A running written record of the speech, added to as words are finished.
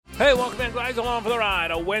Hey, welcome in, guys. Along for the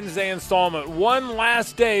ride. A Wednesday installment. One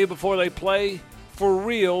last day before they play for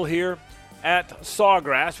real here at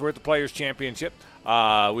Sawgrass. We're at the Players' Championship. We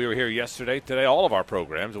were here yesterday, today, all of our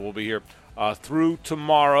programs, and we'll be here through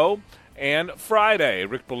tomorrow and Friday.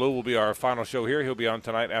 Rick Ballou will be our final show here. He'll be on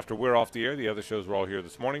tonight after we're off the air. The other shows were all here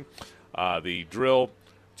this morning. The Drill,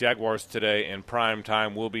 Jaguars today, and Prime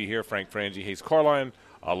Time will be here. Frank Frangie, Hayes Carline,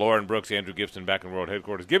 Lauren Brooks, Andrew Gibson back in World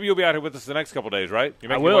Headquarters. Gibby, you'll be out here with us the next couple of days, right? You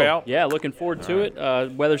making your way out? Yeah, looking forward to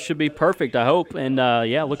it. Weather should be perfect, I hope, and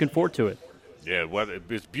looking forward to it. Yeah, weather,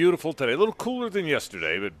 it's beautiful today. A little cooler than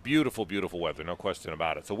yesterday, but beautiful, beautiful weather, no question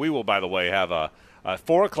about it. So we will, by the way, have a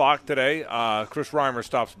 4 o'clock today. Chris Reimer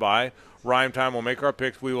stops by. Rhyme Time will make our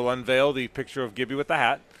picks. We will unveil the picture of Gibby with the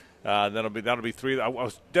hat. That'll be three. I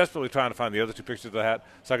was desperately trying to find the other two pictures of the hat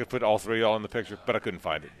so I could put all three in the picture, but I couldn't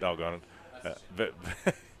find it. Doggone it. But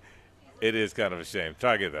it is kind of a shame.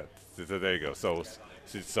 Try to get that. So there you go. So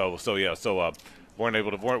weren't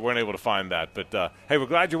able to find that. But hey, we're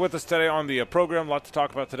glad you're with us today on the program. A lot to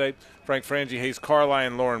talk about today. Frank Frangie, Hayes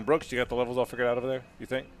Carline, Lauren Brooks. You got the levels all figured out over there, you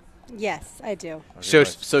think? Yes, I do. Okay,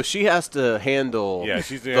 so she has to handle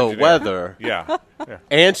she's the weather. Yeah.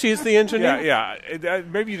 And she's the engineer? Yeah.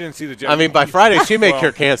 Maybe you didn't see the job. I mean, by Friday, she may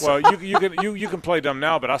cure cancer. Well, you can play dumb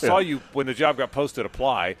now, but I saw you when the job got posted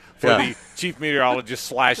apply for the chief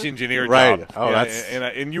meteorologist / engineer job. Oh, that's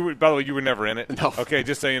and you were, by the way, you were never in it. No. Okay,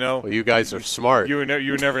 just so you know. Well, you guys are smart. You were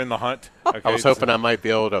never in the hunt. Okay, I was hoping I might be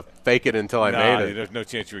able to fake it until I made it. There's no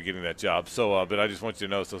chance you were getting that job. So, but I just want you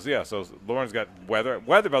to know. So Lauren's got weather.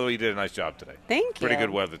 Weather, by the way, you did a nice job today. Thank you. Pretty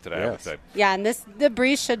good weather today, I would say. Yeah, and the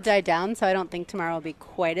breeze should die down, so I don't think tomorrow will be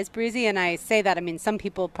quite as breezy. And I say that, I mean, some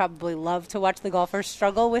people probably love to watch the golfers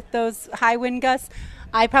struggle with those high wind gusts.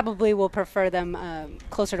 I probably will prefer them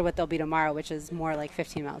closer to what they'll be tomorrow, which is more like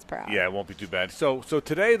 15 miles per hour. Yeah, it won't be too bad. So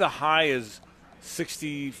today the high is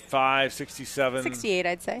 65, 67. 68,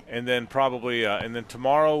 I'd say. And then probably, and then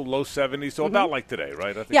tomorrow low 70s. So about like today,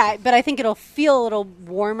 right? I think yeah, but I think it'll feel a little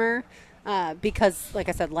warmer because, like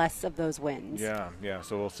I said, less of those winds. Yeah.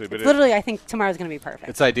 So we'll see. But literally, I think tomorrow's going to be perfect.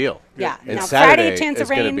 It's ideal. Yeah. And now, Saturday Friday, chance of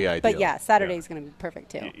rain, be ideal. but yeah, Saturday's going to be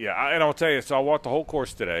perfect too. Yeah, and I'll tell you, so I walked the whole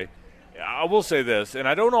course today. I will say this, and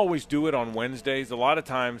I don't always do it on Wednesdays. A lot of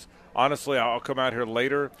times, honestly, I'll come out here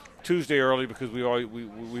later, Tuesday early because we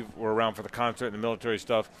were around for the concert and the military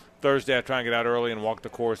stuff. Thursday, I try and get out early and walk the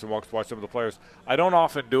course and watch some of the players. I don't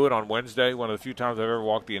often do it on Wednesday, one of the few times I've ever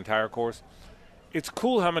walked the entire course. It's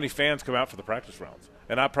cool how many fans come out for the practice rounds.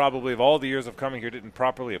 And I probably, of all the years of coming here, didn't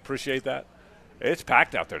properly appreciate that. It's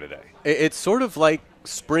packed out there today. It's sort of like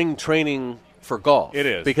spring training for golf. It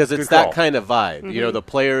is. Because it's that kind of vibe. Mm-hmm. You know, the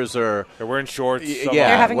players are – they're wearing shorts.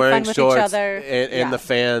 They're having wearing fun with shorts, each other. And the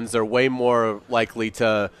fans are way more likely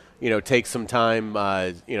to, take some time,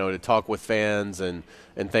 to talk with fans and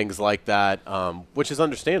things like that, which is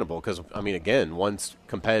understandable because, I mean, again, once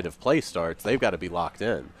competitive play starts, they've got to be locked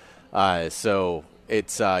in. So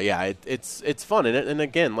it's it's fun. And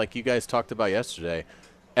again, like you guys talked about yesterday,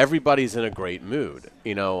 everybody's in a great mood.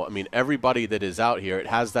 Everybody that is out here, it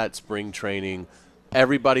has that spring training.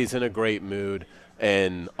 Everybody's in a great mood,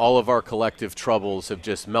 and all of our collective troubles have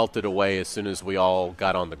just melted away as soon as we all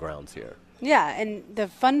got on the grounds here. Yeah, and the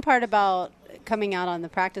fun part about coming out on the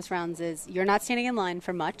practice rounds is you're not standing in line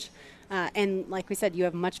for much. And like we said, you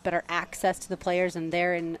have much better access to the players, and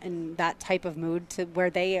they're in that type of mood to where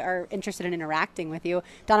they are interested in interacting with you.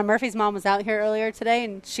 Donna Murphy's mom was out here earlier today,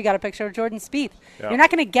 and she got a picture of Jordan Spieth. Yeah. You're not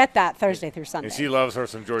going to get that Thursday through Sunday. And she loves her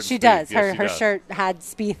some Jordan Spieth. She does. Yes, her shirt had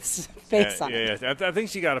Spieth's face on it. Yeah, I think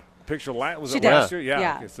she got a picture last year?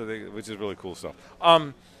 Yeah. Okay, so which is really cool stuff.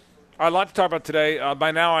 A lot to talk about today.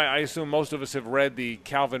 By now, I assume most of us have read the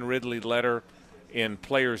Calvin Ridley letter in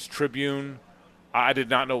Players Tribune. I did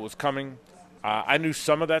not know it was coming. I knew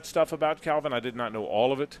some of that stuff about Calvin. I did not know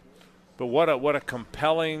all of it. But what a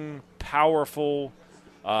compelling, powerful,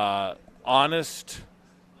 honest.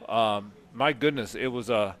 My goodness, it was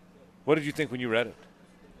a. What did you think when you read it?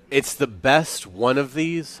 It's the best one of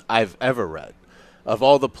these I've ever read. Of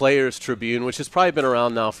all the Players Tribune, which has probably been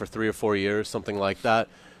around now for 3 or 4 years, something like that.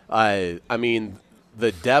 I mean,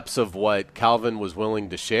 the depths of what Calvin was willing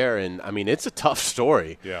to share, and I mean, it's a tough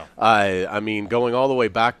story. Yeah. I mean, going all the way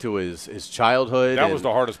back to his childhood. That was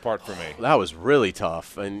the hardest part for me. That was really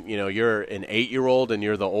tough. And you're an 8-year-old, and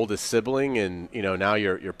you're the oldest sibling, and now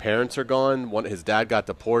your parents are gone. His dad got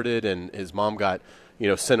deported, and his mom got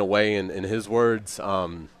sent away. In his words,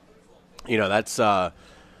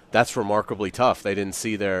 that's remarkably tough. They didn't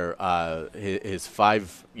see their his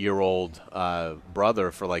 5-year-old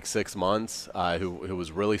brother for like 6 months, who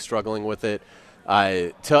was really struggling with it.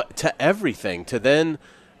 To everything, to then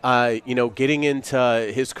getting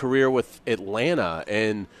into his career with Atlanta,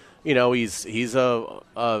 and he's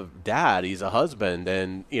a dad, he's a husband,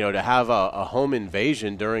 and to have a home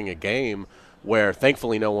invasion during a game where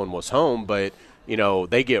thankfully no one was home, but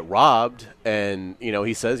they get robbed, and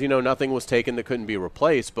he says nothing was taken that couldn't be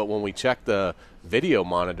replaced, but when we check the video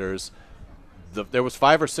monitors, there was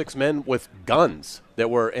 5 or 6 men with guns that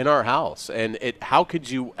were in our house, and how could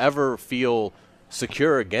you ever feel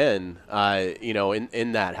secure again,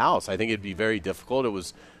 in that house? I think it'd be very difficult. It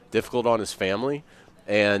was difficult on his family,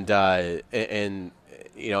 and to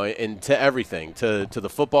everything, to the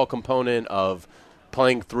football component of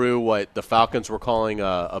playing through what the Falcons were calling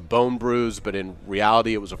a bone bruise, but in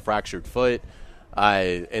reality it was a fractured foot,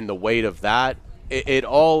 and the weight of that. It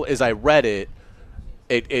all, as I read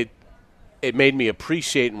it made me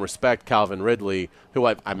appreciate and respect Calvin Ridley, who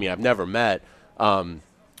I've never met,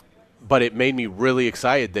 but it made me really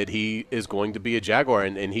excited that he is going to be a Jaguar,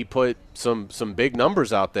 and he put some big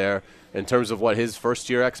numbers out there in terms of what his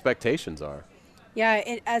first-year expectations are.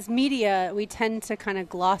 Yeah, as media, we tend to kind of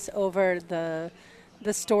gloss over the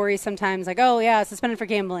story sometimes, like, oh, yeah, suspended for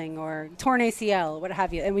gambling or torn ACL, what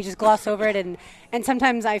have you, and we just gloss over it. And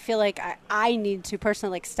sometimes I feel like I need to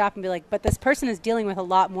personally stop and be like, but this person is dealing with a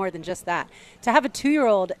lot more than just that. To have a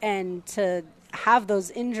 2-year-old and to have those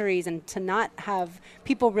injuries and to not have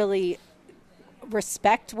people really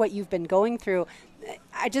respect what you've been going through,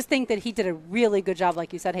 I just think that he did a really good job,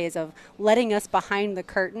 like you said, Hayes, of letting us behind the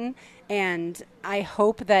curtain, and I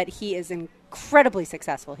hope that he is incredibly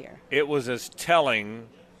successful here. It was as telling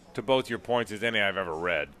to both your points as any I've ever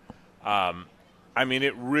read.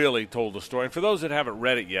 It really told the story. And for those that haven't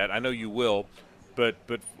read it yet, I know you will, but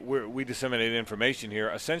we disseminated information here.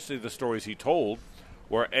 Essentially, the stories he told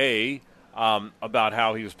were about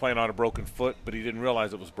how he was playing on a broken foot, but he didn't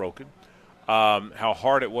realize it was broken. How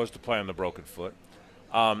hard it was to play on the broken foot.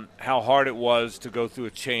 How hard it was to go through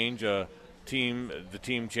a change, the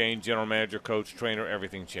team changed, general manager, coach, trainer,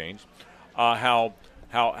 everything changed. How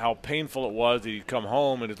painful it was that he'd come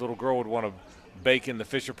home and his little girl would want to bake in the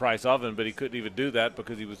Fisher-Price oven, but he couldn't even do that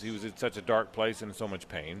because he was in such a dark place and in so much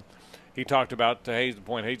pain. He talked about, to Hayes, the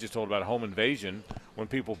point Hayes just told about home invasion, when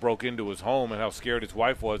people broke into his home and how scared his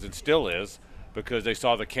wife was and still is because they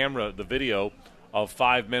saw the video of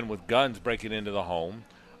 5 men with guns breaking into the home.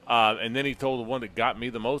 And then he told the one that got me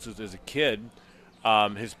the most is, as a kid,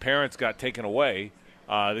 his parents got taken away.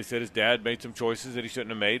 They said his dad made some choices that he shouldn't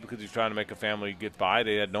have made because he was trying to make a family get by.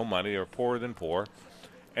 They had no money. They were poorer than poor.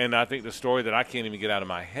 And I think the story that I can't even get out of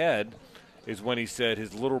my head is when he said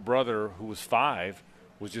his little brother, who was 5,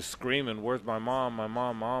 was just screaming, "Where's my mom, my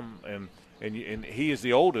mom, mom?" And he, as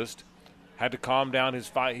the oldest, had to calm down his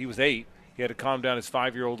 5. He was 8. He had to calm down his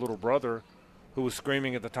 5-year-old little brother who was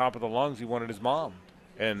screaming at the top of the lungs he wanted his mom.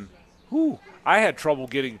 And I had trouble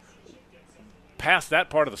getting past that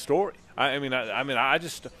part of the story. I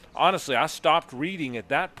just honestly, I stopped reading at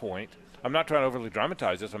that point. I'm not trying to overly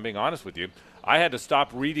dramatize this. I'm being honest with you. I had to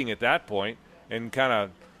stop reading at that point and kind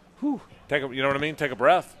of, take a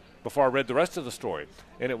breath before I read the rest of the story.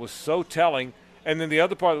 And it was so telling. And then the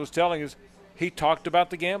other part that was telling is he talked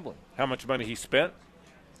about the gambling, how much money he spent,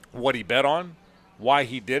 what he bet on, why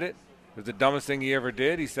he did it. It was the dumbest thing he ever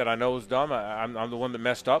did. He said, "I know it was dumb. I'm the one that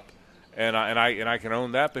messed up, and I can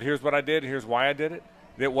own that. But here's what I did. Here's why I did it.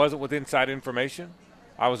 It wasn't with inside information.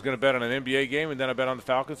 I was going to bet on an NBA game, and then I bet on the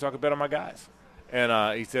Falcons so I could bet on my guys."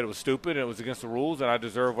 And he said it was stupid and it was against the rules, and I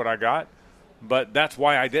deserve what I got. But that's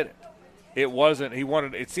why I did it. It wasn't.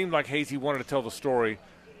 It seemed like Hayes. He wanted to tell the story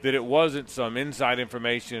that it wasn't some inside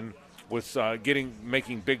information with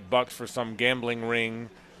making big bucks for some gambling ring.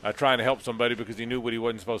 Trying to help somebody because he knew what he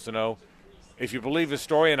wasn't supposed to know. If you believe his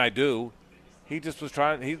story, and I do, he just was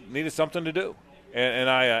he needed something to do.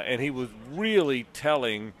 And he was really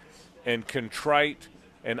telling and contrite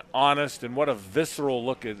and honest, and what a visceral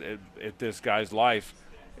look at this guy's life.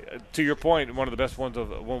 To your point, one of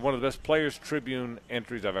the best Players Tribune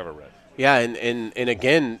entries I've ever read. Yeah, and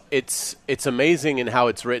again, it's amazing in how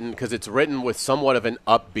it's written because it's written with somewhat of an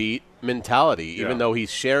upbeat mentality, even though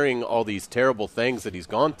he's sharing all these terrible things that he's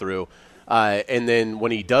gone through. And then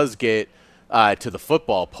when he does get to the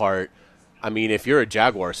football part, if you're a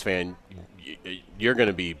Jaguars fan, you're going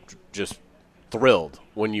to be just thrilled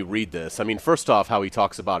when you read this. First off, how he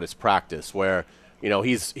talks about his practice where,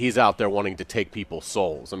 he's out there wanting to take people's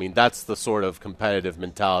souls. That's the sort of competitive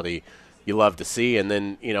mentality you love to see. And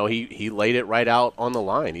then, he laid it right out on the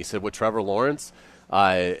line. He said with Trevor Lawrence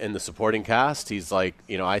in the supporting cast, he's like,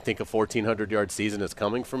 I think a 1,400-yard season is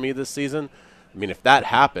coming for me this season. If that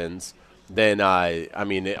happens, then,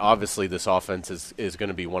 obviously this offense is going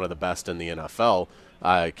to be one of the best in the NFL.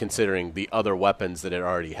 considering the other weapons that it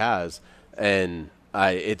already has. And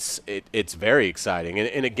it's very exciting.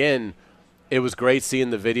 And again, it was great seeing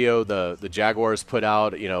the video the Jaguars put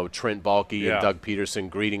out, Trent Baalke and Doug Peterson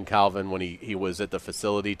greeting Calvin when he was at the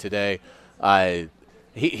facility today.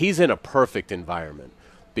 He's in a perfect environment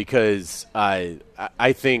because I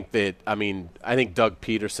think Doug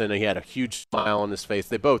Peterson, he had a huge smile on his face.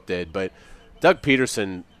 They both did, but Doug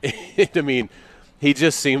Peterson, he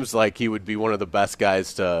just seems like he would be one of the best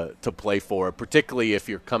guys to play for, particularly if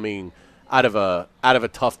you're coming out of a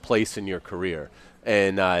tough place in your career.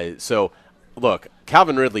 And so, look,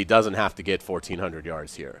 Calvin Ridley doesn't have to get 1,400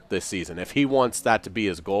 yards here this season. If he wants that to be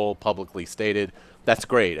his goal, publicly stated, that's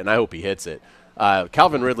great, and I hope he hits it.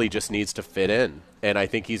 Calvin Ridley just needs to fit in, and I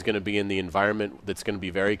think he's going to be in the environment that's going to be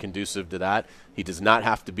very conducive to that. He does not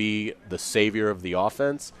have to be the savior of the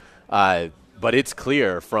offense, but it's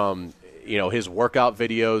clear from his workout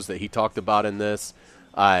videos that he talked about in this,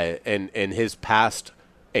 and his past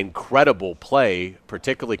incredible play,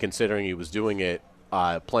 particularly considering he was doing it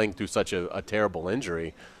playing through such a terrible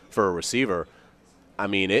injury for a receiver.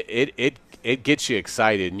 It gets you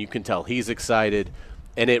excited, and you can tell he's excited.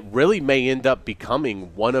 And it really may end up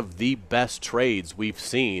becoming one of the best trades we've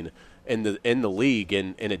seen in the league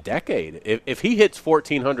in a decade. If he hits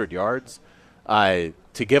 1,400 yards, to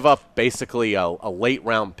give up basically a late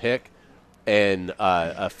round pick and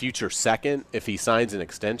a future second if he signs an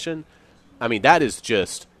extension, that is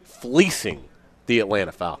just fleecing the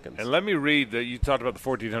Atlanta Falcons. And let me read, you talked about the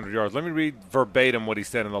 1,400 yards. Let me read verbatim what he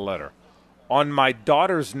said in the letter. On my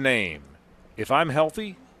daughter's name, if I'm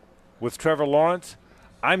healthy with Trevor Lawrence,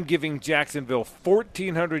 I'm giving Jacksonville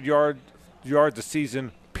 1,400 yards a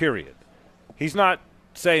season, period. He's not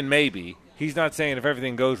saying maybe. He's not saying if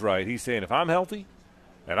everything goes right. He's saying if I'm healthy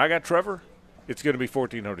and I got Trevor, it's going to be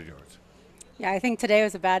 1,400 yards. Yeah, I think today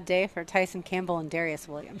was a bad day for Tyson Campbell and Darius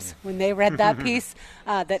Williams. When they read that piece,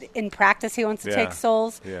 that in practice he wants to take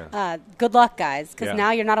souls, good luck, guys, because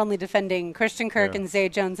now you're not only defending Christian Kirk and Zay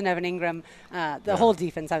Jones and Evan Ingram, the whole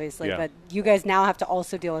defense, obviously, but you guys now have to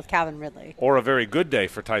also deal with Calvin Ridley. Or a very good day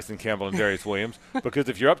for Tyson Campbell and Darius Williams, because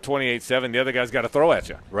if you're up 28-7, the other guy's got to throw at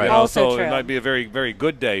you. Right. Also so true. It might be a very, very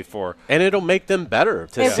good day for – and it'll make them better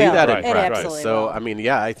to see that in practice. So,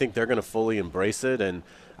 I think they're going to fully embrace it, and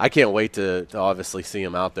I can't wait to obviously see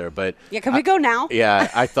him out there. But can we go now? Yeah,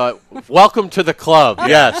 I thought, welcome to the club.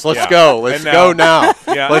 Yes, let's go. Let's go now.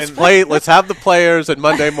 Let's have the players, and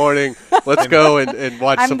Monday morning, let's go and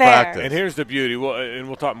watch some practice. And here's the beauty.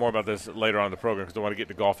 We'll talk more about this later on in the program because I want to get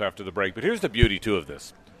to golf after the break. But here's the beauty, too, of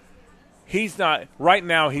this. He's not – right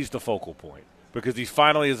now he's the focal point because he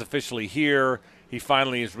finally is officially here. He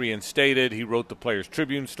finally is reinstated. He wrote the Players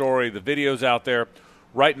Tribune story. The video's out there.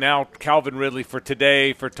 Right now, Calvin Ridley for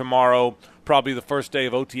today, for tomorrow, probably the first day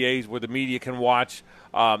of OTAs where the media can watch,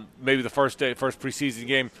 maybe the first preseason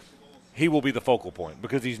game, he will be the focal point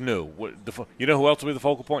because he's new. You know who else will be the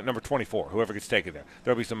focal point? Number 24, whoever gets taken there.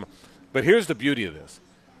 There'll be some. But here's the beauty of this.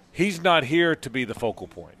 He's not here to be the focal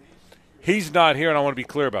point. He's not here, and I want to be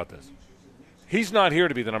clear about this. He's not here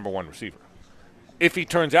to be the number one receiver. If he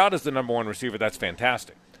turns out as the number one receiver, that's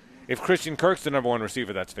fantastic. If Christian Kirk's the number one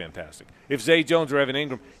receiver, that's fantastic. If Zay Jones or Evan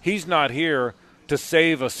Ingram, he's not here to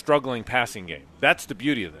save a struggling passing game. That's the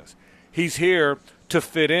beauty of this. He's here to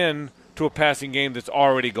fit in to a passing game that's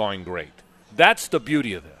already going great. That's the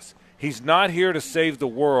beauty of this. He's not here to save the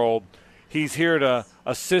world. He's here to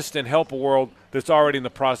assist and help a world that's already in the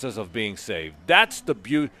process of being saved. That's the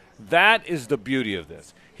beauty. That is the beauty of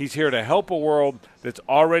this. He's here to help a world that's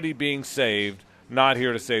already being saved, not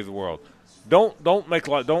here to save the world. Don't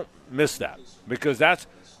miss that because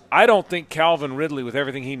I don't think Calvin Ridley, with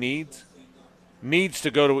everything he needs to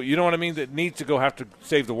go to, you know what I mean? That needs to go have to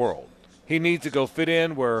save the world. He needs to go fit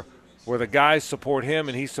in where the guys support him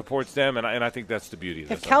and he supports them, and I think that's the beauty of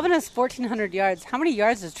this. If Calvin has 1,400 yards, how many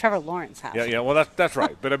yards does Trevor Lawrence have? Yeah. Well, that's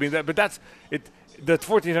right. But that's it. The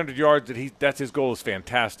 1,400 yards that's his goal is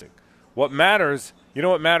fantastic. What matters? You know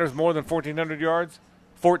what matters more than 1,400 yards?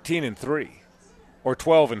 14-3 or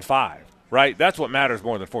 12-5. Right? That's what matters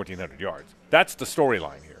more than 1,400 yards. That's the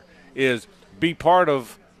storyline here, is be part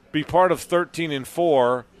of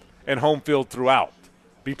 13-4 and home field throughout.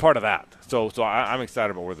 Be part of that. So I'm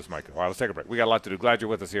excited about where this might go. All right, let's take a break. We got a lot to do. Glad you're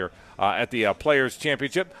with us here at the Players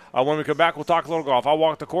Championship. When we come back, we'll talk a little golf. I'll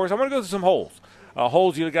walk the course. I'm going to go through some holes.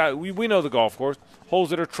 Holes we know the golf course. Holes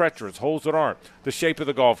that are treacherous, holes that aren't. The shape of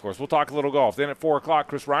the golf course. We'll talk a little golf. Then at 4 o'clock,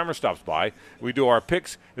 Chris Reimer stops by. We do our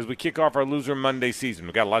picks as we kick off our Loser Monday season.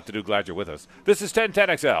 We've got a lot to do. Glad you're with us. This is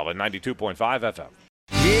 1010XL at 92.5 FM.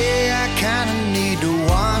 Yeah, I kind of need to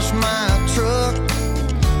wash my truck,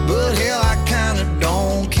 but hell, I kind of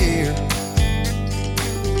don't care.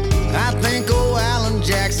 I think old Alan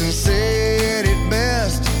Jackson said it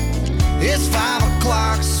best. It's 5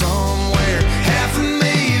 o'clock somewhere. Half of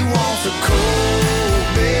me wants a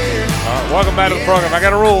cold beer. Welcome back to the program. I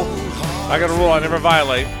got a rule I never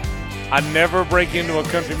violate. I never break into a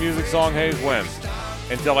country music song, Hayes, when?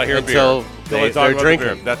 Until I hear beer. Until they're drinking.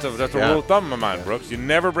 The beer. That's a rule of thumb in my mind, Brooks. You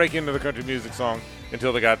never break into the country music song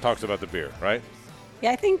until the guy talks about the beer, right?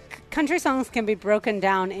 Yeah, I think country songs can be broken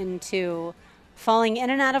down into falling in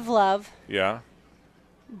and out of love,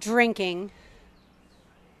 drinking,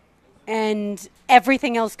 and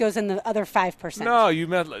everything else goes in the other 5%. No, you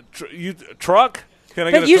meant truck?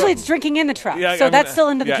 But usually it's drinking in the truck, so that's still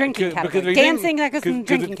into the drinking category. Dancing, that goes in the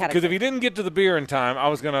drinking category. Because if you didn't get to the beer in time, I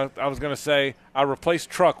was gonna say I replaced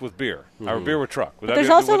truck with beer. I beer with truck. But there's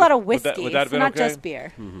also a lot of whiskey. It's not just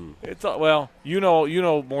beer. Mm-hmm. It's you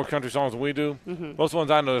know more country songs than we do. Mm-hmm. Most ones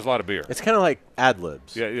I know, there's a lot of beer. It's kind of like ad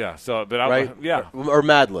libs. Yeah. So, but or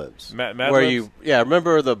Mad Libs. Mad where Libs?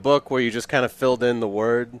 Remember the book where you just kind of filled in the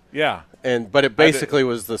word. Yeah. But it basically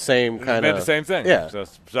was the same kind of. Made the same thing. Yeah.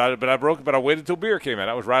 But I waited till beer came out.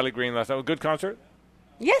 That was Riley Green last night. A good concert.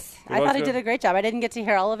 Yes, I thought he did a great job. I didn't get to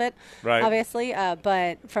hear all of it, obviously,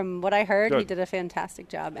 but from what I heard, he did a fantastic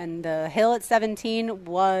job. And the Hill at 17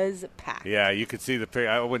 was packed. Yeah, you could see the picture.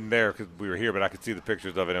 I wasn't there because we were here, but I could see the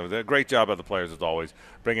pictures of it. It was a great job by the players, as always,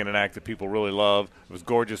 bringing an act that people really love. It was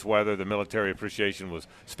gorgeous weather. The military appreciation was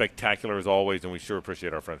spectacular, as always, and we sure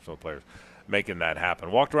appreciate our friends from the players making that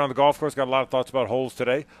happen. Walked around the golf course, got a lot of thoughts about holes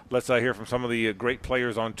today. Let's hear from some of the great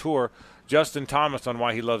players on tour. Justin Thomas on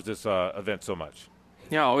why he loves this event so much.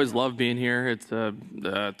 Yeah, I always love being here. It's a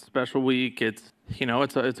special week. It's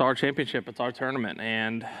our championship. It's our tournament,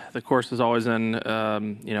 and the course is always in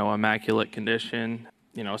immaculate condition.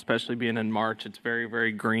 Especially being in March, it's very,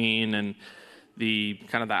 very green, and the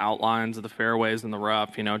kind of the outlines of the fairways and the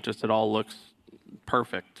rough. It all looks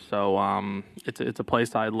perfect. So it's a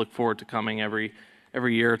place I look forward to coming every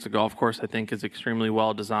year. It's a golf course I think is extremely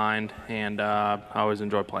well designed, and I always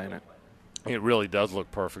enjoy playing it. It really does look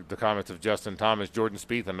perfect. The comments of Justin Thomas. Jordan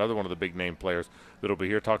Spieth, another one of the big name players that will be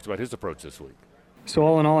here, talks about his approach this week. So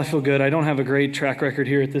all in all, I feel good. I don't have a great track record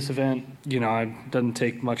here at this event. It doesn't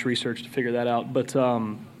take much research to figure that out. But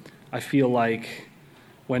I feel like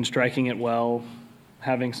when striking it well,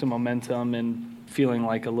 having some momentum and feeling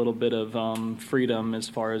like a little bit of freedom as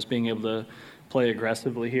far as being able to play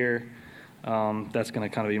aggressively here, that's going to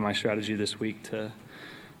kind of be my strategy this week to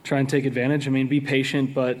try and take advantage. Be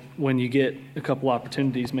patient, but when you get a couple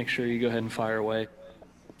opportunities, make sure you go ahead and fire away.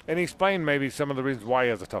 And explain maybe some of the reasons why he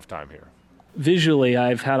has a tough time here. Visually,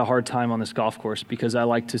 I've had a hard time on this golf course because I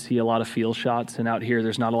like to see a lot of feel shots, and out here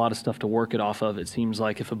there's not a lot of stuff to work it off of. It seems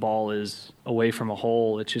like if a ball is away from a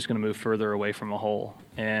hole, it's just going to move further away from a hole.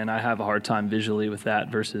 And I have a hard time visually with that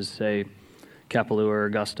versus, say, Kapalua or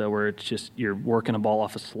Augusta, where it's just you're working a ball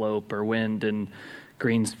off a slope or wind and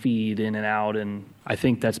greens feed in and out, and I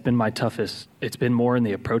think that's been my toughest. It's been more in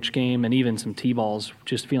the approach game and even some tee balls,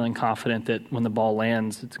 just feeling confident that when the ball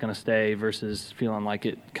lands, it's going to stay versus feeling like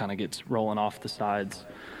it kind of gets rolling off the sides.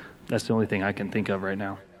 That's the only thing I can think of right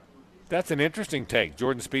now. That's an interesting take.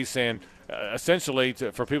 Jordan Spieth saying, essentially,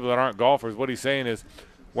 for people that aren't golfers, what he's saying is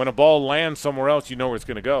when a ball lands somewhere else, you know where it's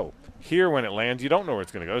going to go. Here, when it lands, you don't know where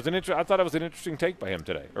it's going to go. I thought it was an interesting take by him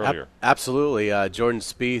today, earlier. Absolutely. Jordan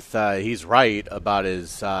Spieth, he's right about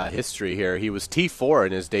his history here. He was T4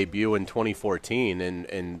 in his debut in 2014,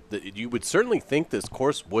 and you would certainly think this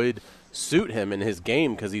course would suit him in his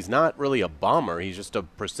game because he's not really a bomber. He's just a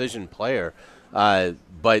precision player.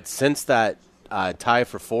 But since that tie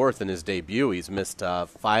for fourth in his debut, he's missed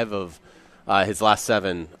 5 of his last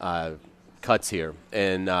 7 cuts here,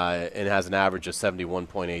 and has an average of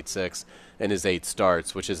 71.86 in his 8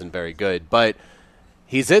 starts, which isn't very good. But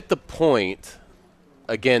he's at the point,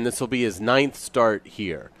 again, this will be his 9th start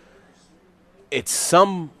here. At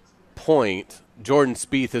some point, Jordan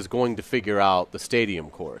Spieth is going to figure out the stadium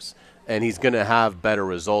course, and he's going to have better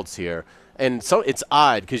results here. And so it's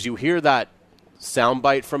odd because you hear that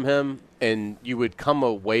soundbite from him, and you would come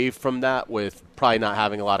away from that with probably not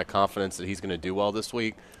having a lot of confidence that he's going to do well this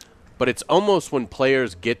week. But it's almost when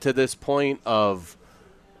players get to this point of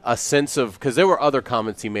a sense of – because there were other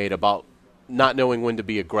comments he made about not knowing when to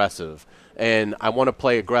be aggressive. And I want to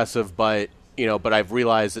play aggressive, but I've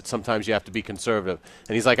realized that sometimes you have to be conservative.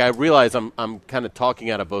 And he's like, I realize I'm kind of talking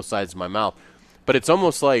out of both sides of my mouth. But it's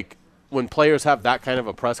almost like when players have that kind of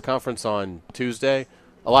a press conference on Tuesday,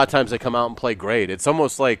 a lot of times they come out and play great. It's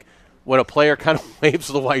almost like when a player kind of waves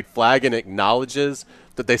the white flag and acknowledges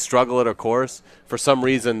that they struggle at a course, for some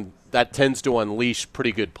reason – that tends to unleash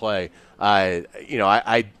pretty good play. I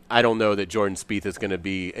don't know that Jordan Spieth is going to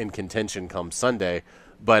be in contention come Sunday,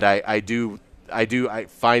 but I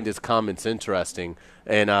find his comments interesting,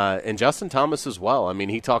 and Justin Thomas as well. I mean,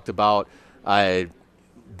 he talked about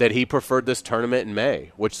that he preferred this tournament in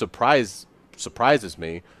May, which surprises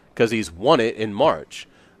me because he's won it in March.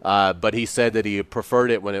 But he said that he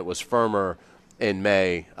preferred it when it was firmer in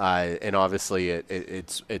May, and obviously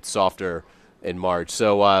it's softer in March.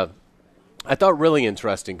 So I thought really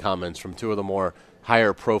interesting comments from two of the more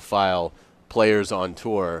higher profile players on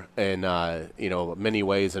tour, and many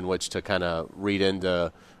ways in which to kind of read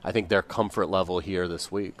into, I think, their comfort level here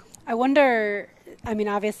this week. I wonder, I mean,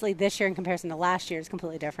 obviously this year in comparison to last year is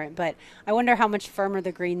completely different, but I wonder how much firmer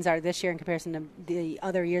the greens are this year in comparison to the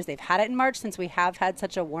other years they've had it in March, since we have had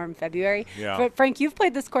such a warm February. Yeah. Frank, you've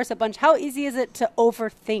played this course a bunch. How easy is it to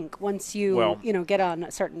overthink once you get on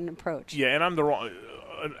a certain approach? Yeah, and I'm the wrong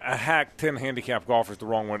a hack 10 handicap golfer is the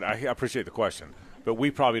wrong one. I appreciate the question, but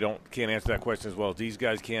we probably can't answer that question as well as these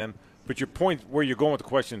guys can. But your point where you're going with the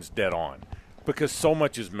question is dead on, because so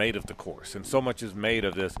much is made of the course and so much is made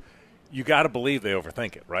of this. You got to believe they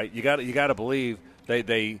overthink it, right? You got to believe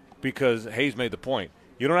they because Hayes made the point.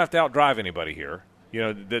 You don't have to outdrive anybody here. You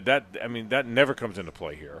know that never comes into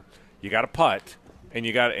play here. You got to putt,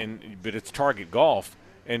 but it's target golf.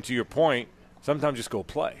 And to your point, sometimes just go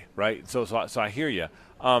play, right? So I hear you.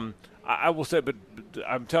 I will say, but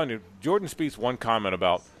I'm telling you, Jordan Spieth's one comment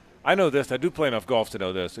about, I know this, I do play enough golf to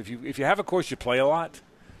know this. If you have a course you play a lot,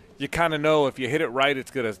 you kind of know if you hit it right,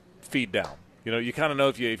 it's going to feed down. You know, you kind of know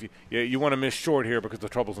if you want to miss short here because the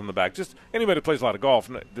trouble's in the back. Just anybody that plays a lot of golf,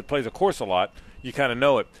 that plays a course a lot, you kind of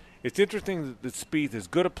know it. It's interesting that Spieth, as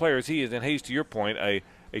good a player as he is, and Hayes, to your point, a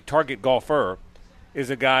target golfer,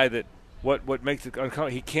 is a guy that what makes it uncomfortable,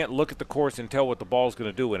 he can't look at the course and tell what the ball's going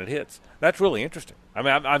to do when it hits. That's really interesting. I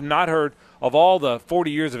mean, I've not heard, of all the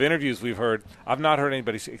 40 years of interviews we've heard, I've not heard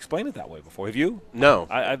anybody explain it that way before. Have you? No.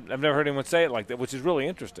 I've never heard anyone say it like that, which is really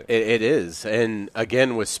interesting. It is. And,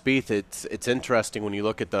 again, with Spieth, it's interesting when you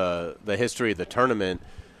look at the history of the tournament.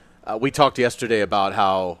 We talked yesterday about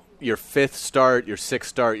how your fifth start, your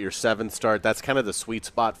sixth start, your seventh start, that's kind of the sweet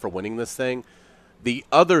spot for winning this thing. The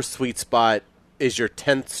other sweet spot is your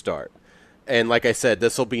 10th start. And like I said,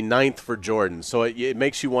 this will be 9th for Jordan. So it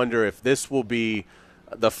makes you wonder if this will be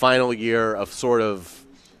the final year of sort of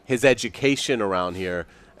his education around here,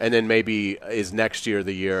 and then maybe is next year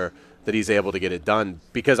the year that he's able to get it done.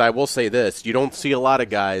 Because I will say this, you don't see a lot of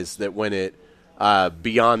guys that win it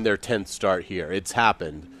beyond their 10th start here. It's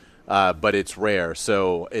happened, but it's rare.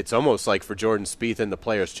 So it's almost like for Jordan Spieth in the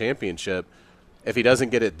Players' Championship, if he doesn't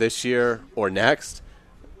get it this year or next,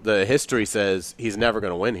 the history says he's never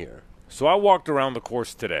going to win here. So I walked around the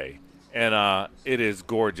course today, and it is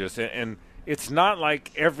gorgeous. And it's not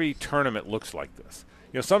like every tournament looks like this.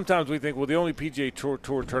 You know, sometimes we think, well, the only PGA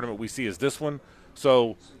Tour tournament we see is this one.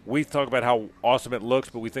 So we talk about how awesome it looks,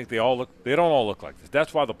 but we think they don't all look like this.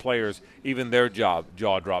 That's why the players, even their jaw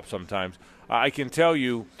drops sometimes. I can tell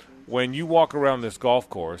you, when you walk around this golf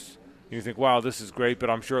course, you think, wow, this is great, but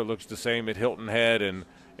I'm sure it looks the same at Hilton Head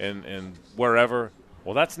and wherever.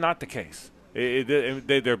 Well, that's not the case.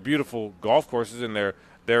 They're beautiful golf courses, and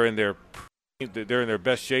they're in their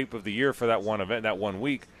best shape of the year for that one event, that 1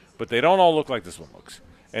 week. But they don't all look like this one looks.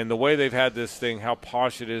 And the way they've had this thing, how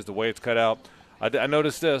posh it is, the way it's cut out. I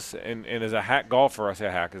noticed this, and as a hack golfer, I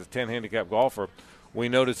say hack, as a 10 handicap golfer, we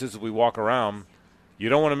notice this as we walk around. You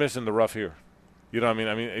don't want to miss in the rough here. You know what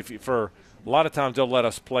I mean? For a lot of times they'll let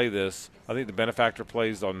us play this. I think the Benefactor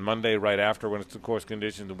plays on Monday right after when it's the course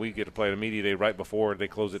conditions, and we get to play it immediately right before they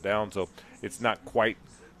close it down. So it's not quite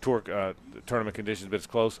tournament conditions, but it's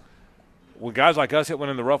close. When guys like us hit one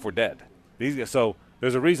in the rough, we're dead. So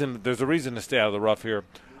there's a reason to stay out of the rough here.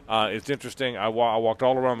 It's interesting. I walked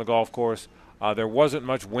all around the golf course. There wasn't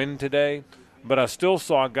much wind today, but I still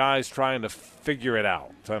saw guys trying to figure it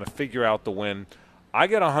out, trying to figure out the wind. I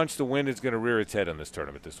get a hunch the wind is going to rear its head in this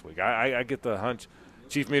tournament this week. I get the hunch.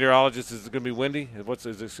 Chief meteorologist, is it going to be windy?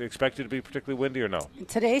 Is it expected to be particularly windy or no?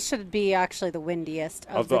 Today should be actually the windiest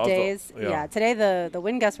of the days. Yeah, today the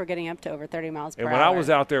wind gusts were getting up to over 30 miles per hour. And when I was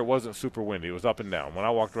out there, it wasn't super windy. It was up and down. When I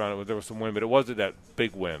walked around, there was some wind, but it wasn't that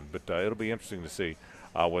big wind. But it'll be interesting to see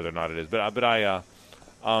whether or not it is. But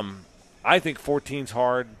I think 14's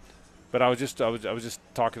hard. But I was just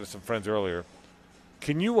talking to some friends earlier.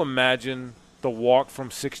 Can you imagine the walk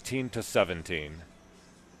from 16 to 17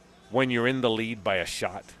 when you're in the lead by a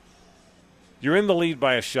shot? You're in the lead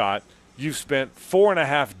by a shot. You've spent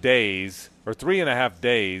 4.5 days or 3.5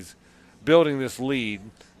 days building this lead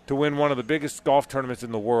to win one of the biggest golf tournaments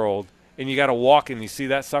in the world, and you got to walk and you see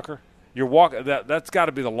that sucker? That's got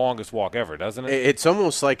to be the longest walk ever, doesn't it? It's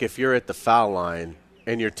almost like if you're at the foul line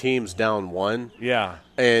and your team's down 1. Yeah.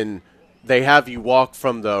 And they have you walk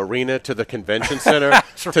from the arena to the convention center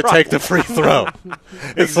to take the free throw.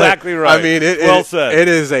 Exactly right. I mean, well said. It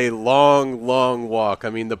is a long, long walk. I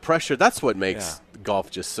mean, the pressure, that's what makes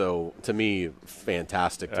golf just so, to me,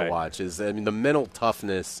 fantastic to watch. The mental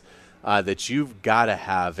toughness that you've got to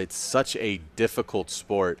have. It's such a difficult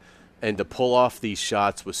sport. And to pull off these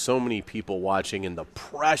shots with so many people watching and the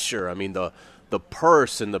pressure, I mean, the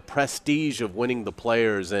purse and the prestige of winning the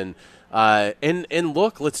players. And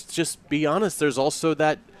look, let's just be honest, there's also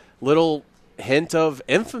that little hint of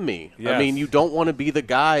infamy. Yes. I mean, you don't want to be the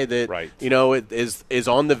guy that, is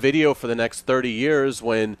on the video for the next 30 years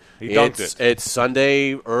when it's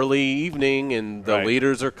Sunday early evening and the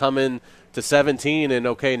leaders are coming to 17 and,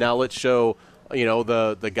 okay, now let's show,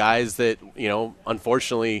 the guys that,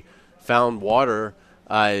 unfortunately – found water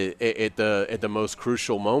at the most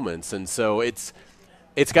crucial moments, and so it's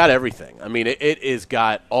got everything. I mean, it has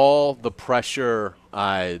got all the pressure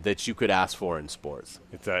that you could ask for in sports.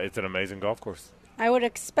 It's an amazing golf course. I would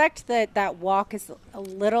expect that walk is a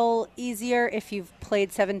little easier if you've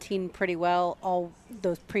played 17 pretty well all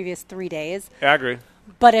those previous 3 days. I agree.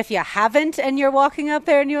 But if you haven't and you're walking up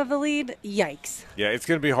there and you have the lead, yikes. Yeah, it's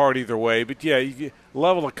going to be hard either way. But,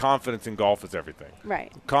 level of confidence in golf is everything.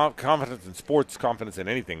 Right. Confidence in sports, confidence in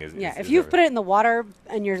anything is if you've put it in the water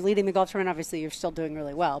and you're leading the golf tournament, obviously you're still doing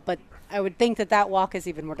really well. But I would think that walk is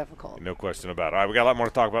even more difficult. No question about it. All right, we got a lot more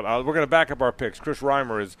to talk about. We're going to back up our picks. Chris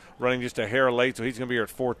Reimer is running just a hair late, so he's going to be here at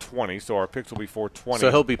 4:20. So our picks will be 4:20.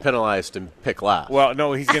 So he'll be penalized and pick last. Well,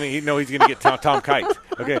 no, he's going to get Tom Kite.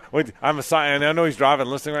 Okay, and I know he's driving,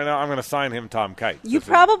 listening right now. I'm going to sign him Tom Kite. You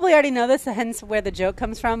probably already know this, hence where the joke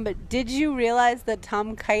comes from. But did you realize that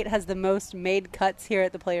Tom Kite has the most made cuts here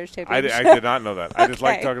at the Players Championship? I did not know that. I just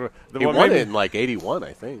like talking about. He won it in like 81,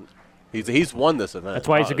 I think. He's won this event. That's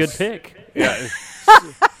why he's a good pick. Yeah.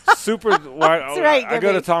 Super. That's right. I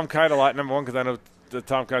go to Tom Kite a lot, number one, because I know that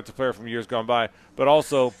Tom Kite's a player from years gone by. But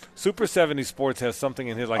also, Super 70 Sports has something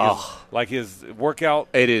in his, his workout.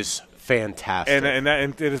 It is fantastic. And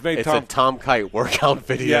it has made it's a Tom Kite workout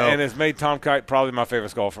video. Yeah, and it's made Tom Kite probably my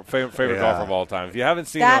favorite golfer of all time. If you haven't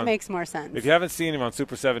seen that makes more sense. If you haven't seen him on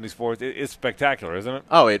Super 70 Sports, it's spectacular, isn't it?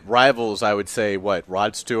 Oh, it rivals, I would say,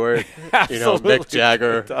 Rod Stewart, Mick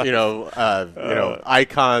Jagger,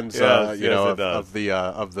 icons, of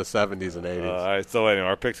the 70s and 80s. All right, so anyway,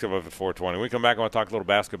 our picks come up at 4:20. When we come back, I want to talk a little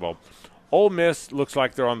basketball. Ole Miss looks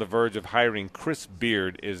like they're on the verge of hiring Chris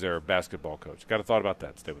Beard as their basketball coach. Got a thought about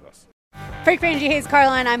that? Stay with us. Frank Frangie, Hayes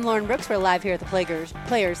Carline, I'm Lauren Brooks. We're live here at the Players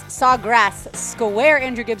Sawgrass Square.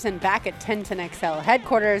 Andrew Gibson back at 1010XL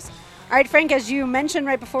headquarters. All right, Frank, as you mentioned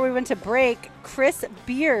right before we went to break, Chris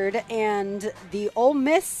Beard and the Ole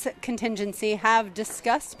Miss contingency have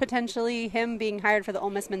discussed potentially him being hired for the Ole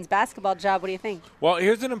Miss men's basketball job. What do you think? Well,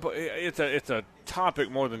 it's a topic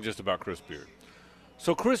more than just about Chris Beard.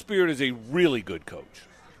 So Chris Beard is a really good coach.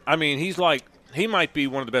 I mean, he might be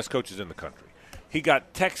one of the best coaches in the country. He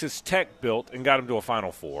got Texas Tech built and got him to a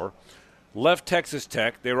Final Four. Left Texas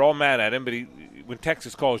Tech. They were all mad at him, but when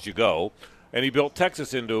Texas calls, you go. And he built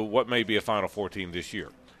Texas into what may be a Final Four team this year.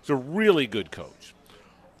 He's a really good coach.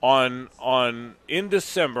 On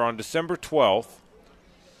December 12th,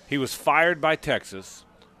 he was fired by Texas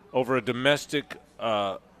over a domestic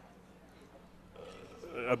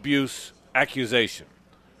abuse accusation.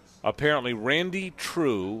 Apparently, Randy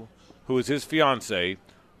True, who is his fiancée,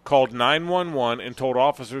 called 911 and told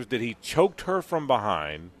officers that he choked her from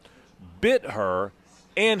behind, bit her,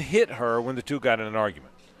 and hit her when the two got in an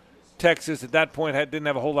argument. Texas, at that point, didn't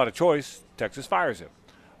have a whole lot of choice. Texas fires him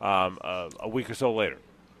a week or so later.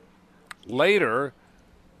 Later,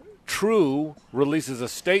 True releases a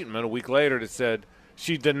statement a week later that said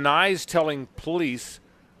she denies telling police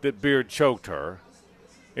that Beard choked her,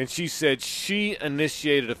 and she said she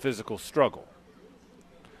initiated a physical struggle.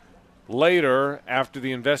 Later, after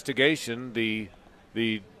the investigation, the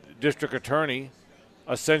district attorney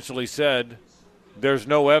essentially said there's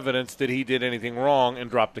no evidence that he did anything wrong and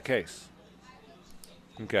dropped the case.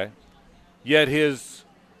 Okay. Yet his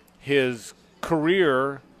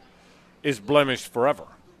career is blemished forever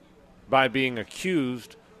by being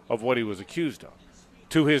accused of what he was accused of.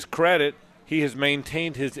 To his credit, he has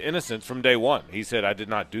maintained his innocence from day one. He said, I did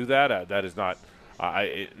not do that. That is not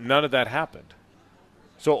none of that happened.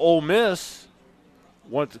 So Ole Miss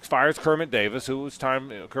fires Kermit Davis, who was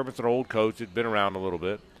Kermit's an old coach, had been around a little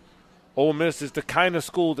bit. Ole Miss is the kind of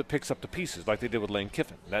school that picks up the pieces, like they did with Lane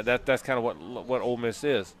Kiffin. That's kind of what Ole Miss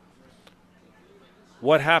is.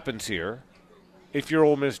 What happens here? If you're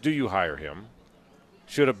Ole Miss, do you hire him?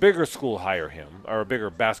 Should a bigger school hire him, or a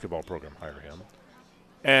bigger basketball program hire him?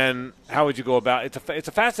 And how would you go about it? It's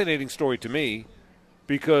a fascinating story to me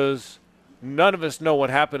because none of us know what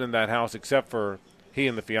happened in that house except for he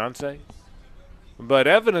and the fiance. But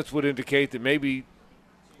evidence would indicate that maybe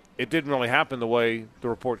it didn't really happen the way the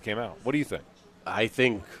report came out. What do you think? I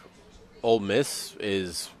think Ole Miss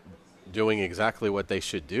is doing exactly what they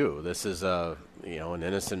should do. This is an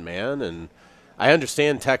innocent man, and I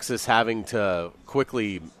understand Texas having to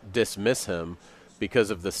quickly dismiss him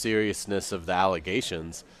because of the seriousness of the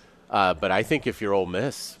allegations. But I think if you're Ole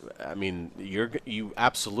Miss, I mean, you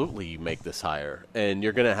absolutely make this hire, and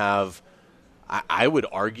you're going to have. I would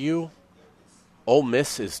argue, Ole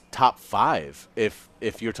Miss is top 5 if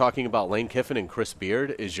you're talking about Lane Kiffin and Chris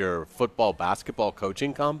Beard is your football basketball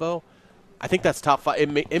coaching combo. I think that's top 5. It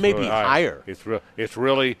may be higher. It's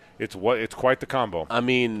quite the combo. I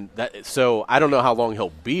mean, so I don't know how long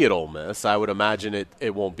he'll be at Ole Miss. I would imagine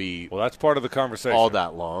it won't be. Well, that's part of the conversation. All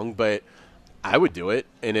that long, but I would do it.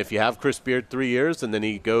 And if you have Chris Beard 3 years and then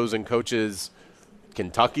he goes and coaches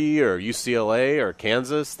Kentucky or UCLA or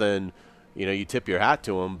Kansas, then you tip your hat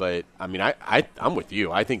to him. But I mean, I'm with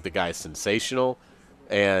you. I think the guy's sensational,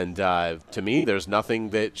 and to me, there's nothing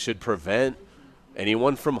that should prevent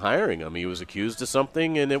anyone from hiring him. He was accused of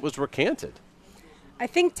something, and it was recanted. I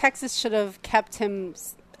think Texas should have kept him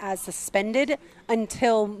as suspended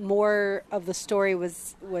until more of the story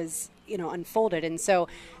was unfolded. And so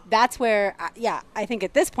that's where, I think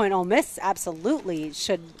at this point, Ole Miss absolutely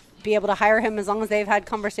should be able to hire him as long as they've had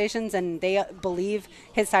conversations and they believe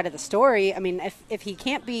his side of the story. I mean, if he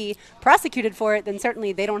can't be prosecuted for it, then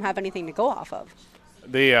certainly they don't have anything to go off of.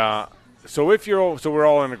 So we're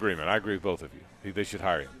all in agreement. I agree with both of you. They should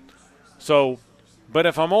hire him. So, but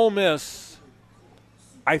if I'm Ole Miss,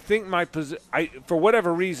 I think for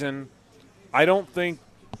whatever reason, I don't think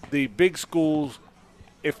the big schools.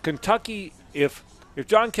 If Kentucky, if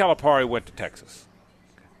John Calipari went to Texas,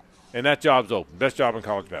 and that job's open, best job in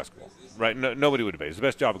college basketball, right? No, nobody would debate. It's the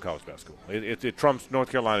best job in college basketball. It trumps North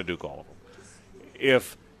Carolina, Duke, all of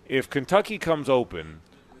them. If Kentucky comes open,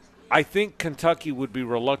 I think Kentucky would be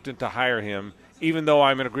reluctant to hire him, even though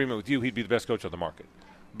I'm in agreement with you, he'd be the best coach on the market.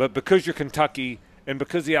 But because you're Kentucky and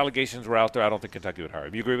because the allegations were out there, I don't think Kentucky would hire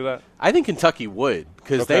him. You agree with that? I think Kentucky would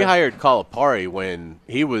because they hired Calipari when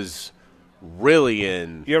he was really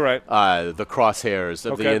in you're right. The crosshairs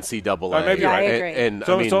of the NCAA. Maybe you're right. I agree. And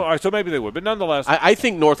so maybe they would, but nonetheless. I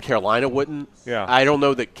think North Carolina wouldn't. Yeah. I don't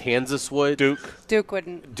know that Kansas would. Duke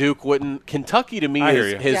wouldn't. Duke wouldn't. Kentucky, to me,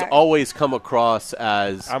 has Yeah. always come across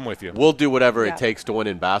as I'm with you. We'll do whatever it takes to win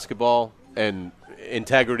in basketball, and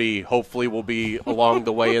integrity hopefully will be along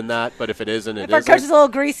the way in that. But if it isn't, it isn't. If our coach is a little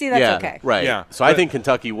greasy, that's okay. Right. Yeah. So I think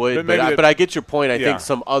Kentucky would, but I get your point. I think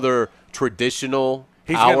some other traditional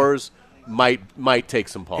hours might take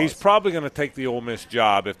some pause. He's probably going to take the Ole Miss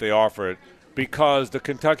job if they offer it because the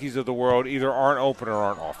Kentuckys of the world either aren't open or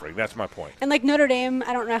aren't offering. That's my point. And like Notre Dame,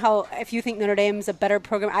 I don't know if you think Notre Dame's a better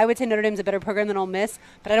program. I would say Notre Dame's a better program than Ole Miss,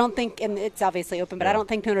 but I don't think, and it's obviously open, but I don't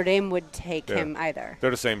think Notre Dame would take him either.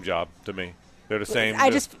 They're the same job to me. They're the same. I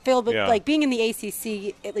just feel like being in the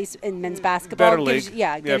ACC, at least in men's basketball, better league. gives you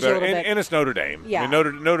a better. little bit. And it's Notre Dame. Yeah. I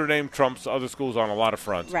mean, Notre Dame trumps other schools on a lot of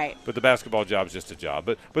fronts. Right. But the basketball job is just a job.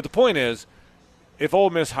 But the point is, if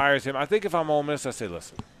Ole Miss hires him, I think if I'm Ole Miss, I say,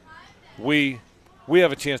 listen, we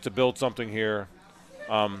have a chance to build something here.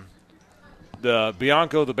 The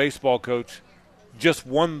Bianco, the baseball coach, just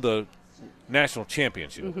won the national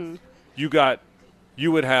championship. Mm-hmm.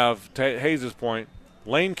 You would have, to Hayes' point,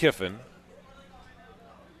 Lane Kiffin,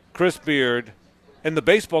 Chris Beard, and the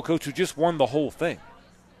baseball coach who just won the whole thing.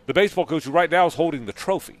 The baseball coach who right now is holding the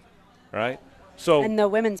trophy, right? So and the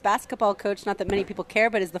women's basketball coach, not that many people care,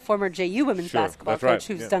 but is the former JU women's basketball coach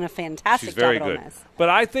who's done a fantastic job at Ole Miss. But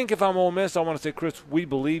I think if I'm Ole Miss, I want to say, Chris, we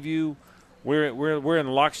believe you. We're in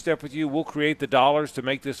lockstep with you. We'll create the dollars to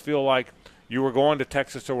make this feel like you were going to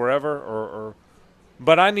Texas or wherever.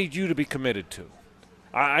 But I need you to be committed to.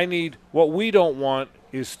 I need what we don't want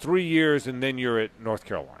is 3 years and then you're at North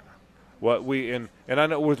Carolina. What we and I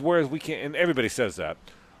know whereas we can't, and everybody says that.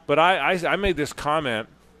 But I made this comment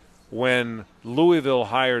when Louisville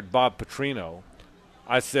hired Bob Petrino.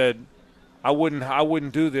 I said I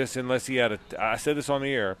wouldn't do this unless he had I said this on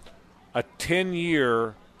the air, a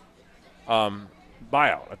 10-year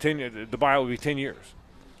buyout. The buyout would be 10 years,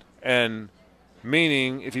 and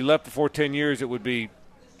meaning if he left before 10 years, it would be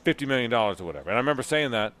 $50 million or whatever. And I remember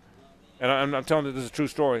saying that, and I'm telling you this is a true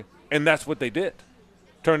story, and that's what they did.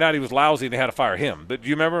 Turned out he was lousy and they had to fire him. But do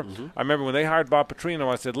you remember? Mm-hmm. I remember when they hired Bob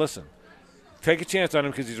Petrino, I said, listen, take a chance on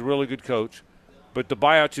him because he's a really good coach, but the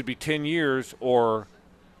buyout should be 10 years or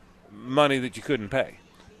money that you couldn't pay.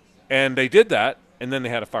 And they did that, and then they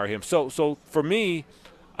had to fire him. So for me,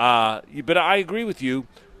 but I agree with you,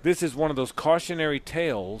 this is one of those cautionary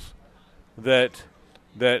tales that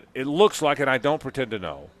it looks like, and I don't pretend to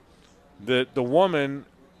know, that the woman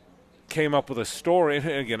came up with a story. And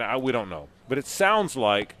again, we don't know, but it sounds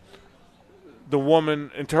like the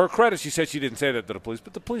woman, and to her credit, she said she didn't say that to the police,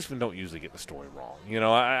 but the policemen don't usually get the story wrong.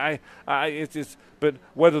 But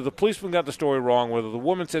whether the policeman got the story wrong, whether the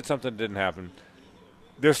woman said something that didn't happen,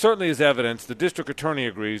 there certainly is evidence. The district attorney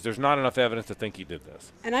agrees there's not enough evidence to think he did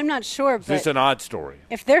this. And I'm not sure, but It's an odd story.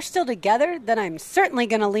 if they're still together, then I'm certainly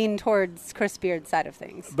going to lean towards Chris Beard's side of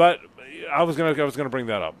things. But I was gonna bring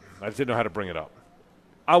that up. I just didn't know how to bring it up.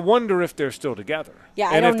 I wonder if they're still together. Yeah,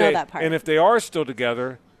 I don't know that part. And if they are still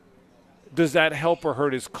together, does that help or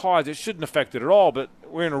hurt his cause? It shouldn't affect it at all, but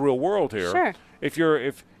we're in a real world here. Sure.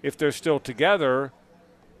 If they're still together,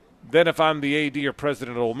 then if I'm the AD or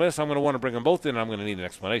president of Ole Miss, I'm going to want to bring them both in, and I'm going to need an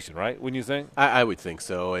explanation, right? Wouldn't you think? I would think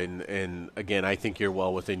so. And again, I think you're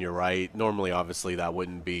well within your right. Normally, obviously, that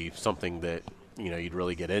wouldn't be something that you'd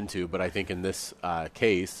really get into. But I think in this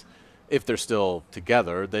case, if they're still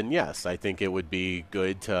together, then yes, I think it would be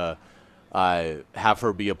good to have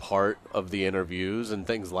her be a part of the interviews and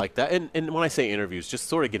things like that. And when I say interviews, just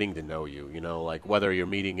sort of getting to know you, like whether you're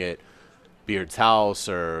meeting at Beard's house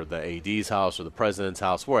or the AD's house or the president's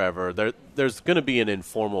house, wherever, there's going to be an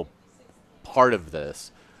informal part of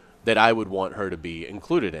this that I would want her to be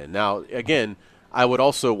included in. Now, again, I would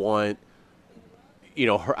also want,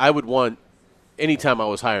 anytime I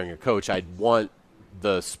was hiring a coach, I'd want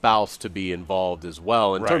the spouse to be involved as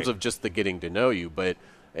well in terms of just the getting to know you. But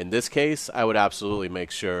in this case, I would absolutely make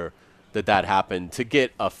sure that happened to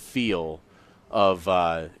get a feel of,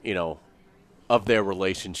 of their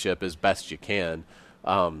relationship as best you can,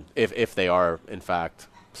 if they are, in fact,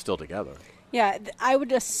 still together. Yeah, I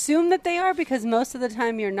would assume that they are, because most of the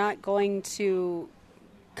time you're not going to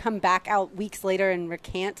come back out weeks later and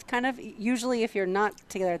recant, kind of. Usually if you're not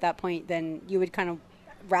together at that point, then you would kind of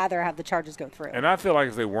rather have the charges go through. And I feel like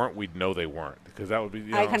if they weren't, we'd know they weren't, because that would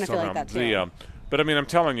be, I kind of feel like that, too. But, I mean, I'm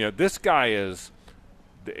telling you, this guy is,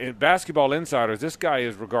 in Basketball Insiders, this guy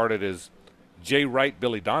is regarded as Jay Wright,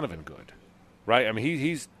 Billy Donovan good. Right? I mean,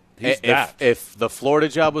 he's that. If the Florida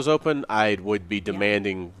job was open, I would be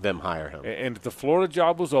demanding them hire him. And if the Florida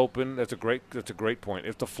job was open, that's a great point.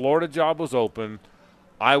 If the Florida job was open,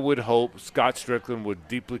 I would hope Scott Strickland would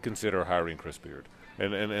deeply consider hiring Chris Beard.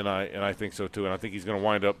 And I think so too. And I think he's going to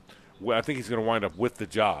wind up. I think he's going to wind up with the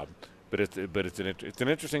job. But it's an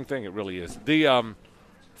interesting thing. It really is. The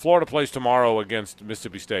Florida plays tomorrow against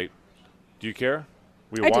Mississippi State. Do you care?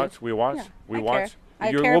 We watch. Yeah, we I watch. care. I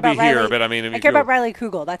We'll care be about here, Riley. but I mean, I care about Riley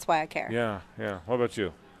Kugel. That's why I care. Yeah. What about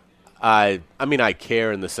you? I mean, I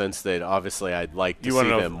care in the sense that obviously I'd like to see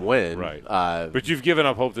them win. Right. But you've given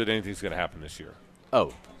up hope that anything's going to happen this year.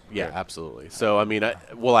 Oh, yeah, Okay. absolutely. So, I mean,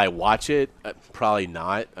 will I watch it? Probably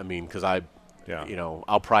not. I mean, because I'll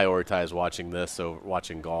prioritize watching this over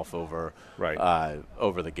watching golf over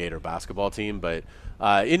over the Gator basketball team. But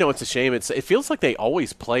it's a shame. It feels like they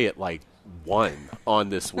always play it like 1 on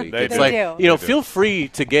this week. They It's do. like They do. feel free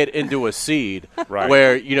to get into a seed Right.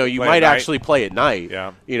 where you Play might at night. actually play at night.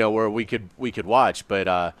 Yeah. Where we could watch. But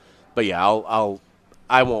yeah,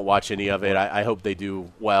 I won't watch any of it. I hope they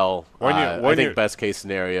do well. I think best case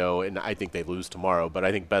scenario, and I think they lose tomorrow, but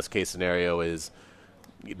I think best case scenario is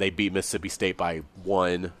they beat Mississippi State by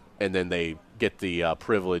 1, and then they get the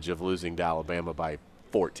privilege of losing to Alabama by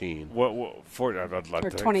 14. I'd like Or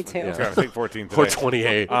to 22. I think 14 today. Or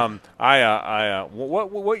 28.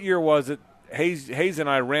 What year was it? Hayes and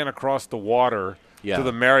I ran across the water to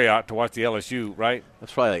the Marriott to watch the LSU, right?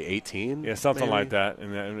 That's probably like 18. Yeah, something maybe? like that.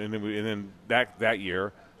 And then that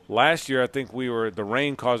year. Last year, I think the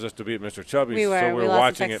rain caused us to be at Mr. Chubby's. We were. So We lost to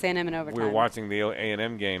watching Texas it. A&M in overtime. We were watching the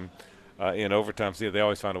A&M game in overtime. See, they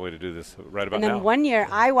always find a way to do this right about And then now. one year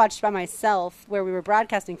I watched by myself where we were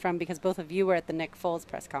broadcasting from because both of you were at the Nick Foles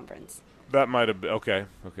press conference. That might have been okay.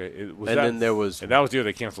 Then there was, and that was the year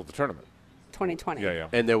they canceled the tournament. 2020. Yeah.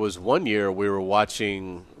 and there was one year we were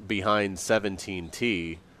watching behind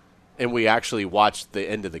 17T, and we actually watched the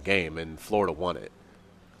end of the game, and Florida won it.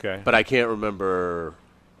 Okay. But I can't remember.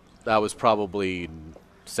 That was probably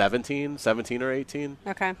 17 or 18.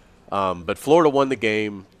 Okay. But Florida won the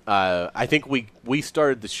game. I think we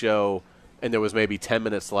started the show, and there was maybe 10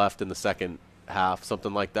 minutes left in the second half,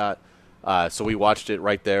 something like that. So we watched it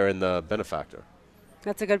right there in the Benefactor.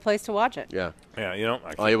 That's a good place to watch it. Yeah. Yeah,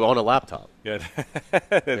 On a laptop. Yeah,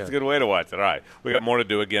 it's a good way to watch it. All right, we got more to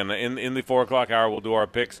do. Again, in the 4 o'clock hour, we'll do our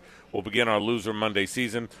picks. We'll begin our Loser Monday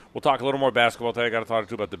season. We'll talk a little more basketball today. I got to talk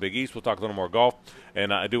to you about the Big East. We'll talk a little more golf,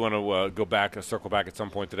 and I do want to circle back at some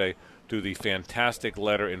point today to the fantastic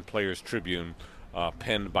letter in Players Tribune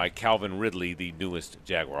penned by Calvin Ridley, the newest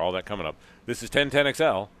Jaguar. All that coming up. This is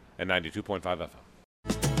 1010XL and 92.5 FM.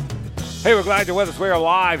 Hey, we're glad you're with us. We are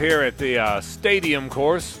live here at the stadium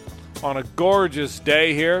course on a gorgeous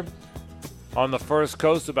day here on the First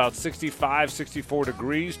Coast, about 65, 64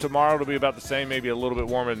 degrees. Tomorrow it'll be about the same, maybe a little bit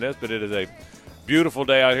warmer than this, but it is a beautiful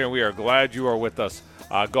day out here, and we are glad you are with us.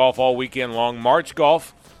 Golf all weekend long. March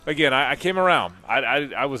golf. Again, I came around.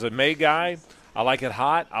 I was a May guy. I like it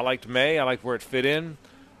hot. I liked May. I liked where it fit in.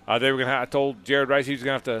 They were gonna. I told Jared Rice he was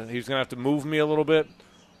gonna have to move me a little bit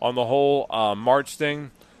on the whole March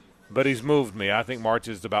thing, but he's moved me. I think March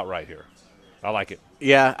is about right here. I like it.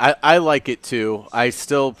 Yeah, I like it too. I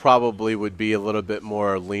still probably would be a little bit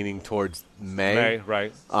more leaning towards May. May,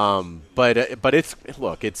 right? But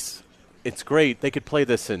it's great. They could play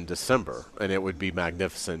this in December, and it would be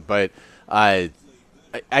magnificent. But I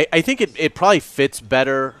think it probably fits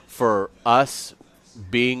better for us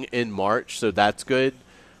being in March, so that's good.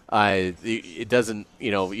 It doesn't,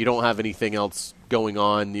 you don't have anything else going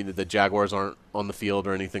on. The Jaguars aren't on the field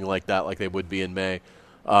or anything like that, like they would be in May.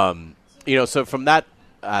 So from that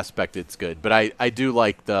aspect, it's good. But I do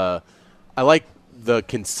like the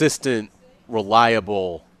consistent,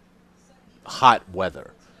 reliable, hot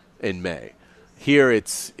weather in May. Here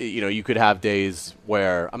it's, you could have days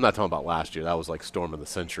where, I'm not talking about last year, that was like storm of the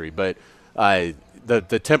century, but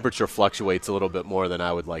the temperature fluctuates a little bit more than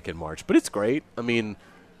I would like in March. But it's great. I mean,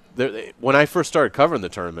 when I first started covering the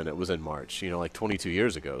tournament, it was in March, like 22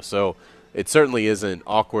 years ago. So it certainly isn't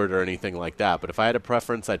awkward or anything like that. But if I had a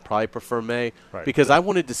preference, I'd probably prefer May because I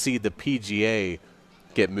wanted to see the PGA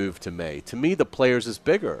get moved to May. To me, the Players is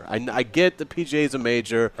bigger. I get the PGA is a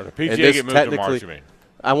major. Or the PGA get moved to March, you mean?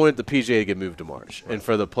 I wanted the PGA to get moved to March and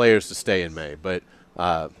for the Players to stay in May. But,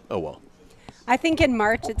 oh well. I think in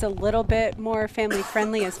March it's a little bit more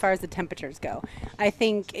family-friendly as far as the temperatures go. I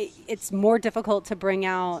think it's more difficult to bring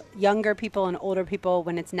out younger people and older people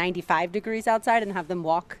when it's 95 degrees outside and have them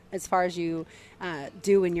walk as far as you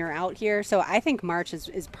do when you're out here. So I think March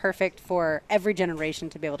is perfect for every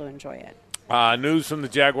generation to be able to enjoy it. News from the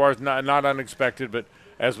Jaguars, not unexpected, but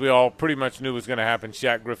as we all pretty much knew was going to happen,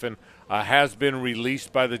 Shaq Griffin has been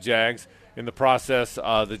released by the Jags. In the process,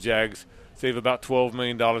 the Jags save about $12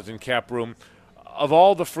 million in cap room. Of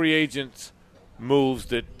all the free agents moves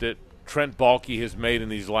that Trent Baalke has made in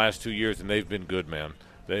these last 2 years, and they've been good, man.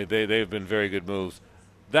 They've been very good moves.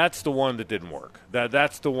 That's the one that didn't work.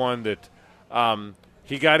 That's the one that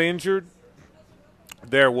he got injured.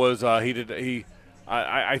 There was I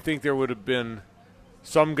think there would have been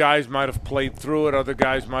some guys might have played through it. Other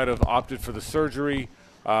guys might have opted for the surgery.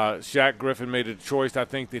 Shaq Griffin made a choice. I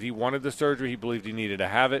think that he wanted the surgery. He believed he needed to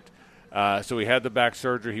have it. So he had the back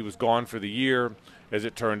surgery. He was gone for the year, as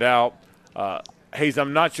it turned out. Hayes,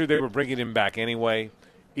 I'm not sure they were bringing him back anyway,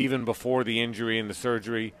 even before the injury and the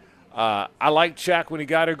surgery. I liked Shaq when he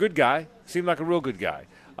got here. Good guy. Seemed like a real good guy.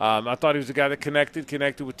 I thought he was a guy that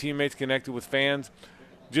connected with teammates, connected with fans.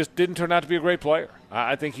 Just didn't turn out to be a great player.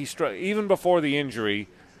 I think he even before the injury,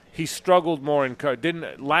 he struggled more.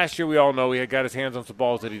 Last year, we all know he had got his hands on some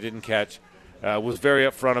balls that he didn't catch. Was very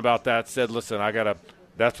upfront about that. Said, "Listen,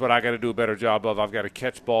 that's what I got to do a better job of. I've got to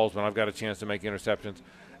catch balls when I've got a chance to make interceptions."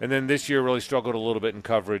 And then this year really struggled a little bit in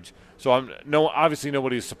coverage. So obviously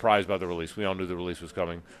nobody is surprised by the release. We all knew the release was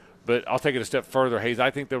coming. But I'll take it a step further, Hayes.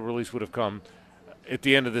 I think the release would have come at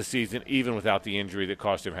the end of the season, even without the injury that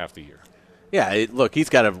cost him half the year. Yeah, look, he's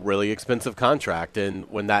got a really expensive contract, and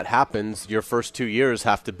when that happens, your first 2 years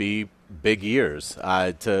have to be big years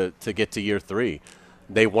to get to year 3.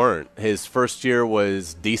 They weren't. His first year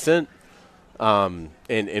was decent.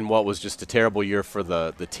 In what was just a terrible year for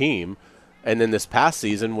the team. And then this past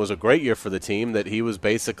season was a great year for the team that he was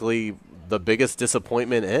basically the biggest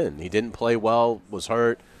disappointment in. He didn't play well, was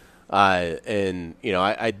hurt.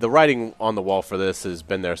 The writing on the wall for this has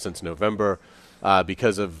been there since November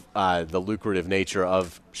because of the lucrative nature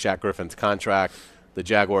of Shaq Griffin's contract. The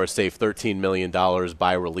Jaguars saved $13 million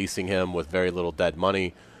by releasing him with very little dead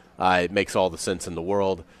money. It makes all the sense in the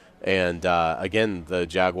world. And, again, the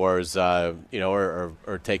Jaguars, are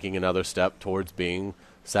taking another step towards being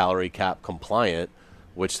salary cap compliant,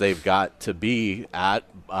 which they've got to be at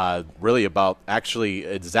really about actually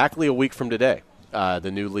exactly a week from today.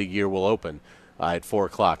 The new league year will open at 4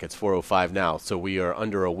 o'clock. It's 4:05 now. So we are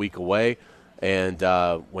under a week away. And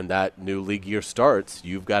when that new league year starts,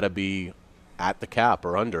 you've got to be at the cap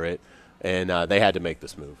or under it. And they had to make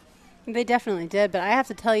this move. They definitely did, but I have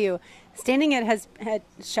to tell you, standing at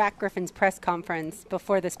Shaq Griffin's press conference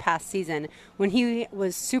before this past season, when he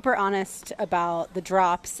was super honest about the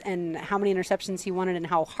drops and how many interceptions he wanted and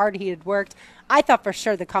how hard he had worked, I thought for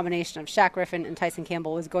sure the combination of Shaq Griffin and Tyson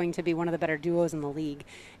Campbell was going to be one of the better duos in the league.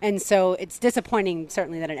 And so it's disappointing,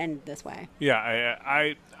 certainly, that it ended this way. Yeah,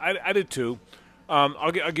 I did too.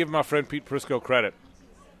 I'll give my friend Pete Prisco credit.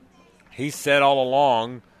 He said all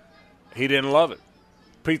along he didn't love it.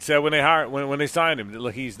 Pete said when they signed him,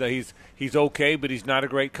 look, he's okay, but he's not a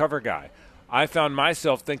great cover guy. I found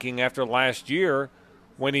myself thinking after last year,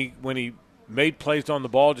 when he made plays on the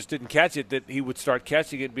ball, just didn't catch it, that he would start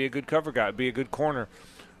catching it, be a good cover guy, be a good corner.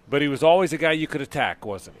 But he was always a guy you could attack,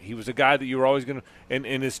 wasn't he? He was a guy that you were always going to.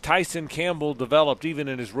 And as Tyson Campbell developed, even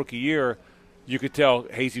in his rookie year, you could tell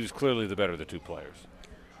Hazy was clearly the better of the two players.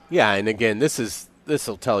 Yeah, and again, this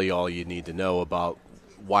will tell you all you need to know about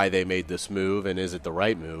why they made this move and is it the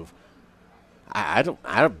right move.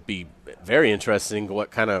 I'd be very interested in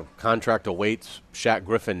what kind of contract awaits Shaq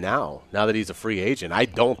Griffin now that he's a free agent. I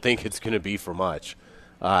don't think it's going to be for much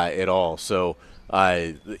at all. So,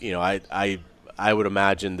 I would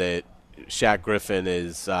imagine that Shaq Griffin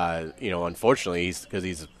is, unfortunately,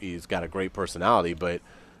 he's got a great personality, but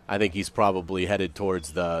I think he's probably headed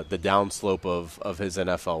towards the downslope of his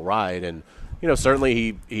NFL ride. And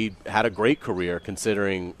certainly he had a great career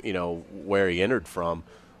considering, where he entered from.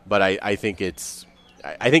 But I think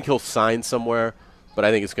he'll sign somewhere, but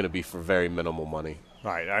I think it's going to be for very minimal money.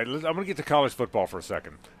 All right. I'm going to get to college football for a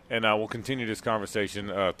second, and we'll continue this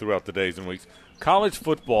conversation throughout the days and weeks. College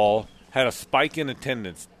football had a spike in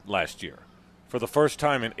attendance last year for the first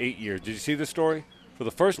time in 8 years. Did you see this story? For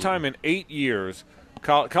the first time in 8 years,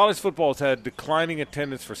 college football has had declining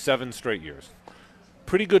attendance for 7 straight years.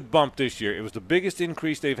 Pretty good bump this year. It was the biggest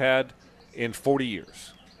increase they've had in 40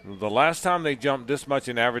 years. The last time they jumped this much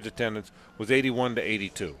in average attendance was 81 to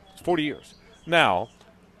 82. It's 40 years. Now,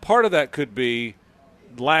 part of that could be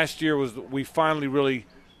last year was we finally really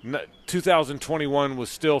 2021 was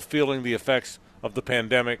still feeling the effects of the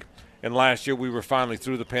pandemic, and last year we were finally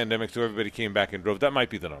through the pandemic, so everybody came back and drove. That might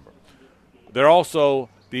be the number. There are also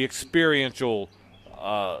the experiential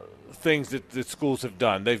things that schools have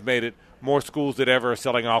done. They've made it more schools than ever are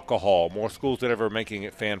selling alcohol, more schools than ever are making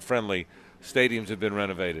it fan-friendly. Stadiums have been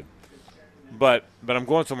renovated. But I'm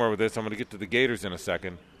going somewhere with this. I'm going to get to the Gators in a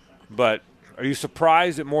second. But are you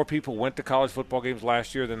surprised that more people went to college football games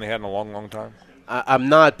last year than they had in a long, long time? I'm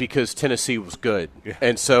not, because Tennessee was good. Yeah.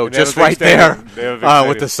 And so and just right there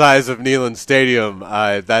with the size of Neyland Stadium,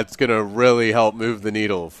 that's going to really help move the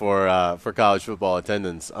needle for college football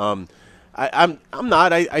attendance. I'm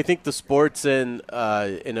not. I think the sport's in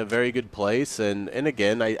a very good place, and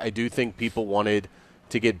again, I do think people wanted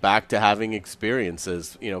to get back to having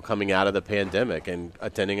experiences, coming out of the pandemic, and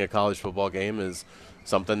attending a college football game is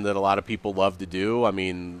something that a lot of people love to do. I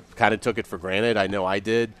mean, kind of took it for granted. I know I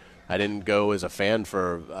did. I didn't go as a fan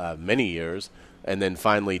for many years, and then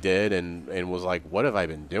finally did, and was like, what have I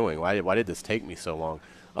been doing? Why did this take me so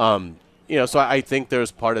long? So I think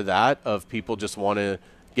there's part of that of people just want to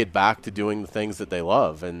get back to doing the things that they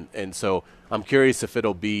love. And so I'm curious if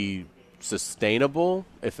it'll be sustainable,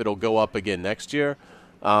 if it'll go up again next year.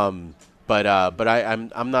 But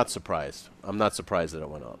I'm not surprised. I'm not surprised that it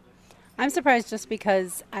went up. I'm surprised just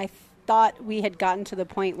because I thought we had gotten to the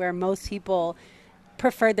point where most people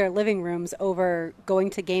preferred their living rooms over going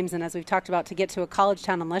to games. And as we've talked about, to get to a college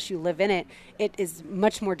town, unless you live in it, it is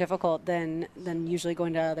much more difficult than usually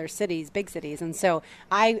going to other cities, big cities. And so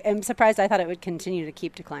I am surprised. I thought it would continue to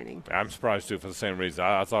keep declining. I'm surprised, too, for the same reason.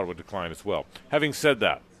 I thought it would decline as well. Having said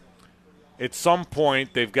that, at some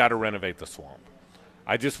point they've got to renovate the Swamp.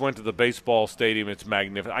 I just went to the baseball stadium. It's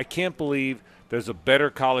magnificent. I can't believe there's a better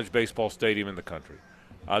college baseball stadium in the country.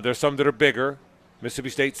 There's some that are bigger. Mississippi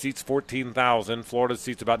State seats 14,000. Florida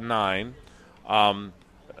seats about 9.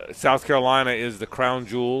 South Carolina is the crown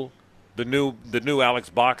jewel. The new Alex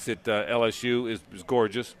Box at LSU is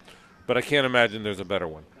gorgeous, but I can't imagine there's a better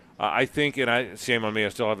one. I think, and shame on me, I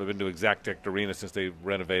still haven't been to Exact Arena since they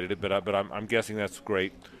renovated it, but I'm guessing that's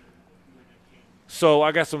great. So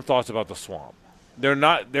I got some thoughts about the Swamp.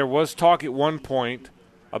 There was talk at one point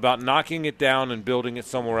about knocking it down and building it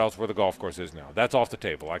somewhere else where the golf course is now. That's off the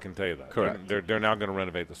table, I can tell you that. Correct. They're now going to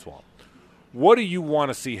renovate the Swamp. What do you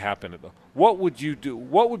want to see happen? What would you do?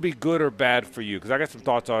 What would be good or bad for you? Because I got some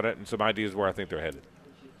thoughts on it and some ideas where I think they're headed.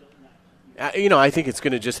 I think it's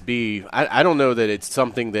going to just be – I don't know that it's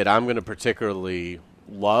something that I'm going to particularly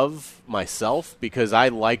love myself, because I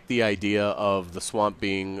like the idea of the Swamp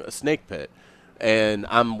being a snake pit. And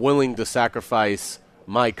I'm willing to sacrifice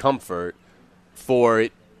my comfort for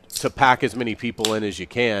it to pack as many people in as you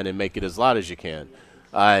can and make it as loud as you can.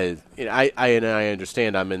 I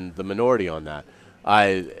understand I'm in the minority on that.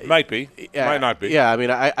 Might be. Might not be. Yeah, I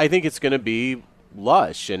mean, I think it's going to be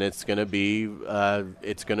lush, and it's going to be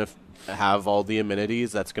it's going to have all the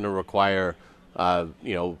amenities. That's going to require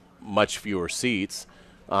much fewer seats,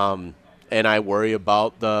 and I worry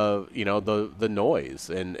about the noise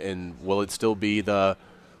and will it still be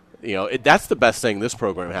that's the best thing this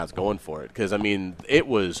program has going for it, because I mean it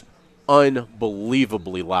was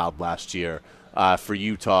unbelievably loud last year for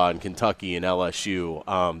Utah and Kentucky and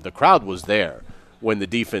LSU. The crowd was there when the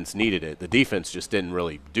defense needed it. The defense just didn't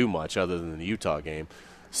really do much other than the Utah game.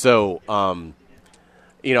 So,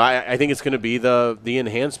 I think it's going to be the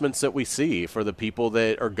enhancements that we see for the people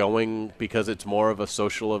that are going because it's more of a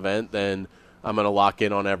social event than I'm going to lock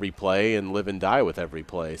in on every play and live and die with every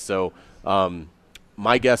play. So,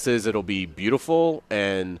 my guess is it'll be beautiful,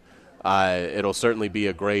 and it'll certainly be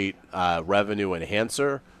a great revenue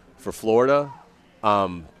enhancer for Florida.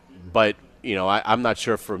 But I'm not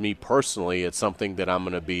sure for me personally it's something that I'm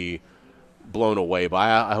going to be blown away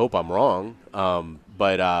by. I hope I'm wrong,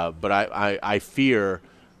 but I fear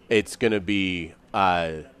it's going to be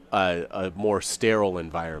a more sterile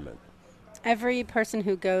environment. Every person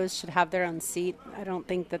who goes should have their own seat. I don't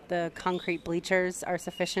think that the concrete bleachers are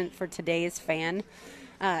sufficient for today's fan.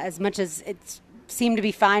 As much as it seemed to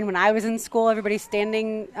be fine when I was in school, everybody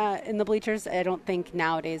standing in the bleachers, I don't think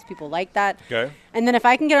nowadays people like that. Okay. And then if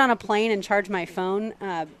I can get on a plane and charge my phone,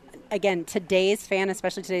 again, today's fan,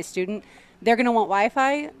 especially today's student, they're going to want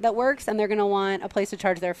Wi-Fi that works, and they're going to want a place to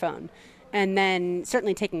charge their phone. And then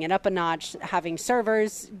certainly taking it up a notch, having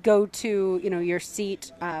servers go to your seat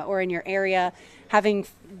or in your area, having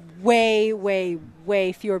way, way,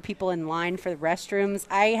 way fewer people in line for the restrooms.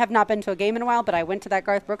 I have not been to a game in a while, but I went to that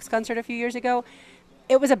Garth Brooks concert a few years ago.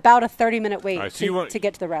 It was about a 30-minute wait to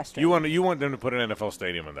get to the restroom. You want them to put an NFL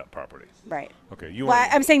stadium on that property, right? Okay.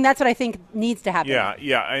 I'm saying that's what I think needs to happen.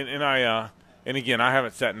 Yeah, and again, I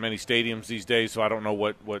haven't sat in many stadiums these days, so I don't know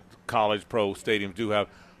what college pro stadiums do have.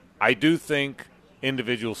 I do think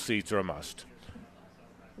individual seats are a must.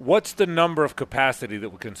 What's the number of capacity that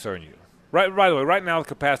would concern you? Right. By the way, right now the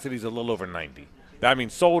capacity is a little over 90. I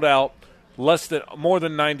mean, sold out, more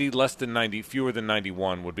than 90, less than 90, fewer than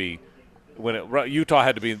 91 would be when Utah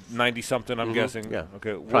had to be 90 something. I'm guessing. Yeah.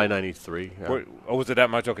 Okay. Probably 93. Yeah. Was it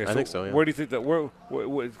that much? Okay. I think so. Yeah. Where do you think that?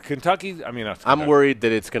 Where Kentucky? I mean, I'm worried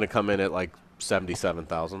that it's going to come in at like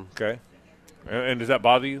 77,000. Okay. And does that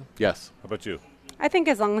bother you? Yes. How about you? I think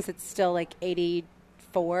as long as it's still like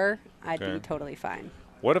 84, I'd be totally fine.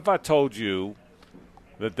 What if I told you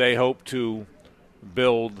that they hope to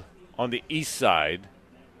build on the east side,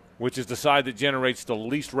 which is the side that generates the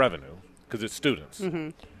least revenue because it's students? Mm-hmm.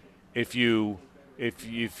 If you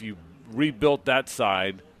rebuilt that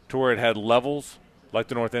side to where it had levels like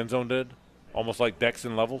the North End Zone did, almost like decks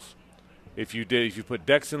and levels, if you put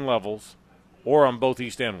decks and levels or on both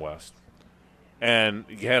east and west, and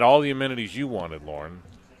you had all the amenities you wanted, Lauren,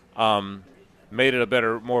 made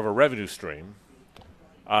it more of a revenue stream,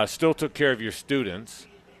 still took care of your students,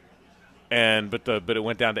 but it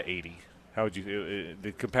went down to 80. How would you?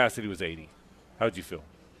 The capacity was 80. How would you feel?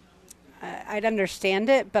 I'd understand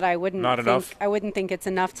it, but I wouldn't. Enough? I wouldn't think it's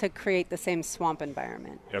enough to create the same swamp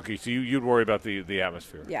environment. Okay, so you'd worry about the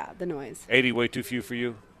atmosphere. Yeah, the noise. 80 way too few for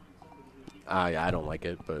you? Yeah, I don't like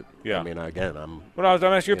it, but I mean, again, I'm. Well, I was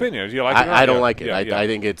going to ask your opinion. Do you like it? I don't like it. Yeah, I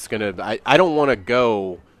think it's gonna. I don't want to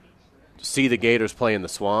go see the Gators play in the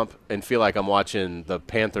swamp and feel like I'm watching the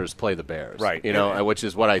Panthers play the Bears. Right. Which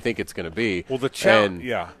is what I think it's going to be. Well, the challenge.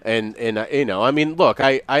 And I mean, look,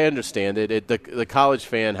 I understand it. The college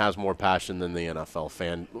fan has more passion than the NFL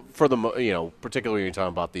fan for particularly when you're talking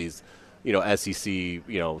about these, SEC,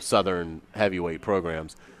 Southern heavyweight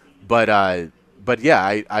programs, but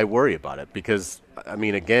yeah, I worry about it because I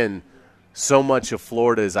mean, again, so much of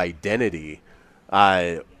Florida's identity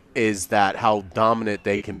is that how dominant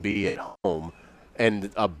they can be at home.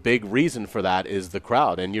 And a big reason for that is the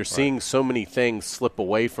crowd. And you're seeing so many things slip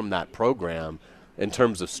away from that program in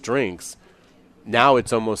terms of strengths. Now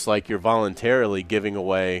it's almost like you're voluntarily giving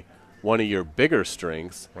away one of your bigger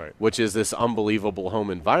strengths, which is this unbelievable home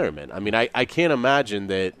environment. I mean, I can't imagine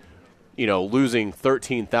that, losing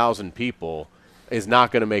 13,000 people is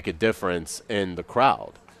not going to make a difference in the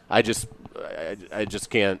crowd. I just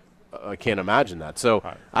can't. I can't imagine that. So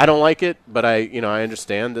I don't like it, but I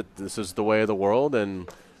understand that this is the way of the world, and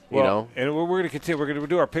And we're going to continue. We're going to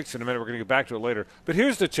do our picks in a minute. We're going to get back to it later. But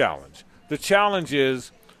here's the challenge. The challenge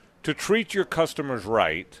is to treat your customers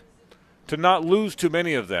right, to not lose too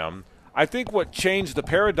many of them. I think what changed the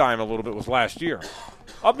paradigm a little bit was last year.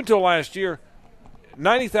 Up until last year,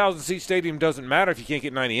 90,000 seat stadium doesn't matter if you can't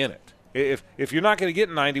get 90 in it. If you're not going to get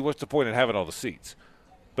 90, what's the point in having all the seats?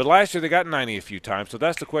 But last year they got 90 a few times, so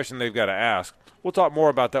that's the question they've got to ask. We'll talk more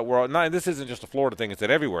about that. This isn't just a Florida thing; it's an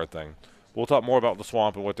everywhere thing. We'll talk more about the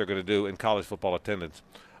Swamp and what they're going to do in college football attendance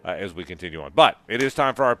as we continue on. But it is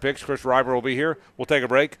time for our picks. Chris Reimer will be here. We'll take a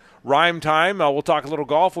break. Rhyme time. We'll talk a little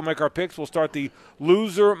golf. We'll make our picks. We'll start the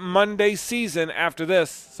Loser Monday season after this,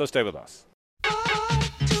 so stay with us.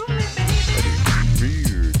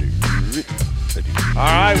 All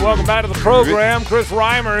right, welcome back to the program. Chris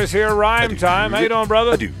Reimer is here. Rhyme time. How you doing,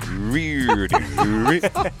 brother? I'm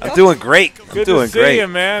doing great. Good to see you,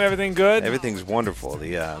 man. Everything good? Everything's wonderful.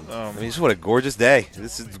 Just what a gorgeous day.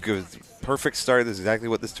 This is good. Perfect start. This is exactly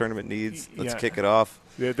what this tournament needs. Let's kick it off.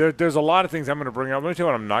 Yeah, there's a lot of things I'm going to bring up. Let me tell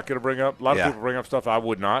you what I'm not going to bring up. A lot of people bring up stuff I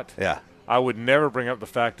would not. Yeah. I would never bring up the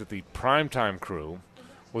fact that the primetime crew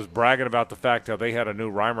was bragging about the fact that they had a new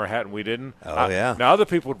Reimer hat and we didn't. Yeah. Now, other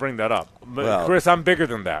people would bring that up. But, Chris, I'm bigger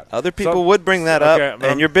than that. Other people would bring that up,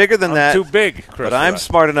 and you're bigger than that. I'm too big, Chris. But I'm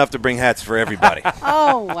smart enough to bring hats for everybody.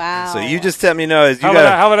 Oh, wow. So you just tell me no. How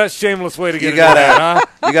about that shameless way to get you it got in, huh?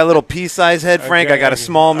 You got a little pea-sized head, Frank. I got a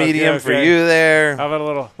small medium for you there. How about a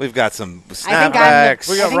little? We've got some I snapbacks.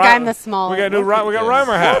 think I'm the small. We got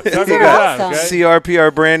Reimer hats. These are awesome.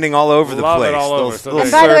 CRPR branding all over the Love place. it all over.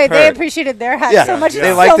 And by the way, they appreciated their hat so much.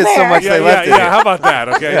 They liked it so much they left it. Yeah, how about that?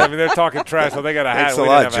 Okay, I mean they're talking trash, so they got a hat. Thanks a we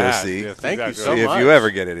lot, didn't have a hat. Josie. Yes, Thank you exactly. so See much. if you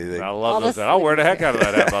ever get anything. I love that. I'll wear the heck out of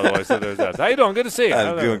that hat, by the way. So there's that. How you doing? Good to see you.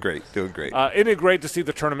 I'm doing great. Doing great. Isn't it great to see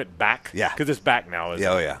the tournament back? Yeah. Because it's back now, isn't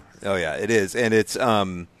it? Oh yeah, it is, and it's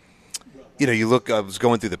you look. I was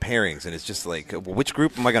going through the pairings, and it's just like, well, which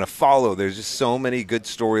group am I going to follow? There's just so many good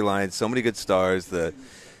storylines, so many good stars. The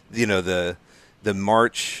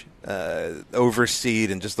March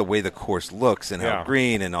overseed and just the way the course looks and how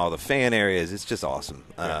green and all the fan areas. It's just awesome,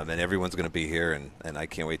 and everyone's going to be here, and I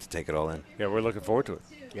can't wait to take it all in. Yeah, we're looking forward to it.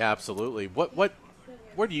 Yeah, absolutely.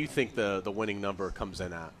 Where do you think the winning number comes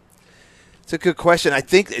in at? It's a good question. I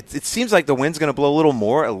think it seems like the wind's going to blow a little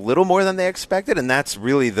more than they expected, and that's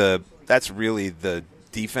really the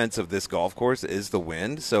defense of this golf course is the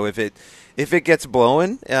wind. So if it gets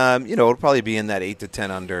blowing, it'll probably be in that 8 to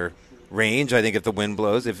 10 under range. I think if the wind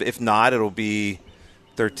blows, if not, it'll be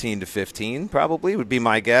 13 to 15 probably would be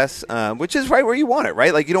my guess, which is right where you want it,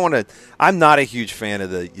 right? Like you don't want to. I'm not a huge fan of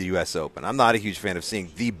the U.S. Open. I'm not a huge fan of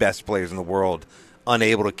seeing the best players in the world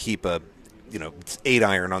unable to keep a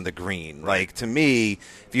 8-iron on the green. Like to me,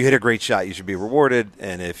 if you hit a great shot, you should be rewarded,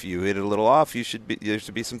 and if you hit it a little off, there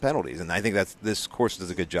should be some penalties. And I think this course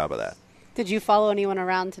does a good job of that. Did you follow anyone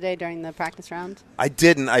around today during the practice round? I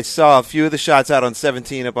didn't. I saw a few of the shots out on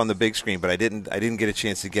 17 up on the big screen, but I didn't get a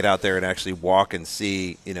chance to get out there and actually walk and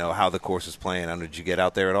see, how the course is playing. I don't know, did you get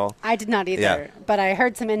out there at all? I did not either, but I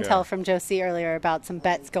heard some intel from Josie earlier about some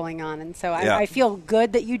bets going on, and so I feel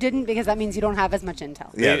good that you didn't because that means you don't have as much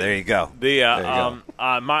intel. Yeah, there you go.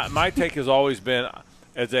 My take has always been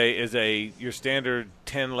as your standard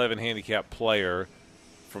 10-11 handicap player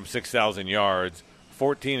from 6,000 yards.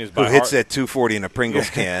 14 is by who hits at 240 in a Pringles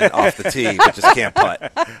can off the tee, but just can't putt.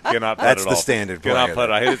 Cannot putt That's at the all. standard player. Cannot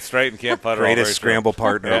putt. I hit it straight and can't putt at all. Greatest scramble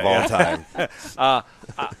partner of all time.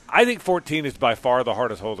 I think 14 is by far the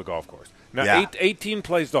hardest hole of the golf course. Now, 18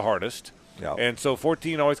 plays the hardest, and so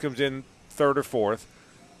 14 always comes in third or fourth.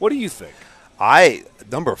 What do you think?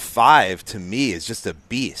 Number 5 to me is just a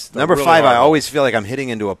beast. Number really 5, I hard always feel like I'm hitting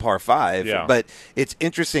into a par 5, Yeah. but it's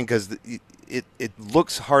interesting because it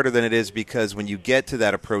looks harder than it is because when you get to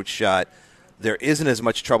that approach shot, there isn't as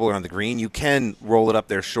much trouble around the green. You can roll it up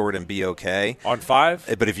there short and be okay. On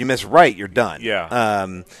 5? But if you miss right, you're done.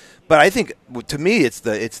 Yeah. But I think, to me, it's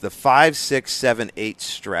the 5, 6, 7, 8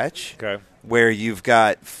 stretch where you've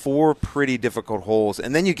got 4 pretty difficult holes,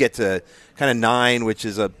 and then you get to kind of 9, which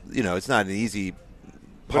is it's not an easy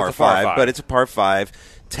par 5, but it's a par 5.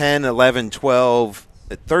 10, 11, 12,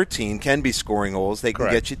 13 can be scoring holes. They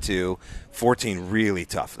can get you to 14. Really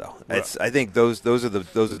tough though. Right. I think those are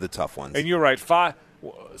the tough ones. And you're right.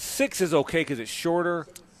 6 is okay because it's shorter.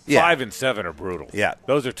 5 and 7 are brutal. Yeah,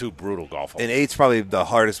 those are 2 brutal golf holes. And 8's probably the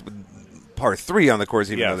hardest. Par 3 on the course,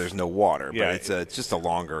 even though there's no water. But it's just a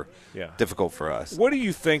longer, difficult for us. What do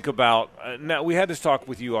you think about now? We had this talk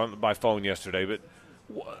with you by phone yesterday, but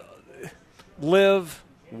live,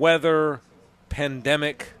 weather,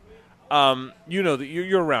 pandemic. That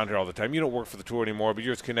you're around here all the time. You don't work for the tour anymore, but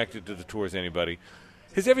you're as connected to the tour as anybody.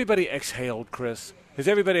 Has everybody exhaled, Chris? Has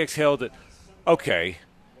everybody exhaled that, okay,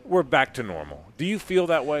 we're back to normal? Do you feel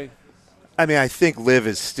that way? I mean, I think live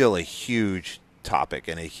is still a huge topic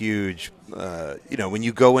and a huge, when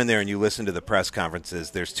you go in there and you listen to the press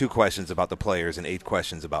conferences, there's 2 questions about the players and 8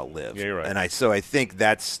 questions about LIV. Yeah, you're right. And I think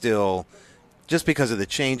that's still just because of the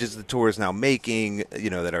changes the tour is now making,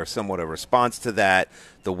 that are somewhat a response to that,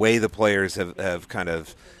 the way the players have kind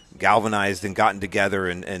of galvanized and gotten together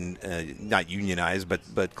and not unionized,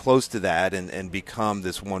 but close to that and become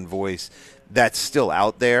this one voice that's still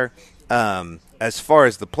out there. As far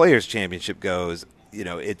as the Players' Championship goes,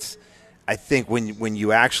 I think when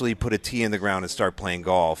you actually put a tee in the ground and start playing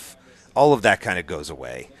golf, all of that kind of goes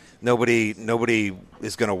away. Nobody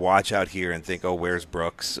is going to watch out here and think, oh, where's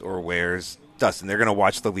Brooks or where's Dustin? They're going to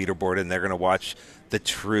watch the leaderboard and they're going to watch the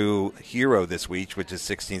true hero this week, which is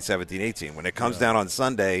 16, 17, 18. When it comes down on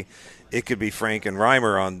Sunday, it could be Frank and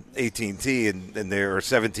Reimer on 18T and they're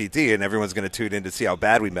 17T, and everyone's going to tune in to see how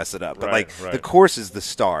bad we mess it up. But the course is the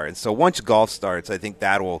star, and so once golf starts, I think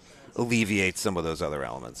that will alleviate some of those other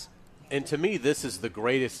elements. And to me, this is the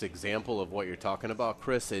greatest example of what you're talking about,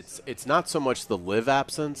 Chris. It's not so much the LIV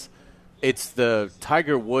absence. It's the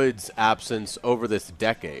Tiger Woods absence over this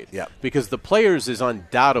decade. Yeah. Because the Players is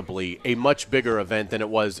undoubtedly a much bigger event than it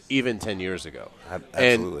was even 10 years ago.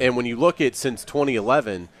 Absolutely. And when you look at since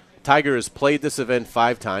 2011, Tiger has played this event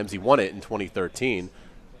 5 times. He won it in 2013.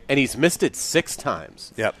 And he's missed it 6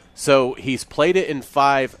 times. Yep. So he's played it in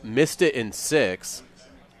 5, missed it in 6.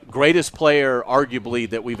 Greatest player, arguably,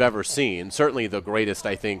 that we've ever seen. Certainly the greatest,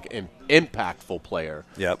 I think, impactful player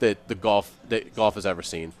that golf has ever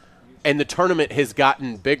seen. And the tournament has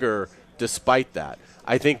gotten bigger despite that.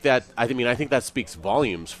 I think that speaks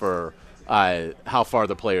volumes for how far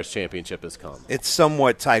the Players' Championship has come. It's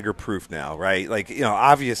somewhat Tiger-proof now, right?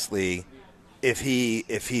 Obviously, if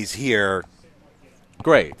he's here,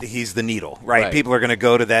 great, he's the needle, right? People are going to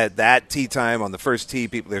go to that tee time on the first tee.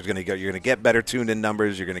 You're going to get better tuned-in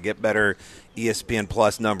numbers. You're going to get better ESPN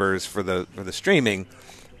Plus numbers for the streaming.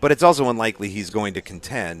 But it's also unlikely he's going to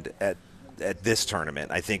contend at this tournament.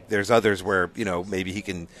 I think there's others where maybe he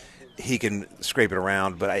can scrape it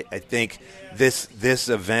around, but I think this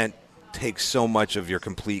event takes so much of your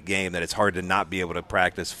complete game that it's hard to not be able to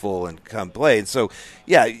practice full and come play. And so,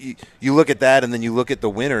 yeah, you look at that, and then you look at the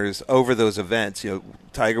winners over those events.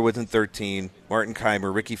 Tiger Woods in 13, Martin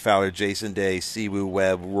Kaymer, Ricky Fowler, Jason Day, Siwoo,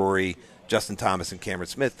 Webb, Rory, Justin Thomas, and Cameron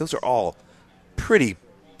Smith. Those are all pretty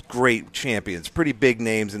great champions, pretty big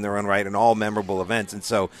names in their own right, and all memorable events. And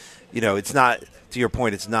so, it's not, to your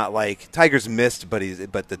point, it's not like Tiger's missed, but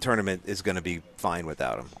the tournament is going to be fine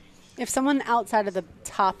without him. If someone outside of the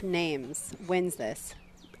top names wins this,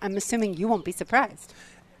 I'm assuming you won't be surprised.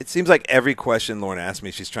 It seems like every question Lauren asks me,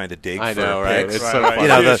 she's trying to dig I for know, right? picks. It's so funny.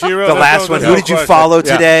 The last one, who did you follow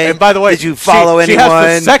today? And by the way, did you follow anyone? She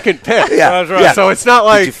has the second pick. That's right. So it's not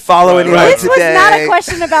like, did you follow anyone This today? was not a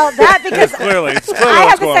question about that because Clearly I have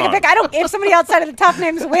the what's second going pick. If somebody outside of the top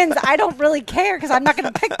names wins, I don't really care because I'm not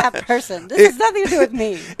going to pick that person. This has nothing to do with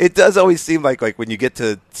me. It does always seem like when you get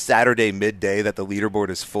to Saturday midday that the leaderboard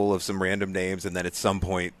is full of some random names, and then at some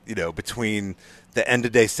point, between the end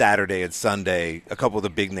of day Saturday and Sunday, a couple of the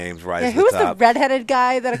big names rise to the top. Who was the redheaded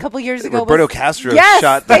guy that a couple years ago Roberto Castro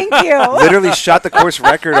literally shot the course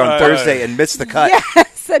record on Thursday and missed the cut.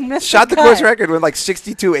 Yes, and missed shot the cut. course record with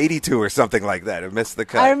 62-82 or something like that and missed the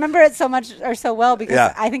cut. I remember it so well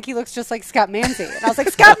because I think he looks just like Scott Manzi. And I was like,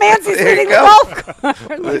 Scott Manzi's leading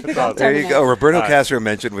the golf. There you go. Roberto Castro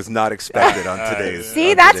mention was not expected on today's.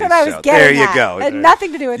 See, that's what I was getting There you at. go. It had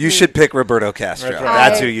nothing to do with me. You should pick Roberto Castro.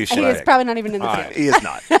 That's who you should pick. He is probably not even in the field. He is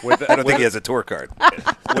not. I don't think he has a tour card.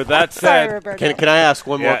 With that said, Sorry, can I ask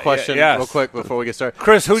one more question real quick before we get started?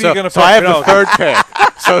 Chris, who are you going to pick? So I have the third pick.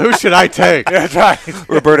 So who should I take? That's right.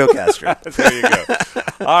 Roberto Castro. There you go.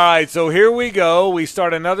 All right, so here we go. We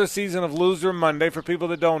start another season of Loser Monday. For people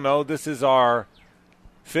that don't know, this is our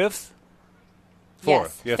fifth?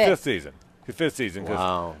 Fourth. Yes, fifth season. Fifth season.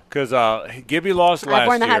 Wow. Because Gibby lost last year. I've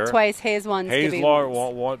worn the hat twice. Hayes won. Hayes wore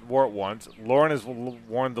it once. Lauren has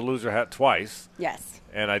worn the loser hat twice. Yes.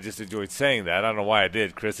 And I just enjoyed saying that. I don't know why I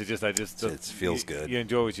did, Chris. It feels good. You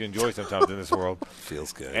enjoy what you enjoy sometimes in this world.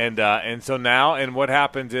 Feels good. And so now, and what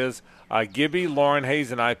happens is Gibby, Lauren,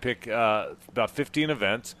 Hayes, and I pick about 15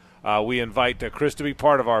 events. We invite Chris to be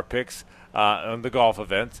part of our picks on the golf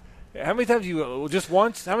events. How many times just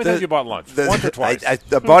once? How many times you bought lunch? Once or twice? I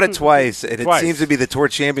bought it twice, and it seems to be the Tour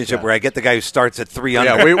Championship where I get the guy who starts at 3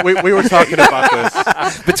 under. Yeah, we were talking about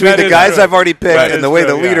this. Between the guys I've already picked and the way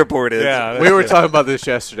the leaderboard is. Yeah, we were talking about this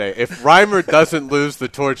yesterday. If Reimer doesn't lose the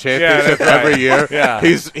Tour Championship every year,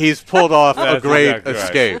 he's pulled off a great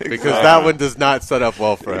escape because that one does not set up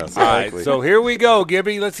well for him. All right, so here we go,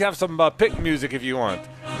 Gibby. Let's have some pick music if you want.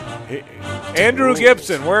 Andrew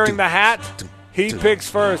Gibson wearing the hat. He picks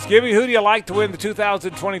first. Gibby, who do you like to win the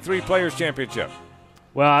 2023 Players Championship?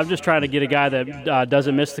 Well, I'm just trying to get a guy that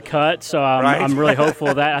doesn't miss the cut, so Right. I'm really hopeful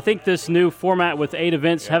of that. I think this new format with 8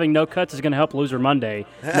 events having no cuts is going to help Loser Monday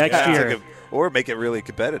next year. Or make it really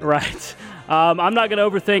competitive. Right. I'm not going to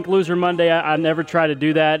overthink Loser Monday. I never try to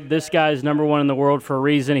do that. This guy's number one in the world for a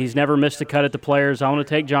reason. He's never missed a cut at the Players. I want to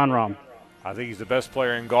take Jon Rahm. I think he's the best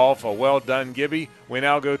player in golf. Well done, Gibby. We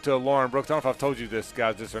now go to Lauren Brooks. I don't know if I've told you this,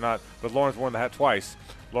 guys, or not, but Lauren's won the hat twice.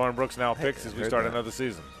 Lauren Brooks now picks as we start another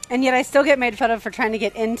season. And yet I still get made fun of for trying to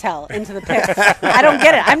get intel into the picks. I don't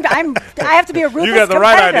get it. I have to be a ruthless You got the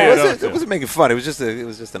right idea. competitor. It wasn't making fun. It was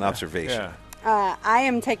just an observation. Yeah. I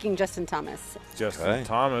am taking Justin Thomas. Justin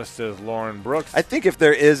Thomas says Lauren Brooks. I think if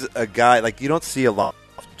there is a guy, like you don't see a lot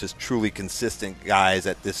of just truly consistent guys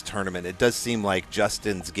at this tournament, it does seem like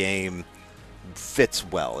Justin's game fits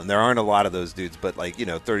well. And there aren't a lot of those dudes, but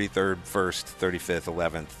 33rd, 1st, 35th,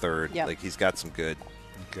 11th, 3rd. Yep. Like he's got some good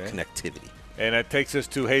connectivity. And that takes us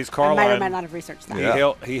to Hayes I Carline. might or might not have researched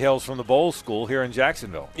that. He hails from the Bowles School here in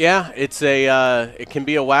Jacksonville. Yeah, it's it can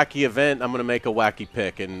be a wacky event. I'm going to make a wacky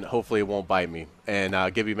pick, and hopefully it won't bite me.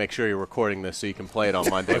 And Gibby, make sure you're recording this so you can play it on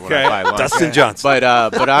Monday when I buy lunch. Dustin Johnson.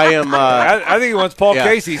 But I am. I think he wants Paul Yeah.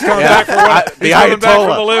 Casey. He's coming Yeah. back for one. The He's coming back Ayatollah.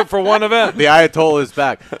 from the live for one event. The Ayatollah is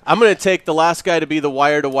back. I'm going to take the last guy to be the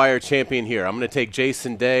wire-to-wire champion here. I'm going to take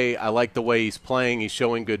Jason Day. I like the way he's playing. He's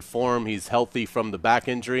showing good form. He's healthy from the back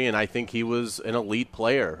injury, and I think he was an elite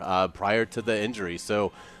player prior to the injury.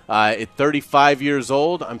 So at 35 years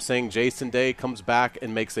old, I'm saying Jason Day comes back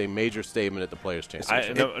and makes a major statement at the Players'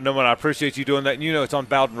 Championship. I appreciate you doing that. And it's on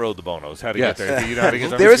Bowden Road, the Bonos. How to get there. You know how to get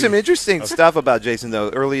there. There was some interesting stuff about Jason, though,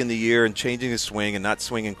 early in the year and changing his swing and not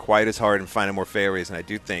swinging quite as hard and finding more fairways, and I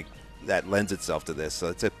do think that lends itself to this.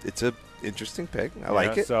 So it's a interesting pick. I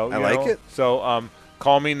like it. So, I like it. So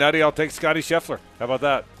call me nutty. I'll take Scotty Scheffler. How about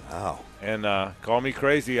that? Oh. And call me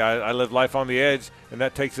crazy. I live life on the edge. And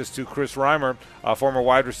that takes us to Chris Reimer, a former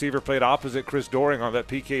wide receiver, played opposite Chris Doering on that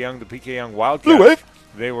the PK Young Wildcats. Blue Wave.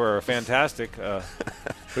 They were fantastic. Who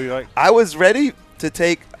do you like? I was ready to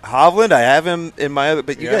take Hovland. I have him in my other,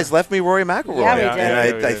 but you guys left me Rory McIlroy. Yeah, we did.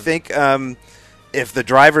 And we I did. think if the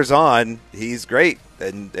driver's on, he's great.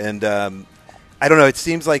 And I don't know. It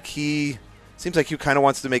seems like he kind of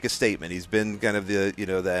wants to make a statement. He's been kind of the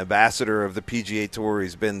ambassador of the PGA Tour.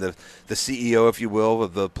 He's been the CEO, if you will,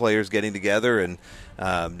 of the players getting together, and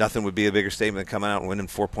nothing would be a bigger statement than coming out and winning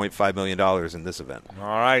 $4.5 million in this event. All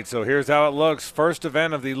right, so here's how it looks. First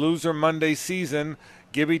event of the Loser Monday season.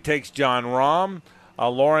 Gibby takes Jon Rahm.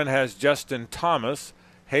 Lauren has Justin Thomas.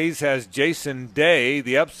 Hayes has Jason Day,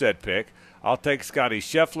 the upset pick. I'll take Scotty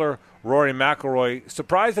Scheffler. Rory McIlroy,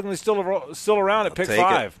 surprisingly still around at pick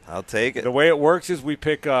 5. I'll take it. The way it works is we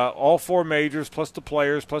pick all 4 majors plus the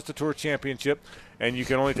Players plus the Tour Championship, and you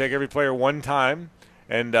can only take every player one time.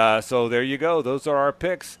 And so there you go. Those are our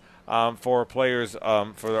picks for players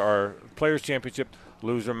for our Players Championship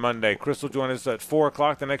Loser Monday. Chris will join us at 4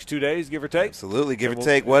 o'clock the next 2 days, give or take. Absolutely, give or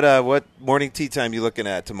take. What morning tee time you looking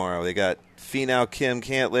at tomorrow? They got Finau, Kim,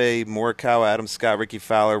 Cantlay, Morikawa, Adam Scott, Ricky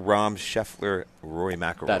Fowler, Rahm, Scheffler, Rory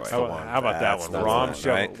McIlroy. That's the one. How about that one? That's Rahm, the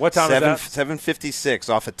Scheffler. right? What time is that? 7:56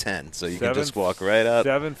 off of 10, so you can just walk right up.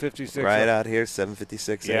 7:56. Right out here,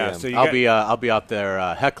 7:56 a.m. Yeah, so I'll be out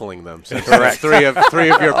there heckling them. Since three of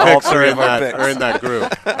your All picks are three in of our that picks. are in that group.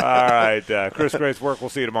 All right, Chris, great work. We'll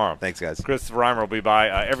see you tomorrow. Thanks, guys. Chris Reimer will be by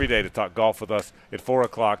every day to talk golf with us at 4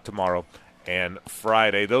 o'clock tomorrow and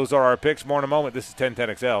Friday. Those are our picks. More in a moment. This is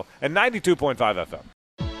 1010XL and 92.5 FM.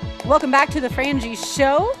 Welcome back to the Frangie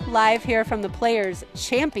Show, live here from the Players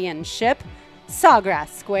Championship, Sawgrass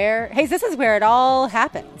Square. Hey, this is where it all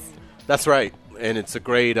happens. That's right, and it's a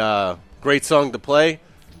great song to play.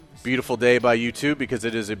 Beautiful day by U2 because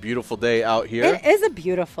it is a beautiful day out here. It is a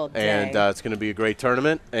beautiful day. And it's going to be a great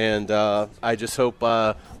tournament. And I just hope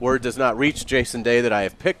word does not reach Jason Day that I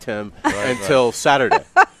have picked him until Saturday.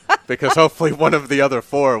 Because hopefully one of the other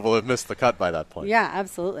 4 will have missed the cut by that point. Yeah,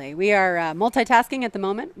 absolutely. We are multitasking at the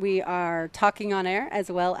moment. We are talking on air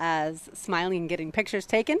as well as smiling and getting pictures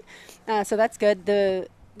taken. So that's good. The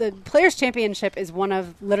Players Championship is one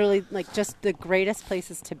of literally just the greatest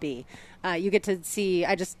places to be. You get to see,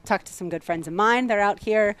 I just talked to some good friends of mine. They're out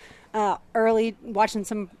here early watching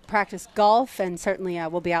some practice golf, and certainly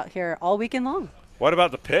we'll be out here all weekend long. What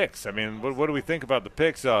about the picks? I mean, what do we think about the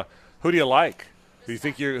picks? Who do you like? Do you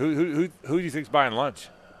think who do you think's buying lunch?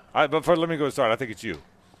 Let me go start. I think it's you.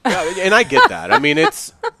 Yeah, and I get that. I mean,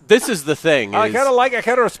 this is the thing. I kind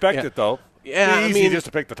of respect it though. Yeah, easy just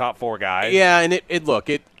to pick the top 4 guys. Yeah, and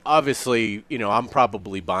it obviously, I'm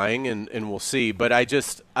probably buying, and we'll see. But I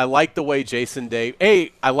like the way Jason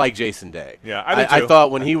Day. I like Jason Day. Yeah, I do too. I thought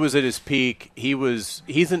when he was at his peak, he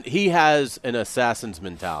has an assassin's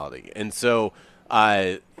mentality, and so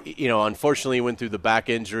unfortunately he went through the back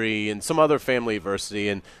injury and some other family adversity,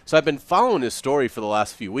 and so I've been following his story for the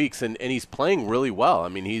last few weeks, and he's playing really well. I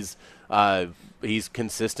mean, he's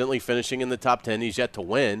consistently finishing in the top 10. He's yet to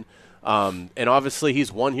win. And obviously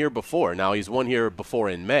he's won here before. Now he's won here before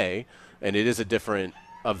in May, and it is a different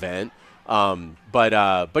event.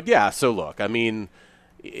 But yeah, so look, I mean,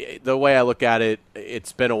 the way I look at it,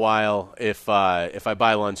 it's been a while. If I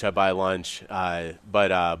buy lunch, I buy lunch.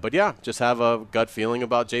 But yeah, just have a gut feeling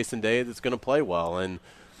about Jason Day that's going to play well. And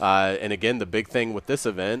again, the big thing with this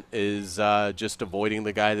event is just avoiding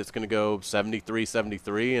the guy that's going to go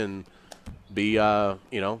 73-73 and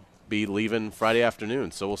be leaving Friday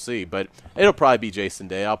afternoon, so we'll see. But it'll probably be Jason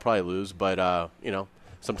Day. I'll probably lose, but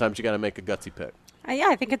sometimes you got to make a gutsy pick. Yeah,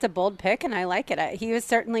 I think it's a bold pick, and I like it. He was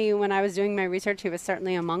certainly, when I was doing my research, he was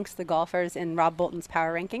certainly amongst the golfers in Rob Bolton's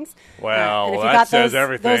power rankings. Well, and if you that thought says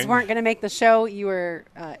everything. Those weren't going to make the show, you were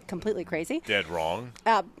completely crazy. Dead wrong.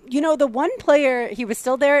 The one player, he was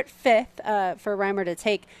still there at 5th for Reimer to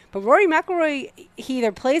take, but Rory McIlroy, he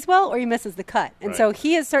either plays well or he misses the cut. And so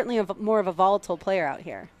he is certainly more of a volatile player out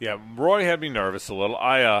here. Yeah, Rory had me nervous a little.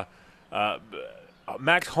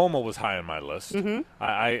 Max Homa was high on my list.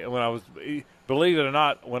 Mm-hmm. Believe it or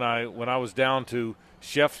not, when I was down to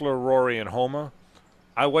Scheffler, Rory, and Homa,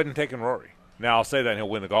 I wasn't taking Rory. Now I'll say that and he'll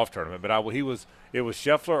win the golf tournament, but it was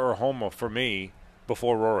Scheffler or Homa for me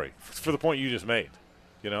before Rory, for the point you just made.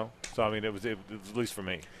 So I mean it was at least for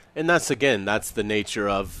me. And that's the nature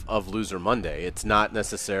of Loser Monday. It's not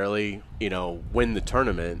necessarily win the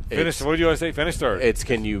tournament. Finish. What do you want to say? Finish third. It's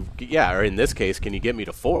or in this case, can you get me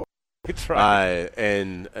to 4? That's right.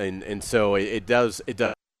 And so it does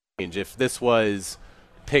change. If this was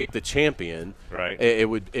pick the champion, right? It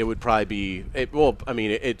would probably be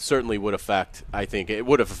it certainly would affect. I think it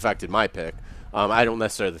would have affected my pick. I don't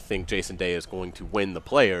necessarily think Jason Day is going to win the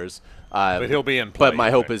Players, but he'll be in play. But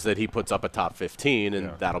my hope is that he puts up a top 15,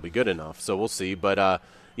 and that'll be good enough. So we'll see. But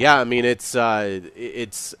yeah, I mean it's a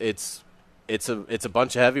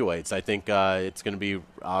bunch of heavyweights. I think it's going to be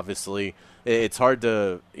obviously. It's hard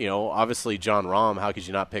to, obviously Jon Rahm, how could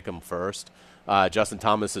you not pick him first? Justin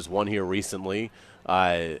Thomas has won here recently,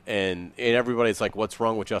 and everybody's like, what's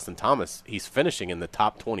wrong with Justin Thomas? He's finishing in the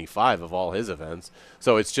top 25 of all his events.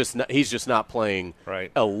 So it's just he's just not playing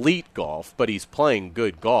elite golf, but he's playing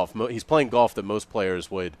good golf. He's playing golf that most players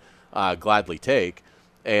would gladly take,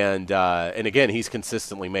 and again, he's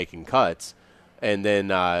consistently making cuts. And then,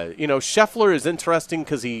 Scheffler is interesting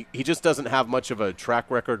because he just doesn't have much of a track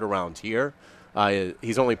record around here.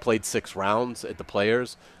 He's only played 6 rounds at the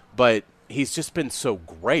Players, but he's just been so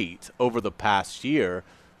great over the past year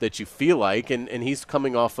that you feel like, and he's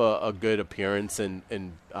coming off a good appearance at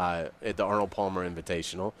the Arnold Palmer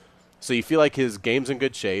Invitational. So you feel like his game's in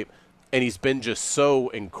good shape, and he's been just so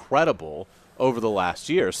incredible over the last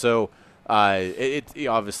year. So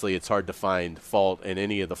obviously it's hard to find fault in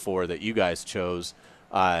any of the 4 that you guys chose.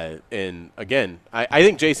 And again, I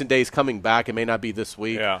think Jason Day's coming back. It may not be this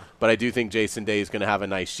week, but I do think Jason Day is going to have a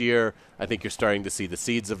nice year. I think you're starting to see the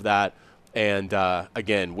seeds of that. And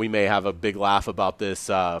again, we may have a big laugh about this,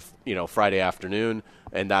 Friday afternoon,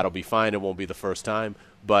 and that'll be fine. It won't be the first time,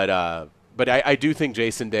 but I do think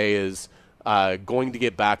Jason Day is going to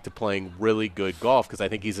get back to playing really good golf because I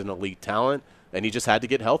think he's an elite talent. And he just had to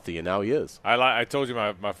get healthy, and now he is. I told you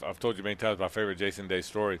I've told you many times my favorite Jason Day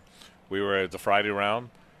story. We were at the Friday round,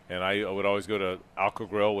 and I would always go to Alco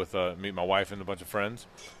Grill with meet my wife and a bunch of friends.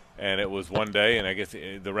 And it was one day, and I guess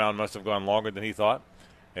the round must have gone longer than he thought.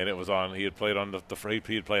 And it was on. He had played on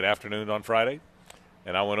he had played afternoon on Friday,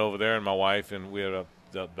 and I went over there, and my wife and we had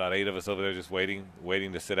about 8 of us over there just waiting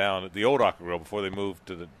to sit down at the old Alco Grill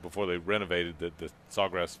before they renovated the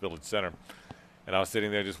Sawgrass Village Center. And I was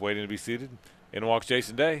sitting there just waiting to be seated. In walks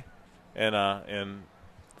Jason Day, and in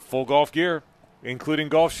full golf gear, including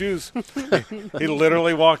golf shoes. He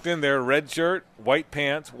literally walked in there, red shirt, white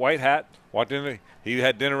pants, white hat. Walked in there. He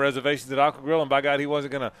had dinner reservations at Alco Grill, and by God, he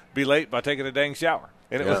wasn't going to be late by taking a dang shower.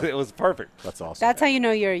 And it was perfect. That's awesome. That's how you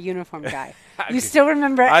know you're a uniform guy. You still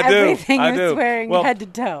remember everything he was wearing head to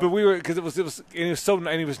toe. But we were because it was and he was so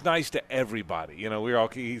and he was nice to everybody. We were all.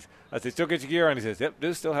 I said, "Still get your gear on?" He says, "Yep,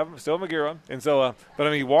 do still have my gear on." And so, but I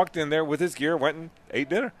mean, he walked in there with his gear, went and ate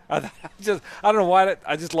dinner. I don't know why.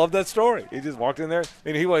 I just love that story. He just walked in there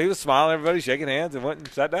and he was smiling, everybody shaking hands, and went and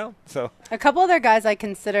sat down. So a couple other guys I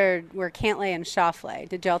considered were Cantlay and Schauffele.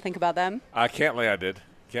 Did y'all think about them? Cantlay, I did.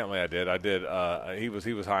 Cantlay, I did.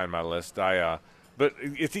 He was high on my list. But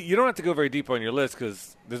you don't have to go very deep on your list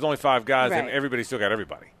because there's only 5 guys and everybody's still got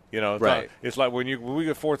everybody. It's like when we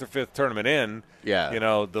get 4th or 5th tournament in. Yeah.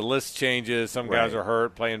 The list changes. Some guys are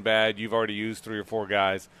hurt, playing bad. You've already used 3 or 4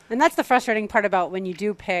 guys. And that's the frustrating part about when you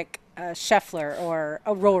do pick a Scheffler or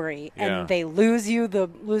a Rory and they lose you the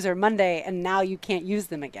loser Monday, and now you can't use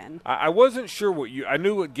them again. I wasn't sure I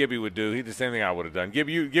knew what Gibby would do. He did the same thing I would have done.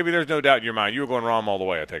 Gibby, there's no doubt in your mind. You were going Rahm all the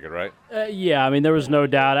way, I take it, right? Yeah, I mean, there was no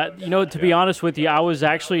doubt. To be honest with you, I was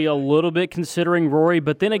actually a little bit considering Rory,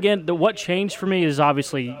 but then again, what changed for me is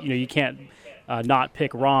obviously, you can't not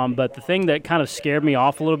pick Rahm, but the thing that kind of scared me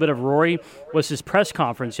off a little bit of Rory was his press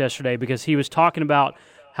conference yesterday, because he was talking about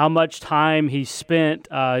how much time he spent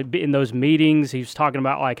in those meetings. He was talking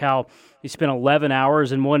about like how he spent 11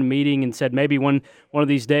 hours in one meeting and said maybe one of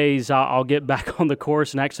these days I'll get back on the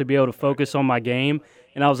course and actually be able to focus on my game.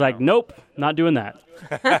 And I was like, nope, not doing that.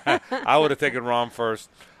 I would have taken Rahm first.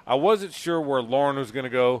 I wasn't sure where Lauren was going to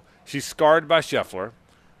go. She's scarred by Scheffler,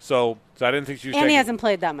 so I didn't think she was And he hasn't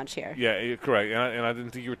played that much here. Yeah, correct. And I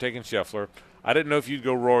didn't think you were taking Scheffler. I didn't know if you'd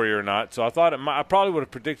go Rory or not, so I thought I probably would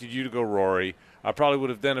have predicted you to go Rory. I probably would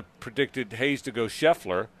have then predicted Hayes to go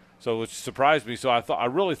Scheffler, which surprised me. So I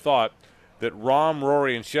really thought that Rahm,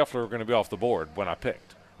 Rory, and Scheffler were going to be off the board when I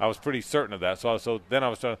picked. I was pretty certain of that. So then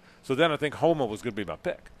I think Homa was going to be my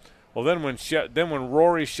pick. Well, then when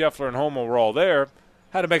Rory, Scheffler, and Homa were all there,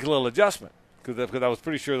 I had to make a little adjustment because I was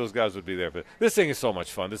pretty sure those guys would be there. But this thing is so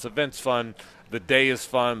much fun. This event's fun. The day is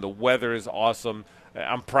fun. The weather is awesome.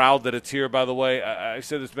 I'm proud that it's here, by the way. I've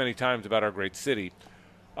said this many times about our great city.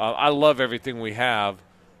 I love everything we have,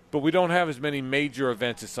 but we don't have as many major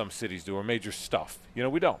events as some cities do, or major stuff.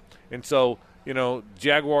 We don't. And so,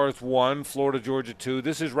 Jaguars 1, Florida, Georgia 2.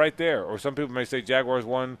 This is right there. Or some people may say Jaguars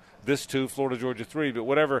 1, this 2, Florida, Georgia 3.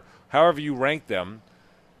 But however you rank them,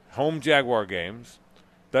 home Jaguar games,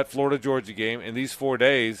 that Florida, Georgia game, in these 4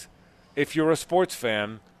 days, if you're a sports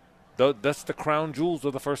fan, that's the crown jewels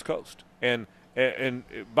of the First Coast. And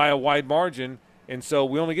by a wide margin. And so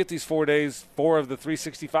we only get these 4 days, 4 of the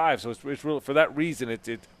 365. So it's really, for that reason,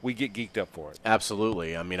 we get geeked up for it.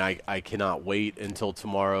 Absolutely. I mean, I cannot wait until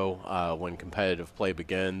tomorrow when competitive play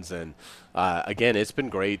begins. And, again, it's been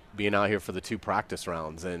great being out here for the 2 practice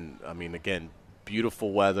rounds. And, I mean, again,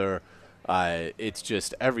 beautiful weather. It's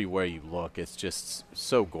just everywhere you look. It's just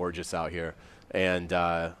so gorgeous out here. And,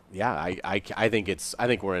 I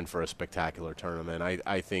think we're in for a spectacular tournament.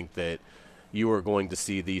 I think that you are going to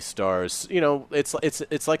see these stars.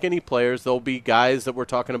 It's like any players. There'll be guys that we're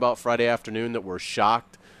talking about Friday afternoon that we're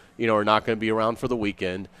shocked, are not going to be around for the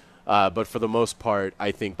weekend. But for the most part,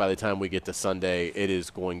 I think by the time we get to Sunday, it is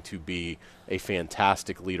going to be a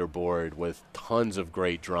fantastic leaderboard with tons of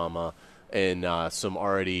great drama and some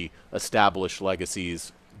already established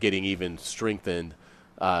legacies getting even strengthened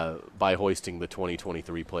by hoisting the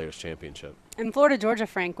 2023 Players' Championship. In Florida, Georgia,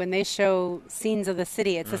 Frank, when they show scenes of the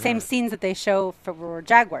city, it's the same scenes that they show for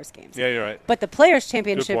Jaguars games. Yeah, you're right. But the Players'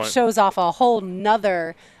 Championship shows off a whole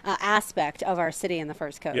nother aspect of our city in the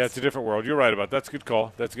First Coast. Yeah, it's a different world. You're right about that. That's a good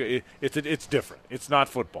call. That's good. It's different. It's not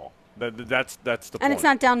football. That's the point. And it's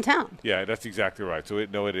not downtown. Yeah, that's exactly right. So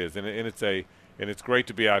it is, and it's great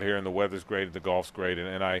to be out here, and the weather's great, and the golf's great,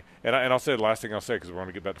 and I'll say the last thing I'll say because we're going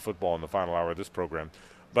to get back to football in the final hour of this program,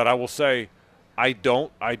 but I will say. I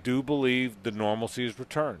do believe the normalcy has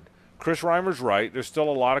returned. Chris Reimer's right. There's still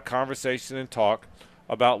a lot of conversation and talk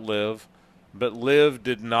about LIV, but LIV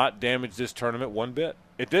did not damage this tournament one bit.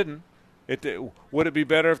 It didn't. Would it be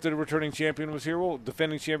better if the returning champion was here? Well,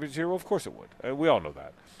 defending champion was here? Well, of course it would. We all know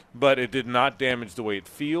that. But it did not damage the way it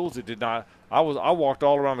feels. It did not. I walked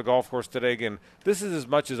all around the golf course today. Again, this is as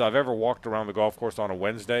much as I've ever walked around the golf course on a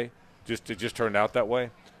Wednesday. It just turned out that way.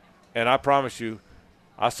 And I promise you,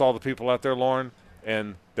 I saw the people out there, Lauren,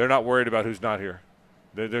 and they're not worried about who's not here.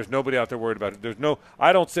 There's nobody out there worried about it.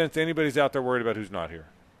 I don't sense anybody's out there worried about who's not here.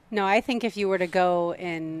 No, I think if you were to go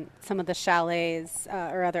in some of the chalets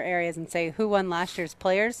or other areas and say who won last year's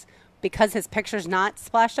Players, because his picture's not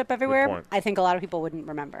splashed up everywhere, I think a lot of people wouldn't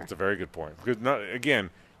remember. That's a very good point. Because,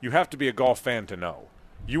 again, you have to be a golf fan to know.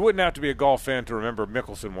 You wouldn't have to be a golf fan to remember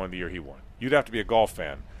Mickelson won the year he won. You'd have to be a golf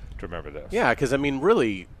fan to remember this. Yeah, because, I mean,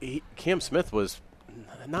 really, Cam Smith was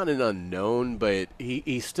not an unknown, but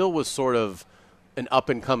he still was sort of an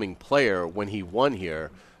up-and-coming player when he won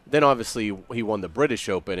here. Then, obviously, he won the British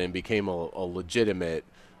Open and became a legitimate,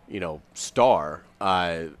 star,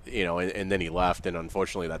 and then he left, and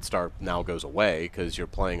unfortunately that star now goes away because you're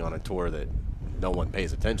playing on a tour that no one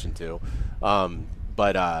pays attention to.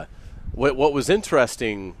 But what was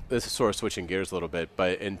interesting, this is sort of switching gears a little bit,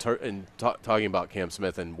 but talking about Cam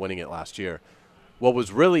Smith and winning it last year, what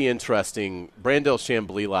was really interesting, Brandel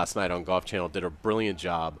Chambly last night on Golf Channel did a brilliant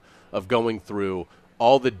job of going through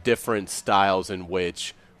all the different styles in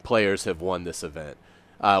which players have won this event.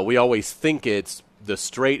 We always think it's the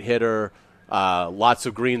straight hitter, lots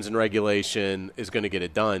of greens in regulation is going to get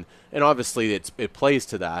it done. And obviously it plays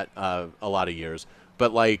to that a lot of years.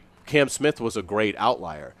 But like Cam Smith was a great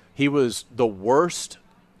outlier. He was the worst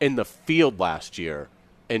in the field last year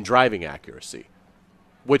in driving accuracy,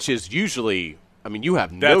 which is usually, I mean, you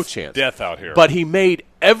have no chance. Death out here. But he made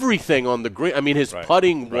everything on the green. I mean, his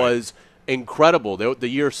putting was incredible. The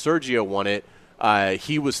year Sergio won it,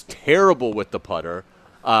 he was terrible with the putter,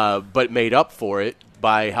 but made up for it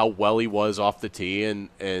by how well he was off the tee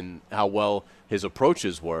and how well his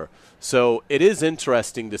approaches were. So it is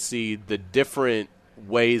interesting to see the different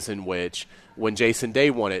ways in which, when Jason Day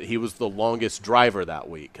won it, he was the longest driver that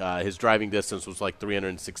week. His driving distance was like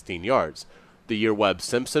 316 yards. The year Webb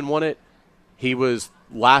Simpson won it, he was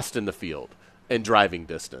last in the field in driving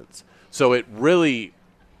distance. So it really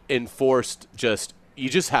enforced you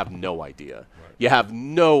just have no idea. Right. You have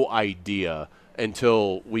no idea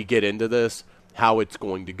until we get into this how it's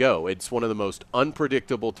going to go. It's one of the most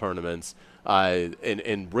unpredictable tournaments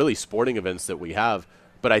in really sporting events that we have.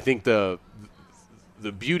 But I think the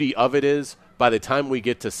beauty of it is, by the time we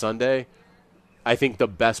get to Sunday, I think the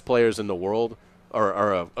best players in the world,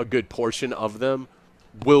 or a good portion of them,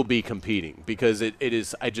 will be competing, because it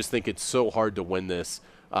is. I just think it's so hard to win this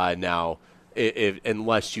now,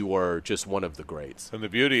 unless you are just one of the greats. And the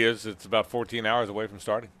beauty is, it's about 14 hours away from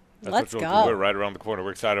starting. Let's go. We're right around the corner.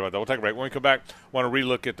 We're excited about that. We'll take a break. When we come back, want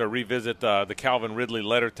to revisit the Calvin Ridley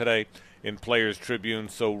letter today in Players Tribune.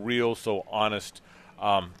 So real, so honest.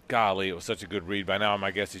 Golly, it was such a good read. By now,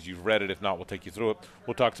 my guess is you've read it. If not, we'll take you through it.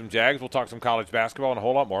 We'll talk some Jags. We'll talk some college basketball and a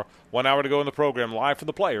whole lot more. 1 hour to go in the program, live from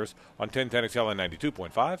the Players on 1010XL and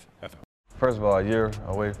 92.5 FM. First of all, a year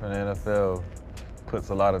away from the NFL puts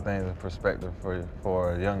a lot of things in perspective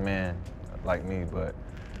for a young man like me. But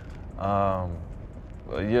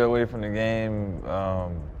a year away from the game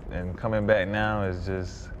and coming back now is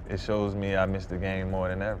just, it shows me I miss the game more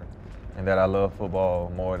than ever, and that I love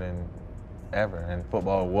football more than ever. And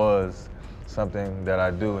football was something that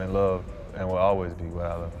I do and love and will always be what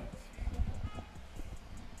I love.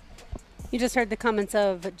 You just heard the comments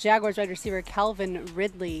of Jaguars wide receiver Calvin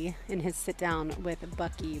Ridley in his sit-down with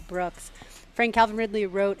Bucky Brooks. Frank, Calvin Ridley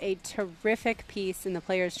wrote a terrific piece in the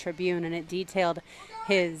Players Tribune, and it detailed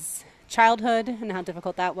his childhood and how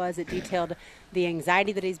difficult that was. It detailed the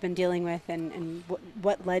anxiety that he's been dealing with and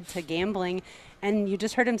what led to gambling. And you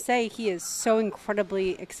just heard him say he is so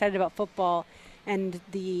incredibly excited about football and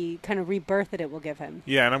the kind of rebirth that it will give him.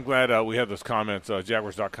 Yeah, and I'm glad we have those comments.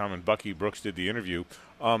 Jaguars.com and Bucky Brooks did the interview.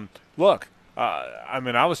 Look, I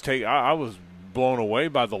mean, I was blown away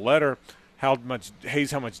by the letter, how much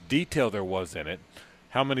detail there was in it,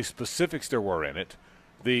 how many specifics there were in it,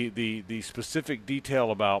 the specific detail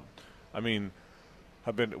about, I mean,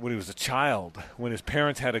 when he was a child, when his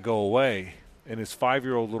parents had to go away, and his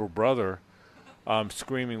 5-year-old little brother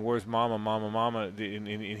screaming, "Where's Mama, Mama, Mama?" And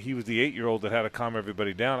he was the 8-year-old that had to calm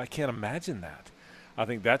everybody down. I can't imagine that. I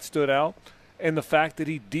think that stood out. And the fact that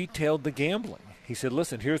he detailed the gambling. He said,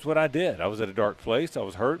 listen, here's what I did. I was at a dark place. I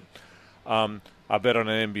was hurt. I bet on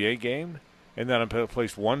an NBA game. And then I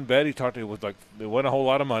placed one bet. He talked to me. It wasn't a whole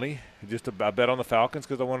lot of money. I bet on the Falcons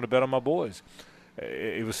because I wanted to bet on my boys.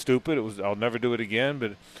 It was stupid. I'll never do it again.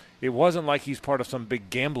 But it wasn't like he's part of some big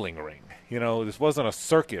gambling ring. You know, this wasn't a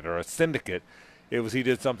circuit or a syndicate. He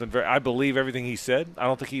did something I believe everything he said. I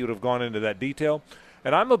don't think he would have gone into that detail.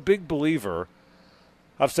 And I'm a big believer.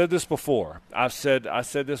 I've said this before. I said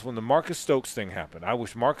this when the Marcus Stokes thing happened. I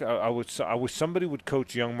wish somebody would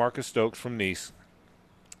coach young Marcus Stokes from Nice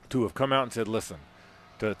to have come out and said, listen,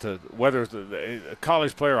 to whether a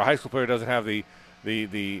college player or a high school player doesn't have the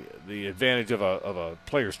advantage of a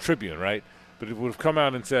Players Tribune, right? But it would have come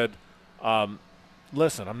out and said,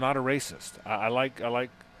 listen, I'm not a racist. I like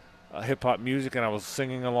hip hop music, and I was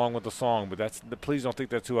singing along with the song, but please don't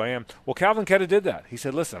think that's who I am. Well, Calvin kind of did that. He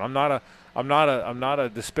said, listen, I'm not a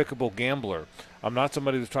despicable gambler. I'm not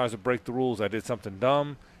somebody who tries to break the rules. I did something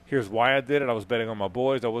dumb. Here's why I did it. I was betting on my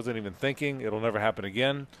boys. I wasn't even thinking. It'll never happen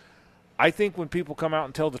again. I think when people come out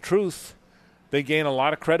and tell the truth, they gain a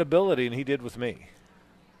lot of credibility, and he did with me.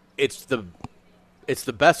 It's the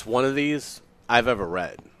best one of these I've ever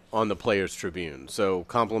read on the Players Tribune. So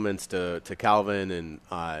compliments to Calvin and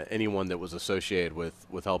anyone that was associated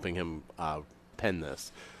with helping him pen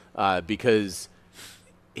this, because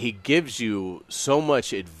he gives you so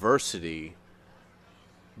much adversity,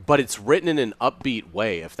 but it's written in an upbeat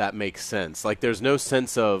way, if that makes sense. Like, there's no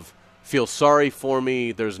sense of feel sorry for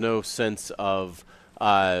me. There's no sense of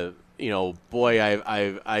boy,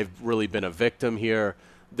 I've really been a victim here.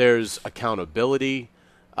 There's accountability,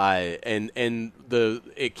 and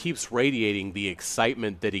it keeps radiating the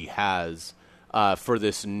excitement that he has for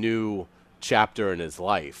this new chapter in his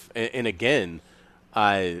life. And again,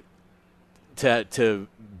 to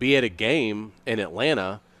be at a game in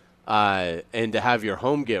Atlanta and to have your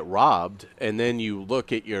home get robbed, and then you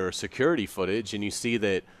look at your security footage and you see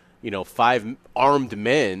that 5 armed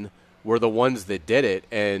men were the ones that did it,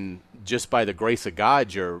 and just by the grace of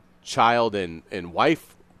God, your child and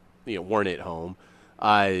wife weren't at home.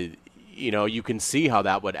 You can see how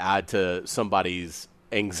that would add to somebody's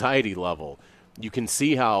anxiety level. You can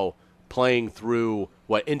see how playing through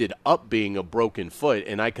what ended up being a broken foot,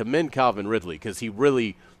 and I commend Calvin Ridley because he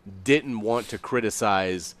really didn't want to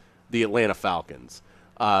criticize the Atlanta Falcons.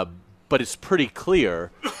 But it's pretty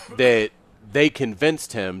clear that they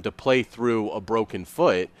convinced him to play through a broken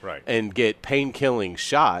foot and get pain-killing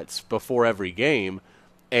shots before every game,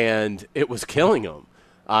 and it was killing him.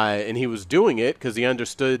 And he was doing it because he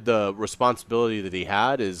understood the responsibility that he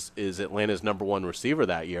had as Atlanta's number 1 receiver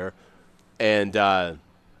that year, and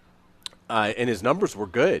his numbers were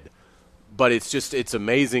good. But it's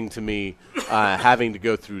amazing to me having to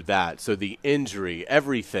go through that. So the injury,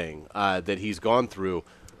 everything that he's gone through,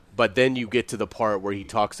 but then you get to the part where he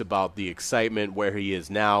talks about the excitement where he is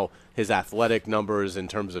now. His athletic numbers in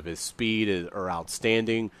terms of his speed are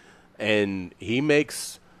outstanding, and he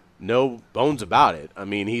makes no bones about it. I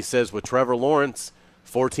mean, he says with Trevor Lawrence,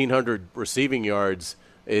 1,400 receiving yards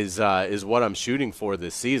is what I'm shooting for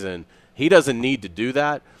this season. He doesn't need to do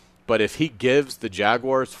that, but if he gives the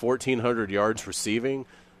Jaguars 1,400 yards receiving,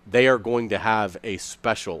 they are going to have a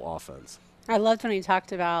special offense. I loved when he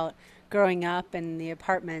talked about growing up in the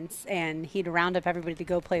apartments, and he'd round up everybody to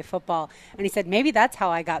go play football. And he said, maybe that's how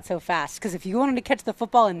I got so fast, because if you wanted to catch the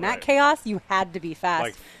football in that chaos, you had to be fast.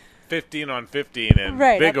 Like 15 on 15 and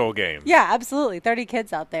big old games. Yeah, absolutely. 30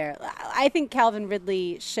 kids out there. I think Calvin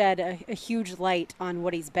Ridley shed a huge light on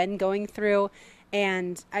what he's been going through.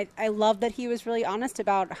 And I love that he was really honest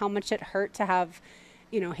about how much it hurt to have,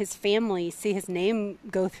 his family see his name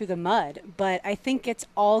go through the mud. But I think it's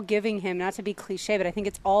all giving him, not to be cliche, but I think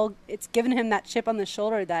it's given him that chip on the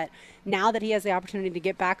shoulder that now that he has the opportunity to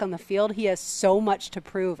get back on the field, he has so much to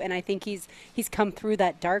prove. And I think he's come through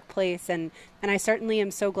that dark place. And I certainly am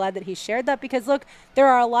so glad that he shared that, because, look, there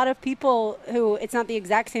are a lot of people who it's not the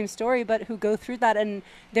exact same story, but who go through that and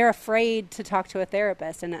they're afraid to talk to a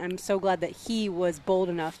therapist. And I'm so glad that he was bold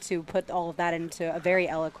enough to put all of that into a very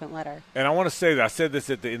eloquent letter. And I want to say that I said this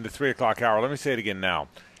in the 3 o'clock hour. Let me say it again now.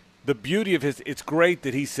 The beauty of it's great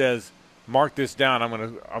that he says, mark this down. I'm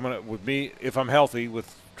gonna with me, if I'm healthy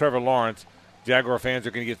with Trevor Lawrence, Jaguar fans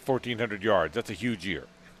are going to get 1,400 yards. That's a huge year.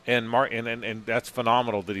 And that's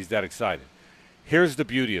phenomenal that he's that excited. Here's the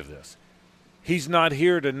beauty of this. He's not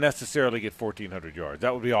here to necessarily get 1,400 yards.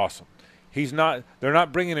 That would be awesome. They're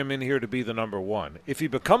not bringing him in here to be the number 1. If he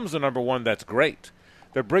becomes the number 1, that's great.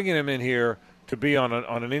 They're bringing him in here to be on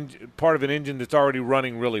part of an engine that's already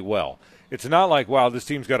running really well. It's not like, wow, this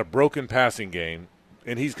team's got a broken passing game,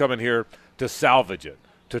 and he's coming here to salvage it,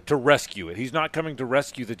 to rescue it. He's not coming to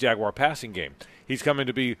rescue the Jaguar passing game. He's coming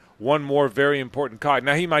to be one more very important cog.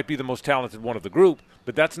 Now, he might be the most talented one of the group,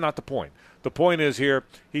 but that's not the point. The point is here,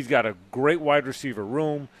 he's got a great wide receiver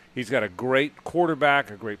room. He's got a great quarterback,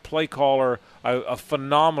 a great play caller, a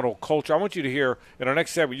phenomenal culture. I want you to hear, in our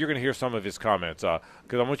next segment, you're going to hear some of his comments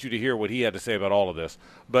because I want you to hear what he had to say about all of this.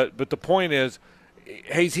 But the point is,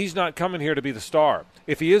 he's not coming here to be the star.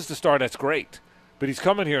 If he is the star, that's great. But he's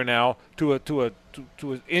coming here now to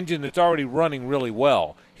an engine that's already running really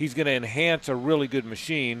well. He's going to enhance a really good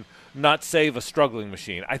machine, not save a struggling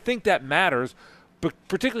machine. I think that matters, but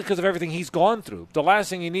particularly because of everything he's gone through. The last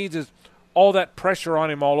thing he needs is all that pressure on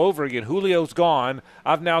him all over again. Julio's gone.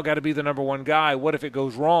 I've now got to be the number 1 guy. What if it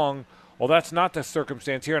goes wrong? Well, that's not the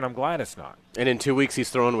circumstance here, and I'm glad it's not. And in 2 weeks, he's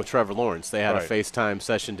throwing with Trevor Lawrence. They had a FaceTime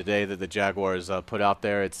session today that the Jaguars put out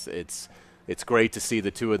there. It's great to see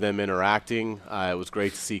the two of them interacting. It was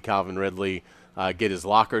great to see Calvin Ridley get his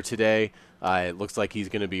locker today. It looks like he's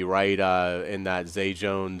going to be right in that Zay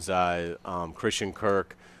Jones, Christian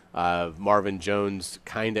Kirk, Marvin Jones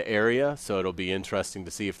kind of area. So it'll be interesting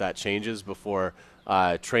to see if that changes before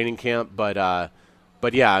training camp. But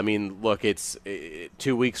yeah, I mean, look, it's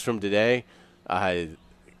 2 weeks from today.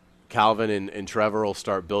 Calvin and Trevor will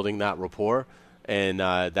start building that rapport, and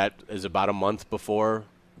that is about a month before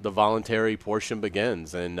the voluntary portion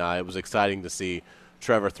begins. And it was exciting to see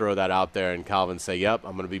Trevor throw that out there and Calvin say, yep,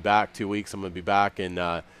 I'm going to be back 2 weeks. I'm going to be back.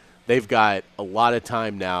 And they've got a lot of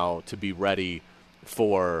time now to be ready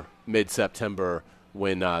for mid-September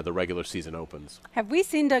when the regular season opens. Have we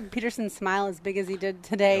seen Doug Peterson smile as big as he did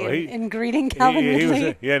today in greeting Calvin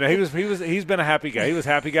Ridley? He's been a happy guy. He was a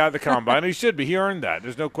happy guy at the Combine. He should be. He earned that.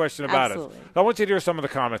 There's no question about Absolutely. it. I want you to hear some of the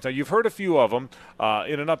comments. Now, you've heard a few of them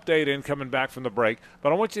in an update and coming back from the break,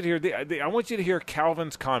 but I want you to hear I want you to hear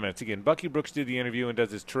Calvin's comments. Again, Bucky Brooks did the interview and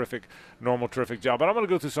does his terrific job, but I'm going to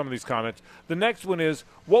go through some of these comments. The next one is,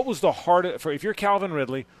 what was the hardest, if you're Calvin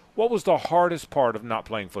Ridley, what was the hardest part of not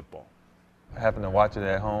playing football? Having to watch it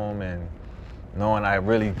at home and knowing I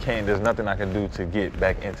really can't, there's nothing I can do to get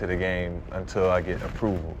back into the game until I get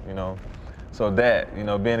approval, So that, being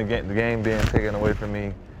the game being taken away from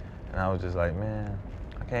me, and I was just like, man,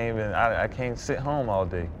 I can't sit home all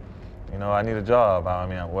day. I need a job. I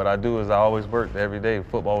mean, what I do is I always worked every day.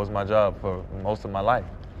 Football was my job for most of my life.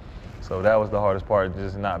 So that was the hardest part,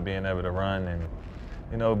 just not being able to run and,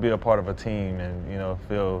 be a part of a team and,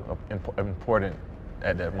 feel important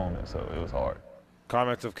at that moment, so it was hard.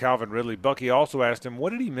 Comments of Calvin Ridley. Bucky also asked him, what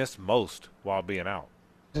did he miss most while being out?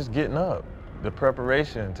 Just getting up, the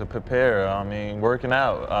preparation to prepare, working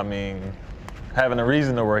out, having a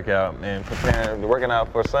reason to work out and working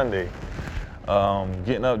out for Sunday.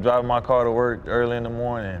 Getting up, driving my car to work early in the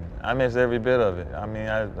morning. I miss every bit of it. I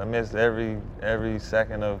miss every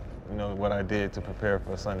second of, what I did to prepare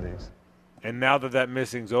for Sundays. And now that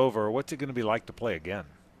missing's over, what's it going to be like to play again?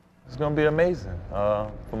 It's going to be amazing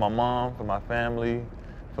for my mom, for my family,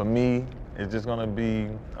 for me. It's just going to be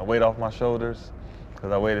a weight off my shoulders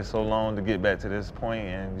because I waited so long to get back to this point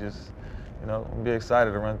and just, be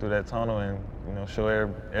excited to run through that tunnel and, show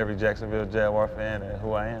every Jacksonville Jaguar fan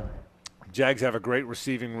who I am. Jags have a great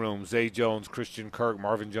receiving room. Zay Jones, Christian Kirk,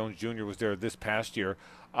 Marvin Jones Jr. was there this past year.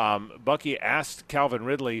 Bucky asked Calvin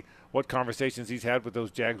Ridley what conversations he's had with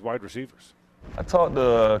those Jags wide receivers. I talked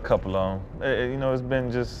to a couple of them. It's been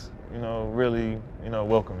just, really,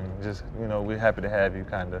 welcoming. Just, we're happy to have you,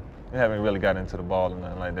 kind of. We haven't really got into the ball or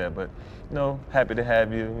nothing like that, but, happy to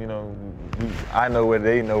have you. I know where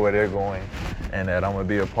they know where they're going, and that I'm going to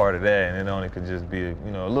be a part of that, and it only could just be, a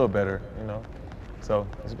little better, So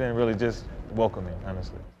it's been really just welcoming,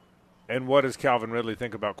 honestly. And what does Calvin Ridley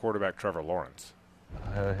think about quarterback Trevor Lawrence?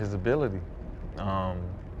 His ability.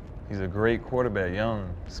 He's a great quarterback,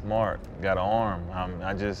 young, smart, got an arm.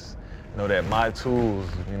 I just know that my tools,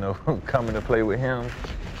 coming to play with him,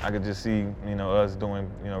 I could just see, us doing,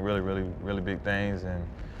 really, really, really big things. And,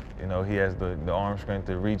 he has the arm strength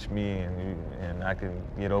to reach me, and I can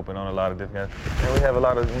get open on a lot of different guys. And we have a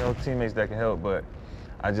lot of, teammates that can help, but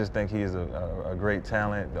I just think he is a great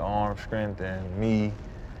talent, the arm strength, and me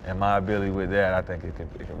and my ability with that, I think it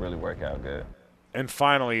can really work out good. And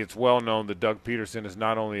finally, it's well known that Doug Peterson is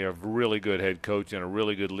not only a really good head coach and a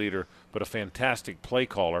really good leader, but a fantastic play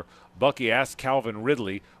caller. Bucky asked Calvin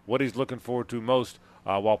Ridley what he's looking forward to most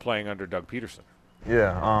while playing under Doug Peterson.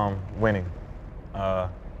 Yeah, winning. I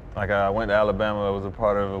went to Alabama, I was a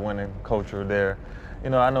part of a winning culture there. I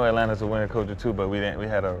know Atlanta's a winning culture too, but we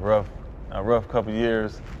had a rough couple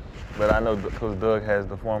years. But I know Coach Doug has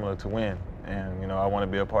the formula to win, and I want to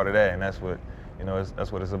be a part of that, and that's what.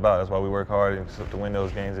 That's what it's about. That's why we work hard to win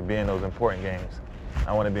those games and be in those important games.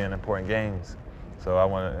 I want to be in important games. So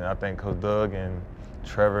I think Coach Doug and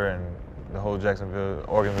Trevor and the whole Jacksonville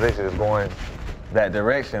organization is going that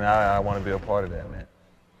direction. I want to be a part of that, man.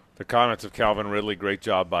 The comments of Calvin Ridley, great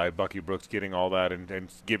job by Bucky Brooks getting all that, and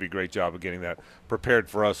Gibby, great job of getting that prepared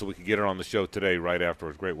for us so we could get it on the show today right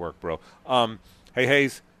afterwards. Great work, bro. Hey,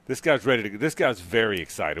 Hayes, this guy's ready to – this guy's very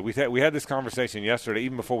excited. We had this conversation yesterday,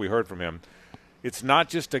 even before we heard from him. It's not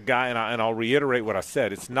just a guy, and I'll reiterate what I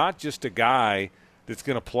said. It's not just a guy that's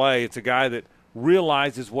going to play. It's a guy that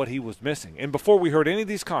realizes what he was missing. And before we heard any of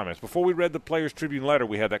these comments, before we read the Players Tribune letter,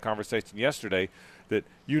 we had that conversation yesterday that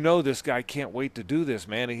this guy can't wait to do this,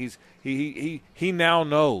 man. He now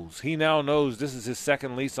knows. He now knows this is his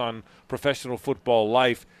second lease on professional football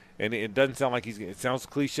life, and it doesn't sound like it sounds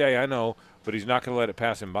cliche, I know, but he's not going to let it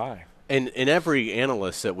pass him by. And every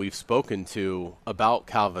analyst that we've spoken to about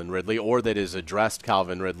Calvin Ridley or that has addressed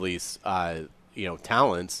Calvin Ridley's,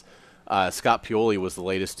 talents, Scott Pioli was the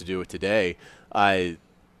latest to do it today. I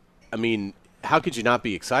mean, how could you not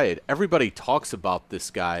be excited? Everybody talks about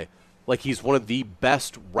this guy like he's one of the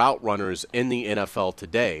best route runners in the NFL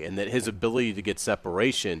today, and that his ability to get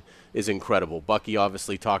separation is incredible. Bucky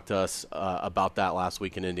obviously talked to us about that last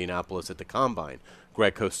week in Indianapolis at the Combine.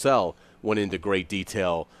 Greg Cosell went into great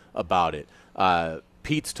detail about it.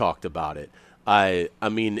 Pete's talked about it. I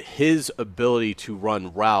mean, his ability to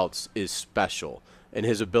run routes is special, and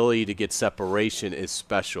his ability to get separation is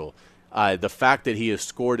special. The fact that he has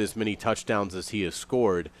scored as many touchdowns as he has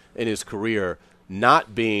scored in his career,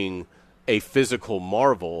 not being a physical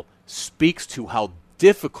marvel, speaks to how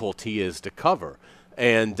difficult he is to cover.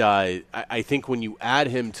 And I think when you add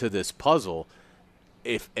him to this puzzle,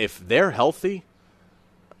 if they're healthy,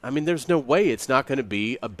 I mean, there's no way it's not going to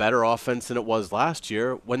be a better offense than it was last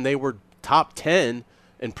year when they were top 10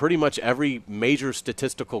 in pretty much every major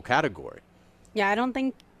statistical category. Yeah, I don't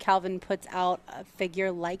think Calvin puts out a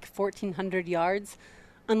figure like 1,400 yards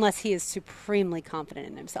unless he is supremely confident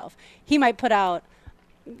in himself. He might put out,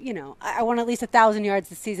 I want at least 1,000 yards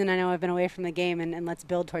this season. I know I've been away from the game, and let's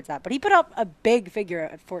build towards that. But he put up a big figure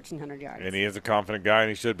at 1,400 yards. And he is a confident guy, and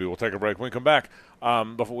he should be. We'll take a break. When we come back,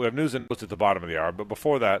 before we have news and notes at the bottom of the hour. But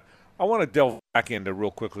before that, I want to delve back into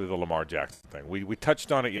real quickly the Lamar Jackson thing. We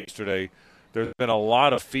touched on it yesterday. There's been a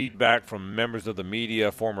lot of feedback from members of the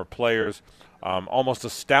media, former players, almost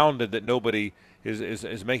astounded that nobody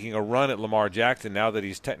is making a run at Lamar Jackson now that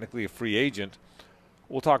he's technically a free agent.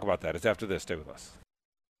 We'll talk about that. It's after this. Stay with us.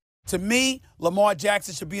 To me, Lamar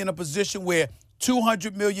Jackson should be in a position where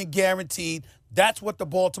 $200 million guaranteed. That's what the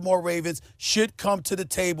Baltimore Ravens should come to the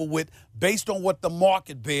table with based on what the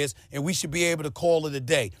market bears, and we should be able to call it a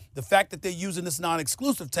day. The fact that they're using this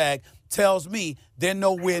non-exclusive tag tells me they're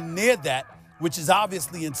nowhere near that, which is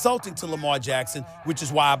obviously insulting to Lamar Jackson, which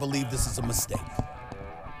is why I believe this is a mistake.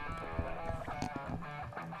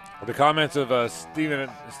 The comments of Stephen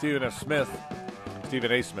A.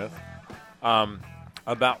 Smith,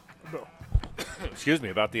 about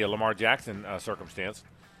about the Lamar Jackson circumstance.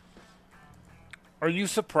 Are you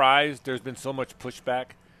surprised there's been so much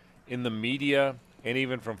pushback in the media and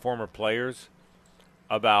even from former players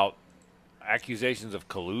about accusations of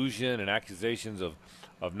collusion and accusations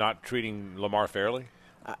of not treating Lamar fairly?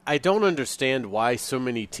 I don't understand why so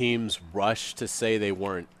many teams rush to say they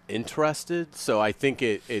weren't interested. So I think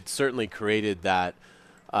it certainly created that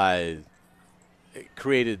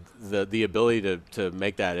created the ability to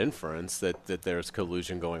make that inference that there's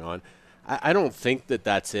collusion going on. I don't think that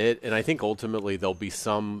that's it, and I think ultimately there'll be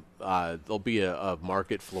a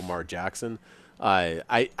market for Lamar Jackson.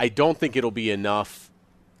 I don't think it'll be enough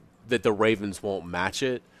that the Ravens won't match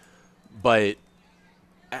it, but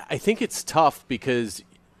I think it's tough because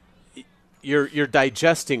you're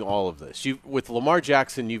digesting all of this. With Lamar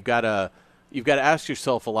Jackson, you've got to ask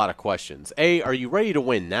yourself a lot of questions. A, are you ready to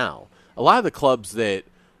win now? A lot of the clubs that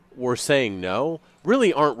were saying no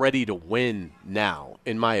really aren't ready to win now,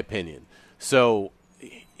 in my opinion. So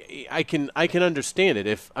I can understand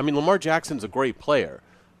it. Lamar Jackson's a great player,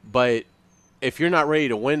 but if you're not ready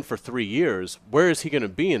to win for 3 years, where is he going to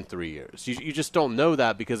be in 3 years? You just don't know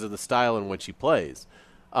that because of the style in which he plays.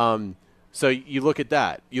 So you look at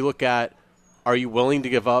that. You look at, are you willing to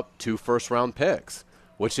give up 2 first-round picks,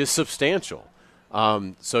 which is substantial.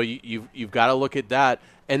 So you've got to look at that.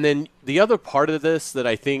 And then the other part of this that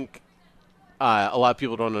I think a lot of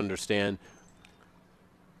people don't understand,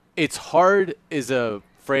 it's hard as a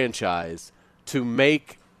franchise to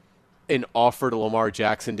make an offer to Lamar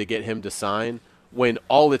Jackson to get him to sign when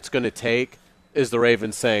all it's going to take is the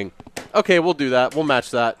Ravens saying, okay, we'll do that. We'll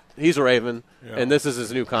match that. He's a Raven, and this is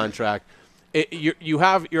his new contract.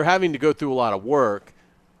 You're having to go through a lot of work.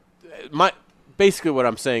 Basically what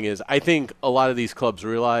I'm saying is I think a lot of these clubs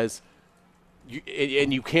realize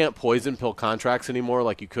you can't poison pill contracts anymore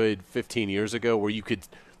like you could 15 years ago, where you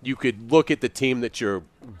could look at the team that you're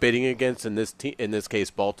bidding against, in this case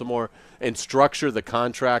Baltimore, and structure the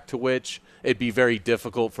contract to which it'd be very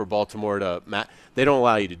difficult for Baltimore to match. They don't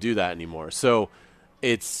allow you to do that anymore. So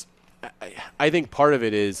I think part of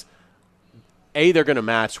it is, A, they're going to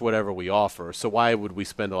match whatever we offer, so why would we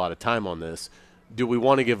spend a lot of time on this? Do we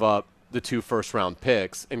want to give up the 2 first-round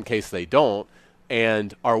picks in case they don't?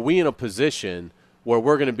 And are we in a position where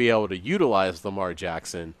we're going to be able to utilize Lamar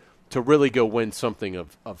Jackson to really go win something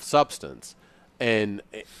of substance? And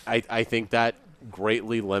I think that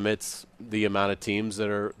greatly limits the amount of teams that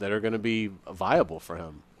are going to be viable for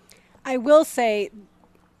him. I will say,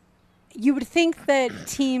 you would think that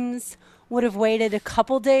teams would have waited a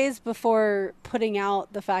couple days before putting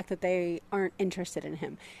out the fact that they aren't interested in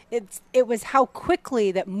him. It was how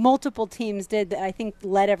quickly that multiple teams did that I think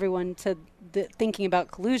led everyone to thinking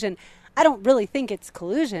about collusion. I don't really think it's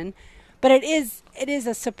collusion, but it is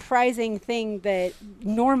a surprising thing that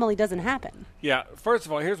normally doesn't happen. Yeah, first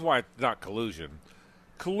of all, here's why it's not collusion.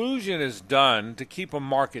 Collusion is done to keep a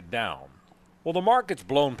market down. Well, the market's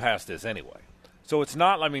blown past this anyway. So it's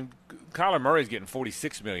not, Kyler Murray's getting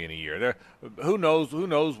 $46 million a year. Who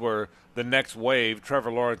knows where the next wave,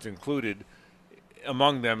 Trevor Lawrence included,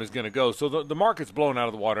 among them is going to go. So the market's blown out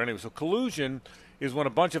of the water anyway. So collusion is when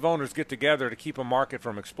a bunch of owners get together to keep a market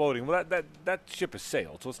from exploding. Well, that ship has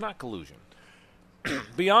sailed, so it's not collusion.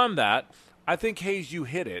 Beyond that, I think, Hayes, you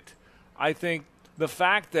hit it. I think the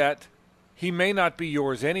fact that he may not be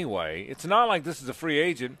yours anyway. It's not like this is a free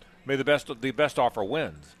agent. May the best offer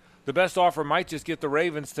wins. The best offer might just get the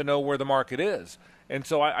Ravens to know where the market is. And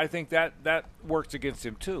so I think that works against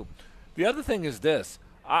him too. The other thing is this.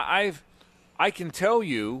 I can tell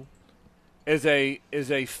you as a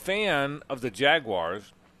fan of the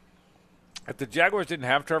Jaguars, if the Jaguars didn't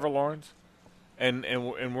have Trevor Lawrence and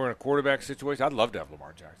we're in a quarterback situation, I'd love to have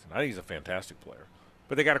Lamar Jackson. I think he's a fantastic player.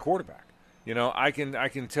 But they got a quarterback. You know, I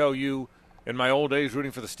can tell you in my old days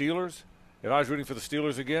rooting for the Steelers, if I was rooting for the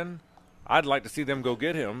Steelers again, I'd like to see them go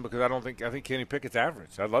get him because I think Kenny Pickett's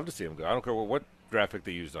average. I'd love to see him go. I don't care what draft pick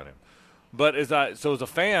they used on him. But as a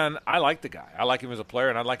fan, I like the guy. I like him as a player,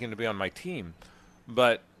 and I'd like him to be on my team.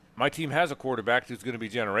 But my team has a quarterback who's going to be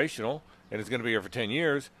generational and is going to be here for 10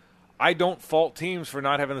 years. I don't fault teams for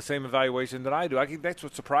not having the same evaluation that I do. I think that's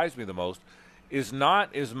what surprised me the most is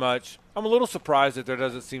not as much. I'm a little surprised that there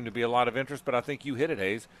doesn't seem to be a lot of interest, but I think you hit it,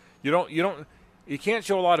 Hayes. You can't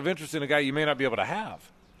show a lot of interest in a guy you may not be able to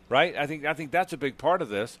have, right? I think that's a big part of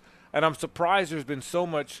this, and I'm surprised there's been so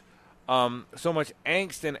much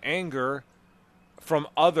angst and anger from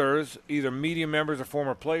others, either media members or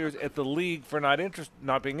former players at the league for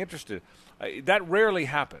not being interested. That rarely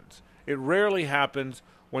happens. It rarely happens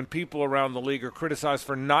when people around the league are criticized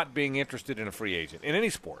for not being interested in a free agent in any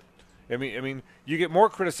sport. I mean, you get more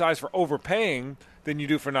criticized for overpaying than you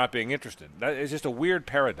do for not being interested. That is just a weird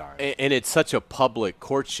paradigm. And it's such a public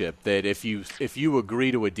courtship that if you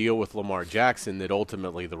agree to a deal with Lamar Jackson that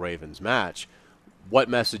ultimately the Ravens match, what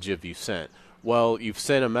message have you sent? Well, you've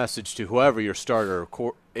sent a message to whoever your starter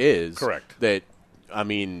is. Correct. That, I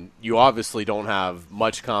mean, you obviously don't have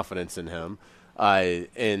much confidence in him.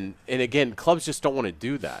 And again, clubs just don't want to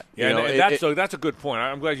do that. Yeah, that's a good point.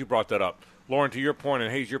 I'm glad you brought that up. Lauren, to your point,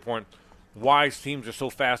 and Hayes, your point, why teams are so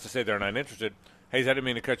fast to say they're not interested. Hayes, I didn't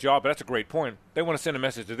mean to cut you off, but that's a great point. They want to send a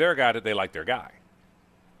message to their guy that they like their guy.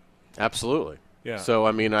 Absolutely. Yeah. So,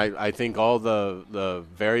 I mean, I think all the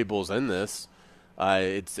variables in this,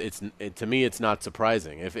 to me, it's not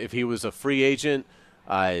surprising. If he was a free agent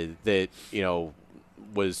that,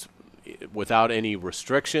 was without any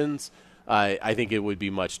restrictions, I think it would be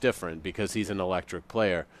much different because he's an electric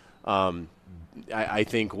player. I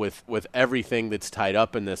think with everything that's tied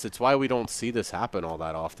up in this, it's why we don't see this happen all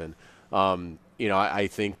that often. I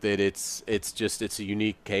think that it's a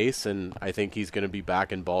unique case, and I think he's going to be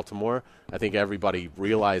back in Baltimore. I think everybody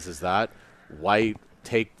realizes that. Why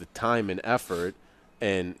take the time and effort,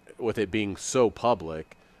 and with it being so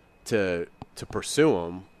public, to pursue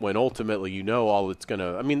him when ultimately all it's going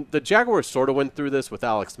to – I mean, the Jaguars sort of went through this with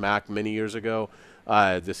Alex Mack many years ago.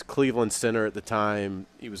 This Cleveland center at the time,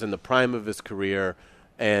 he was in the prime of his career,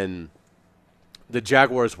 and the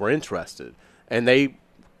Jaguars were interested. And they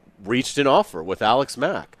reached an offer with Alex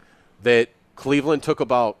Mack that Cleveland took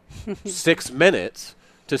about 6 minutes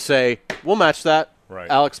to say, we'll match that, right.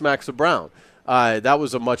 Alex Mack's a Brown. That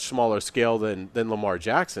was a much smaller scale than Lamar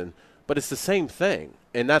Jackson, but it's the same thing,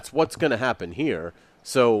 and that's what's going to happen here.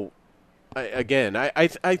 So, I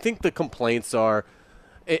think the complaints are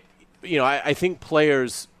I think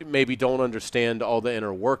players maybe don't understand all the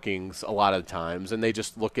inner workings a lot of times, and they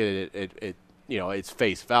just look at it its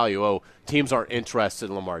face value. Oh, teams aren't interested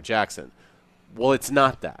in Lamar Jackson. Well, it's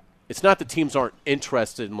not that. It's not that teams aren't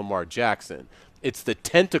interested in Lamar Jackson. It's the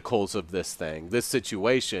tentacles of this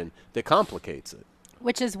situation, that complicates it.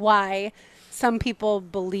 Which is why some people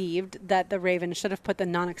believed that the Ravens should have put the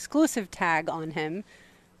non-exclusive tag on him.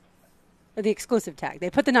 Or the exclusive tag. They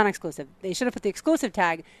put the non-exclusive. They should have put the exclusive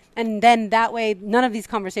tag, and then that way none of these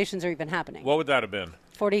conversations are even happening. What would that have been?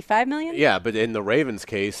 $45 million? Yeah, but in the Ravens'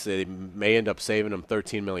 case, they may end up saving him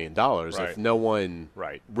 $13 million if no one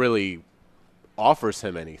really offers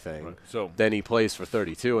him anything. Right. So then he plays for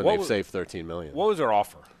 32, and they've saved $13 million. What was their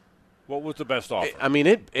offer? What was the best offer? I mean,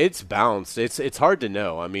 it's bounced. It's hard to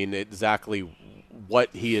know. I mean, exactly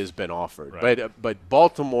what he has been offered. Right. But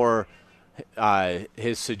Baltimore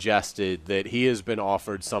has suggested that he has been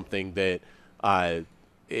offered something that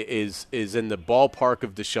is in the ballpark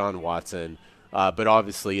of Deshaun Watson, but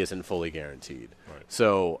obviously isn't fully guaranteed. Right.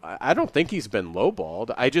 So I don't think he's been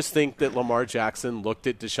lowballed. I just think that Lamar Jackson looked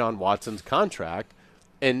at Deshaun Watson's contract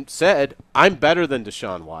and said, I'm better than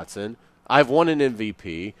Deshaun Watson. I've won an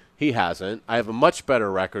MVP. He hasn't. I have a much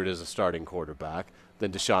better record as a starting quarterback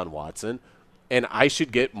than Deshaun Watson. And I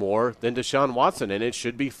should get more than Deshaun Watson, and it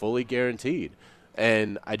should be fully guaranteed.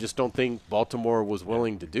 And I just don't think Baltimore was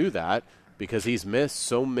willing to do that because he's missed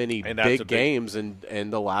so many big games in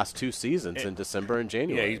the last 2 seasons in December and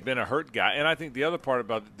January. Yeah, he's been a hurt guy. And I think the other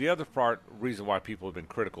reason why people have been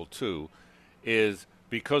critical too, is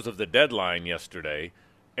because of the deadline yesterday,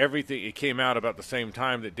 everything, it came out about the same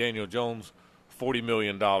time that Daniel Jones' $40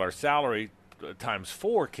 million salary times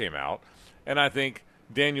 4 came out. And I think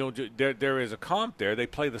there is a comp there. They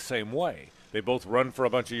play the same way. They both run for a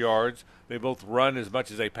bunch of yards. They both run as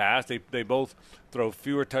much as they pass. They both throw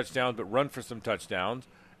fewer touchdowns but run for some touchdowns.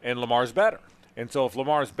 And Lamar's better. And so if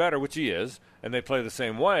Lamar's better, which he is, and they play the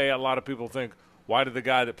same way, a lot of people think, why did the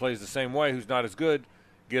guy that plays the same way, who's not as good,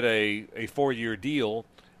 get a 4-year deal,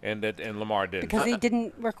 and Lamar didn't? Because he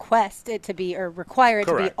didn't request it to be, or require it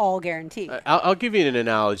Correct. to be all guaranteed. I'll give you an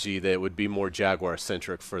analogy that would be more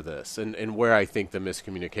Jaguar-centric for this, and where I think the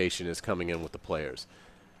miscommunication is coming in with the players.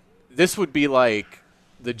 This would be like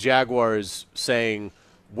the Jaguars saying,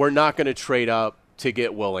 we're not going to trade up to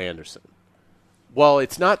get Will Anderson. Well,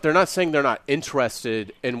 it's not. They're not saying they're not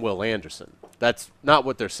interested in Will Anderson. That's not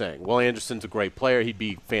what they're saying. Will Anderson's a great player. He'd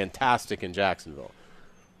be fantastic in Jacksonville.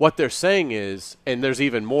 What they're saying is, and there's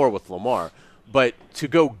even more with Lamar, but to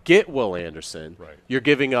go get Will Anderson, right, you're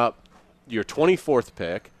giving up your 24th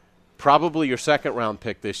pick, probably your second-round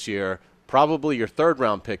pick this year, probably your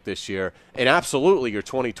third-round pick this year, and absolutely your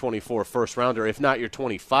 2024 first-rounder, if not your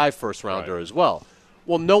 25 first-rounder right, as well.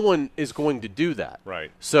 Well, no one is going to do that. Right.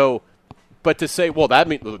 So, but to say, well, that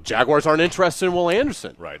means the Jaguars aren't interested in Will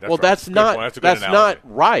Anderson. Right. That's not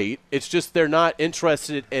right. It's just they're not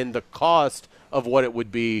interested in the cost of what it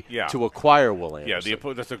would be to acquire Will Anderson.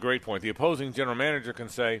 Yeah, that's a great point. The opposing general manager can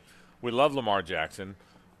say, we love Lamar Jackson,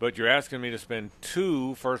 but you're asking me to spend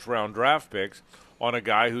 2 first-round draft picks on a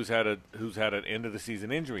guy who's had an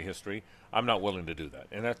end-of-the-season injury history. I'm not willing to do that.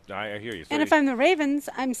 And I hear you. So and if I'm the Ravens,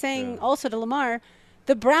 I'm saying also to Lamar,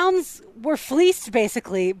 the Browns were fleeced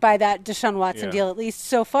basically by that Deshaun Watson deal, at least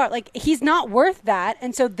so far. Like, he's not worth that.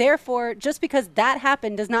 And so, therefore, just because that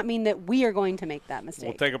happened does not mean that we are going to make that mistake.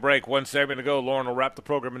 We'll take a break. 1 segment to go. Lauren will wrap the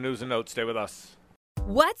program in news and notes. Stay with us.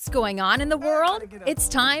 What's going on in the world? It's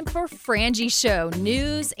time for Frangie Show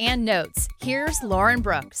News and Notes. Here's Lauren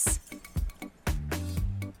Brooks.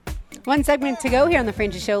 1 segment to go here on the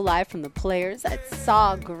Frangie Show, live from the Players at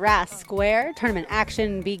Sawgrass Square. Tournament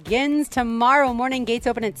action begins tomorrow morning. Gates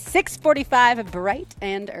open at 6:45, bright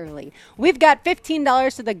and early. We've got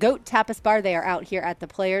 $15 to the GOAT Tapas Bar. They are out here at the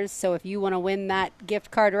Players. So if you want to win that gift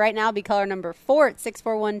card right now, be caller number 4 at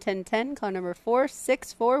 641-1010. Caller number 4,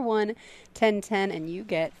 641-1010, and you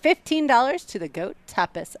get $15 to the GOAT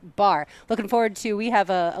Tapas Bar. Looking forward to, we have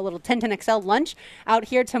a little 1010XL lunch out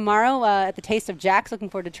here tomorrow at the Taste of Jack's. Looking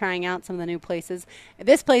forward to trying out some of the new places.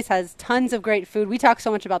 This place has tons of great food. We talk so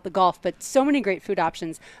much about the golf, but so many great food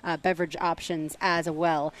options, beverage options as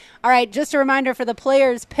well. All right, just a reminder for the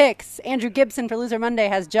Players picks. Andrew Gibson for Loser Monday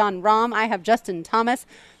has John Rahm. I have Justin Thomas.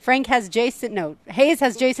 Hayes has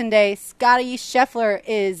Jason Day. Scotty Scheffler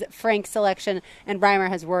is Frank's selection, and Reimer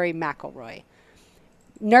has Rory McIlroy.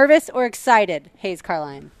 Nervous or excited, Hayes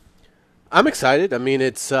Carline? I'm excited. I mean,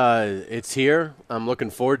 it's here. I'm looking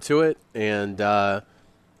forward to it, and I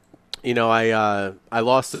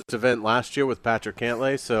lost this event last year with Patrick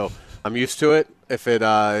Cantlay, so I'm used to it.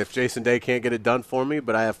 If Jason Day can't get it done for me,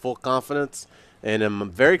 but I have full confidence, and I'm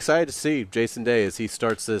very excited to see Jason Day as he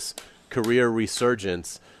starts this career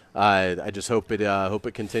resurgence. I just hope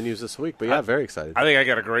it continues this week. But yeah, very excited. I think I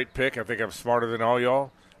got a great pick. I think I'm smarter than all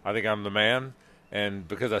y'all. I think I'm the man. And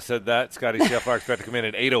because I said that, Scotty Scheffler, I expect to come in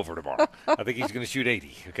at 8 over tomorrow. I think he's going to shoot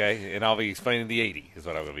 80, okay? And I'll be explaining the 80 is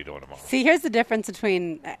what I'm going to be doing tomorrow. See, here's the difference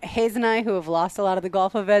between Hayes and I, who have lost a lot of the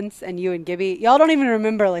golf events, and you and Gibby. Y'all don't even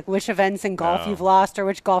remember, like, which events in golf you've lost or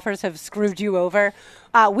which golfers have screwed you over.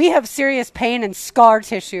 We have serious pain and scar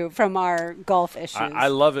tissue from our golf issues. I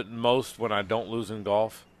love it most when I don't lose in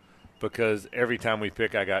golf, because every time we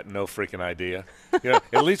pick, I got no freaking idea.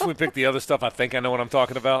 At least when we pick the other stuff, I think I know what I'm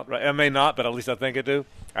talking about. Right? I may not, but at least I think I do.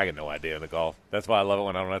 I get no idea in the golf. That's why I love it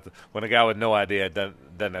when I don't have to. When a guy with no idea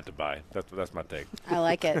doesn't have to buy. That's my take. I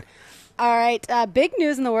like it. All right, big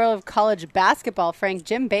news in the world of college basketball.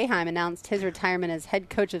 Jim Boeheim announced his retirement as head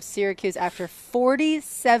coach of Syracuse after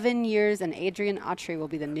 47 years, and Adrian Autry will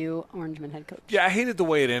be the new Orangeman head coach. Yeah, I hated the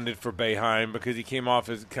way it ended for Boeheim because he came off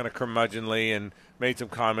as kind of curmudgeonly and made some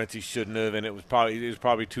comments he shouldn't have, and it was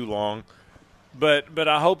probably too long. But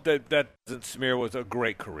I hope that doesn't smear with a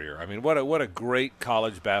great career. I mean, what a great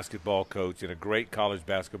college basketball coach and a great college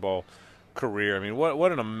basketball career. I mean,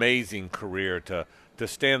 what an amazing career to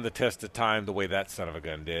stand the test of time the way that son of a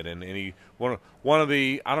gun did. And he one of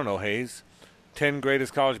the, I don't know, Hayes, 10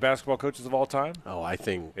 greatest college basketball coaches of all time? Oh, I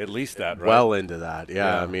think at least that, right? Well into that,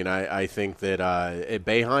 yeah. I mean, I think that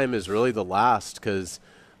Boeheim is really the last because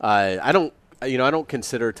I don't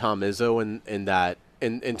consider Tom Izzo in that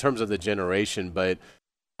in terms of the generation, but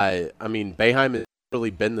I mean, Boeheim has really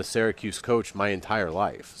been the Syracuse coach my entire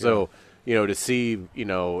life. So to see,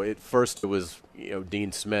 at first it was,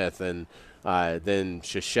 Dean Smith and then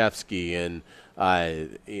Krzyzewski and,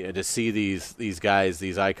 to see these guys,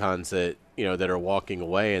 these icons that, that are walking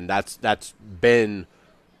away. And that's been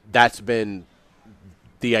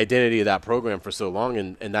the identity of that program for so long.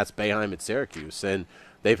 And that's Boeheim at Syracuse. And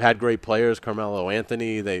they've had great players, Carmelo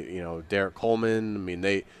Anthony, Derek Coleman. I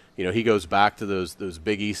mean, he goes back to those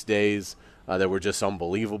Big East days that were just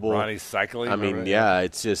unbelievable. Ronnie Cycling. I mean,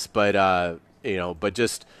 it's just, but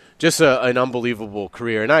just an unbelievable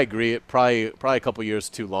career. And I agree, it probably a couple years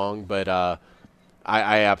too long, but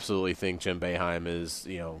I absolutely think Jim Boeheim is,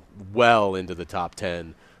 well into the top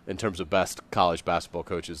 10 in terms of best college basketball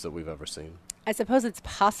coaches that we've ever seen. I suppose it's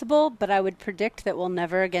possible, but I would predict that we'll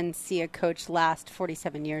never again see a coach last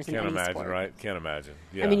 47 years in any sport. Can't imagine, right? Can't imagine.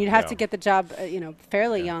 Yeah, I mean, you'd have to get the job,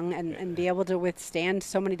 fairly young and be able to withstand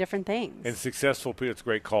so many different things. And successful people, it's a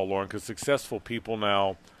great call, Lauren, because successful people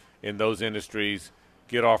now in those industries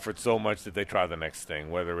get offered so much that they try the next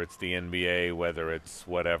thing, whether it's the NBA, whether it's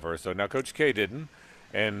whatever. So now Coach K didn't,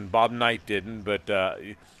 and Bob Knight didn't, but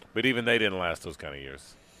even they didn't last those kind of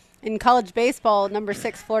years. In college baseball, number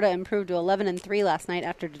 6 Florida improved to 11-3 last night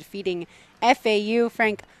after defeating FAU.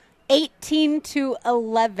 Frank,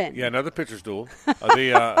 18-11. Yeah, another pitcher's duel.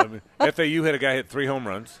 FAU had a guy hit 3 home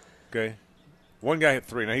runs. Okay, one guy hit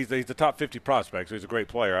 3. Now he's the top 50 prospect, so he's a great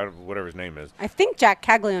player. Whatever his name is. I think Jack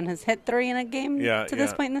Caglione has hit 3 in a game to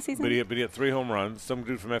this point in the season. But he hit 3 home runs. Some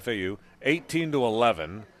dude from FAU.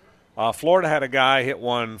 18-11. Florida had a guy hit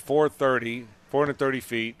one 430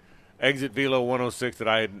 feet. Exit velo 106 that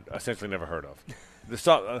I had essentially never heard of.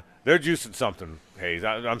 They're juicing something, Hayes.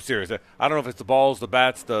 I'm serious. I don't know if it's the balls, the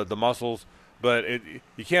bats, the muscles, but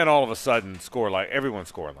you can't all of a sudden score like everyone's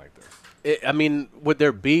scoring like this. Would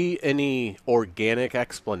there be any organic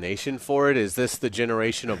explanation for it? Is this the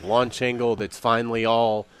generation of launch angle that's finally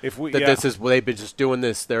all they've been just doing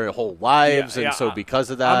this their whole lives, so because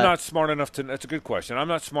of that? I'm not smart enough to. That's a good question. I'm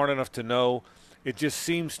not smart enough to know. It just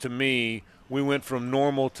seems to me we went from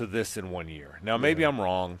normal to this in 1 year. Now, maybe I'm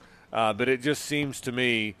wrong, but it just seems to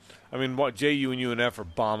me, what JU and UNF are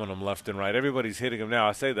bombing them left and right. Everybody's hitting them now.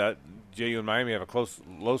 I say that. JU and Miami have a close,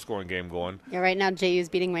 low-scoring game going. Yeah, right now JU's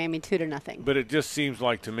beating Miami 2-0. But it just seems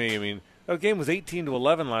like to me, the game was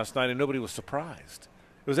 18-11 last night, and nobody was surprised.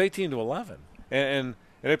 It was 18-11. And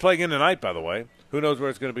they play again tonight, by the way. Who knows where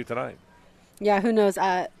it's going to be tonight? Yeah, who knows?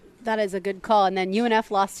 That is a good call. And then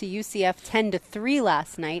UNF lost to UCF 10-3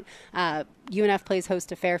 last night. UNF plays host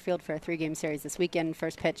to Fairfield for a 3-game series this weekend.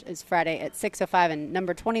 First pitch is Friday at 6:05, and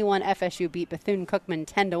number 21 FSU beat Bethune-Cookman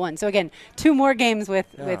 10-1. So again, 2 more games with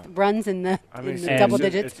runs in the double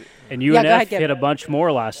digits. And UNF hit a bunch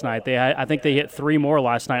more last night. I think they hit 3 more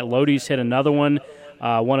last night. Lodi's hit another one.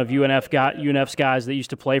 One of UNF's guys that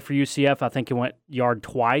used to play for UCF, I think he went yard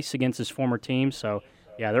twice against his former team. So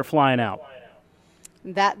yeah, they're flying out.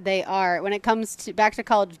 That they are. When it comes to back to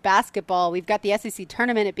college basketball, we've got the SEC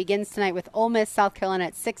tournament. It begins tonight with Ole Miss, South Carolina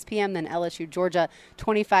at 6 p.m., then LSU, Georgia,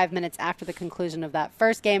 25 minutes after the conclusion of that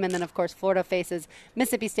first game. And then, of course, Florida faces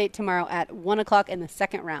Mississippi State tomorrow at 1 o'clock in the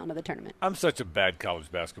second round of the tournament. I'm such a bad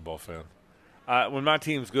college basketball fan. When my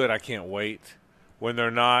team's good, I can't wait. When they're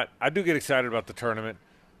not, I do get excited about the tournament,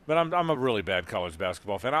 but I'm a really bad college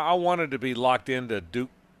basketball fan. I wanted to be locked into Duke,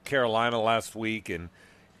 Carolina last week, and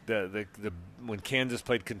the when Kansas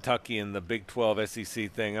played Kentucky in the Big 12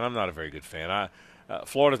 SEC thing, and I'm not a very good fan.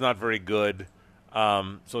 Florida's not very good,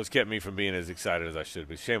 so it's kept me from being as excited as I should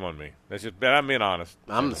be. Shame on me. I'm being honest.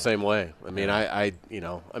 I'm the same way. And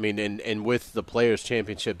with the Players'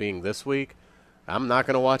 Championship being this week, I'm not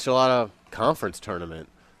going to watch a lot of conference tournament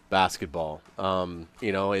basketball.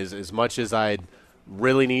 As much as I'd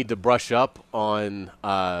really need to brush up on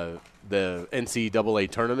the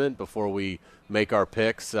NCAA tournament before we make our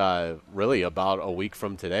picks, really about a week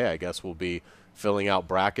from today, I guess we'll be filling out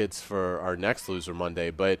brackets for our next Loser Monday.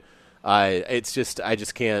 But I just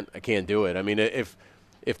can't do it. I mean, if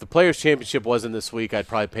the Players' Championship wasn't this week, I'd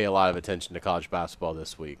probably pay a lot of attention to college basketball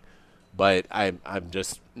this week. But I'm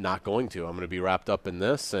just not going to. I'm going to be wrapped up in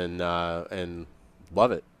this and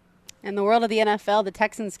love it. In the world of the NFL, the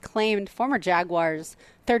Texans claimed former Jaguars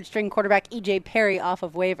third-string quarterback E.J. Perry off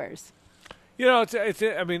of waivers. I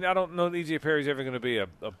don't know that E.J. Perry's ever going to be a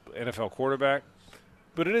NFL quarterback,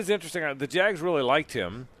 but it is interesting. The Jags really liked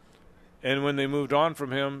him, and when they moved on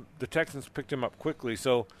from him, the Texans picked him up quickly.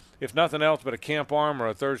 So if nothing else but a camp arm or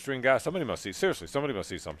a third-string guy, somebody must see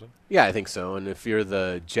something. Yeah, I think so. And if you're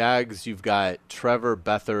the Jags, you've got Trevor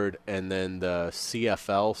Bethard and then the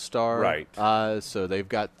CFL star. Right. So they've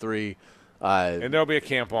got 3. And there'll be a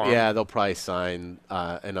camp arm. Yeah, they'll probably sign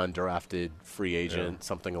an undrafted free agent,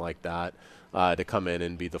 something like that. to come in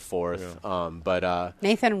and be the fourth. But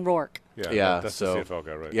Nathan Rourke. That's the CFL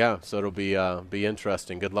guy, right? Yeah, so it'll be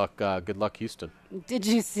interesting. Good luck, Houston. Did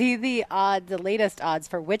you see the latest odds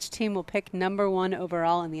for which team will pick number 1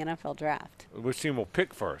 overall in the NFL draft? Which team will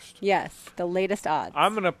pick first? Yes, the latest odds.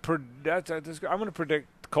 I'm gonna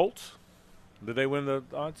predict Colts. Did they win the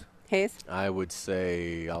odds? Hayes? I would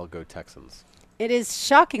say I'll go Texans. It is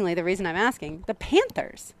shockingly, the reason I'm asking, the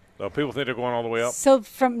Panthers. So people think they're going all the way up? So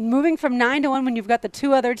from moving from 9 to 1 when you've got the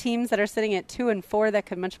 2 other teams that are sitting at 2 and 4 that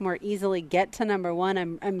could much more easily get to number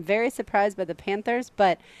 1, I'm very surprised by the Panthers.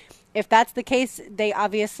 But if that's the case, they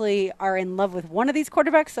obviously are in love with one of these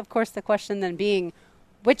quarterbacks. Of course, the question then being,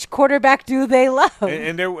 which quarterback do they love?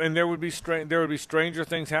 And there would be stranger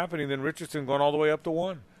things happening than Richardson going all the way up to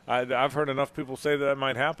 1. I've heard enough people say that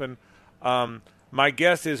might happen. My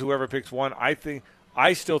guess is whoever picks 1,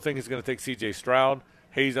 I still think is going to take C.J. Stroud.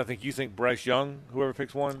 Hayes, I think you think Bryce Young, whoever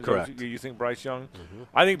picks 1. Correct. You think Bryce Young? Mm-hmm.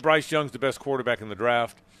 I think Bryce Young's the best quarterback in the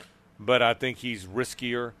draft, but I think he's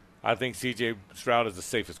riskier. I think C.J. Stroud is the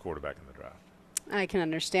safest quarterback in the draft. I can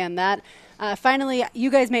understand that. Finally, you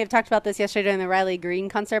guys may have talked about this yesterday during the Riley Green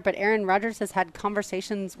concert, but Aaron Rodgers has had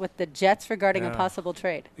conversations with the Jets regarding a possible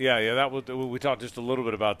trade. Yeah, we talked just a little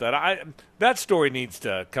bit about that. That story needs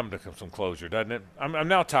to come to some closure, doesn't it? I'm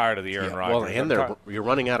now tired of the Aaron Rodgers. Well, and you're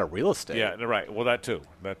running out of real estate. Yeah, right. Well, that too.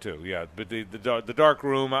 Yeah, but the dark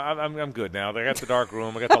room, I'm good now. I got the dark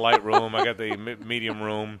room. I got the light room. I got the medium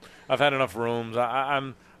room. I've had enough rooms.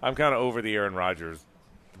 I'm kind of over the Aaron Rodgers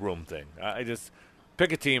room thing. I just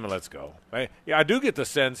pick a team and let's go. I do get the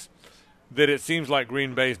sense that it seems like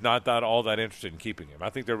Green Bay's not all that interested in keeping him. I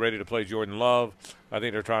think they're ready to play Jordan Love. I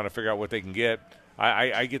think they're trying to figure out what they can get.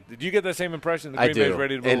 Do you get that same impression that Green Bay's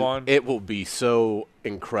ready to move on? It will be so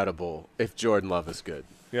incredible if Jordan Love is good.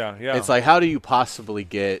 Yeah. It's like, how do you possibly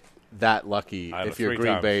get that lucky if you're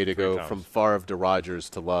Green Bay to go from Favre to Rodgers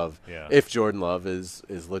to Love if Jordan Love is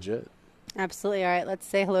legit? Absolutely. All right, let's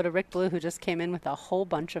say hello to Rick Blue, who just came in with a whole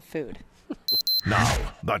bunch of food. Now,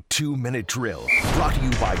 the 2-minute drill, brought to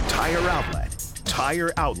you by Tire Outlet.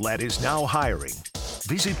 Tire Outlet is now hiring.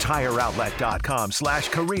 Visit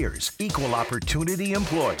TireOutlet.com/careers. Equal opportunity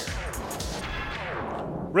employer.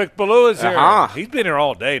 Rick Ballou is here. He's been here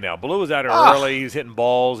all day now. Ballou was out here early. He was hitting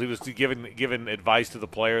balls. He was giving advice to the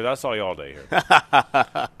players. I saw you all day here.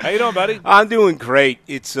 How you doing, buddy? I'm doing great.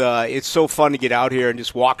 It's so fun to get out here and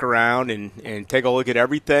just walk around and take a look at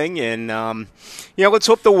everything. And let's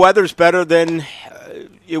hope the weather's better than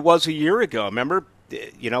it was a year ago. Remember,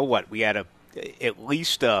 we had at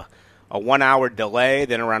least a 1-hour delay.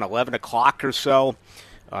 Then around 11 o'clock or so,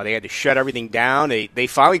 they had to shut everything down. They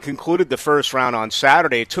finally concluded the first round on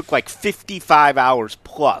Saturday. It took like 55 hours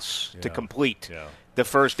plus to complete the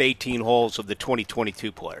first 18 holes of the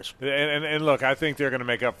 2022 players. And look, I think they're going to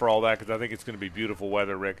make up for all that because I think it's going to be beautiful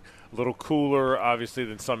weather, Rick. A little cooler, obviously,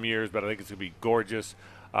 than some years, but I think it's going to be gorgeous.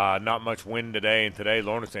 Not much wind today, and today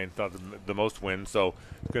Lorna saying thought the most wind, so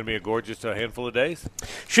it's going to be a gorgeous handful of days.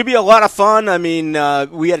 Should be a lot of fun. I mean,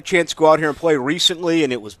 we had a chance to go out here and play recently,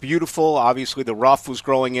 and it was beautiful. Obviously, the rough was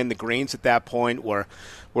growing in. The greens at that point were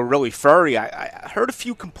really furry. I heard a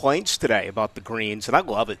few complaints today about the greens, and I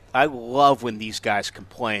love it. I love when these guys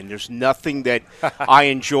complain. There's nothing that I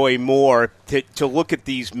enjoy more to look at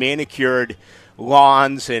these manicured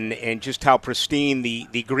lawns and just how pristine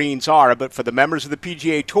the greens are. But for the members of the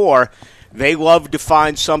PGA Tour, they love to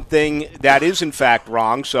find something that is in fact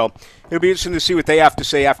wrong. So it'll be interesting to see what they have to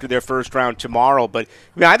say after their first round tomorrow. But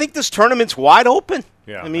I think this tournament's wide open.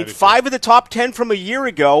 Yeah, I mean, 5 of the top 10 from a year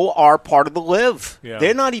ago are part of the LIV. Yeah.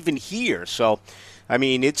 They're not even here. So, I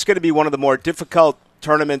mean, it's going to be one of the more difficult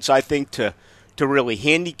tournaments, I think, to really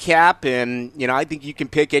handicap. And, I think you can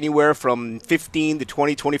pick anywhere from 15 to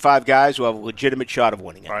 20, 25 guys who have a legitimate shot of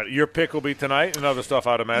winning it. All right, your pick will be tonight and other stuff,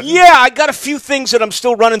 I'd imagine. Yeah, I got a few things that I'm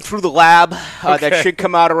still running through the lab that should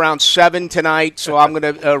come out around 7 tonight, so I'm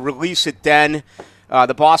going to release it then.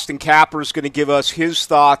 The Boston Capper is going to give us his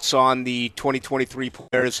thoughts on the 2023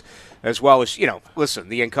 players, as well as, listen,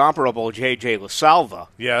 the incomparable J.J. LaSalva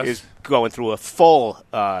is going through a full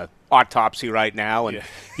autopsy right now, and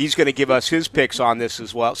he's going to give us his picks on this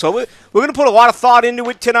as well. So we're going to put a lot of thought into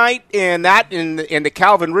it tonight, and that and the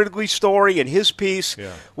Calvin Ridley story and his piece.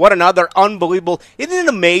 Yeah. What another unbelievable – isn't it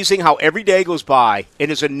amazing how every day goes by and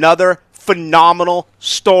is another phenomenal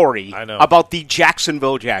story about the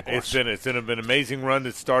Jacksonville Jaguars? It's been an amazing run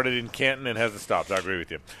that started in Canton and hasn't stopped. I agree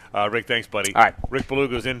with you. Rick, thanks, buddy. All right. Rick Ballou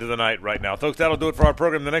goes into the night right now. Folks, that'll do it for our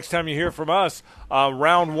program. The next time you hear from us,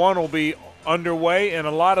 round 1 will be underway, and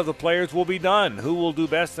a lot of the players will be done. Who will do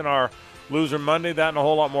best in our Loser Monday? That and a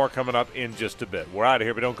whole lot more coming up in just a bit. We're out of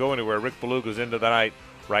here, but don't go anywhere. Rick Ballou goes into the night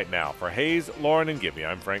right now. For Hayes, Lauren, and Gibby,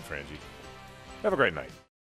 I'm Frank Frangie. Have a great night.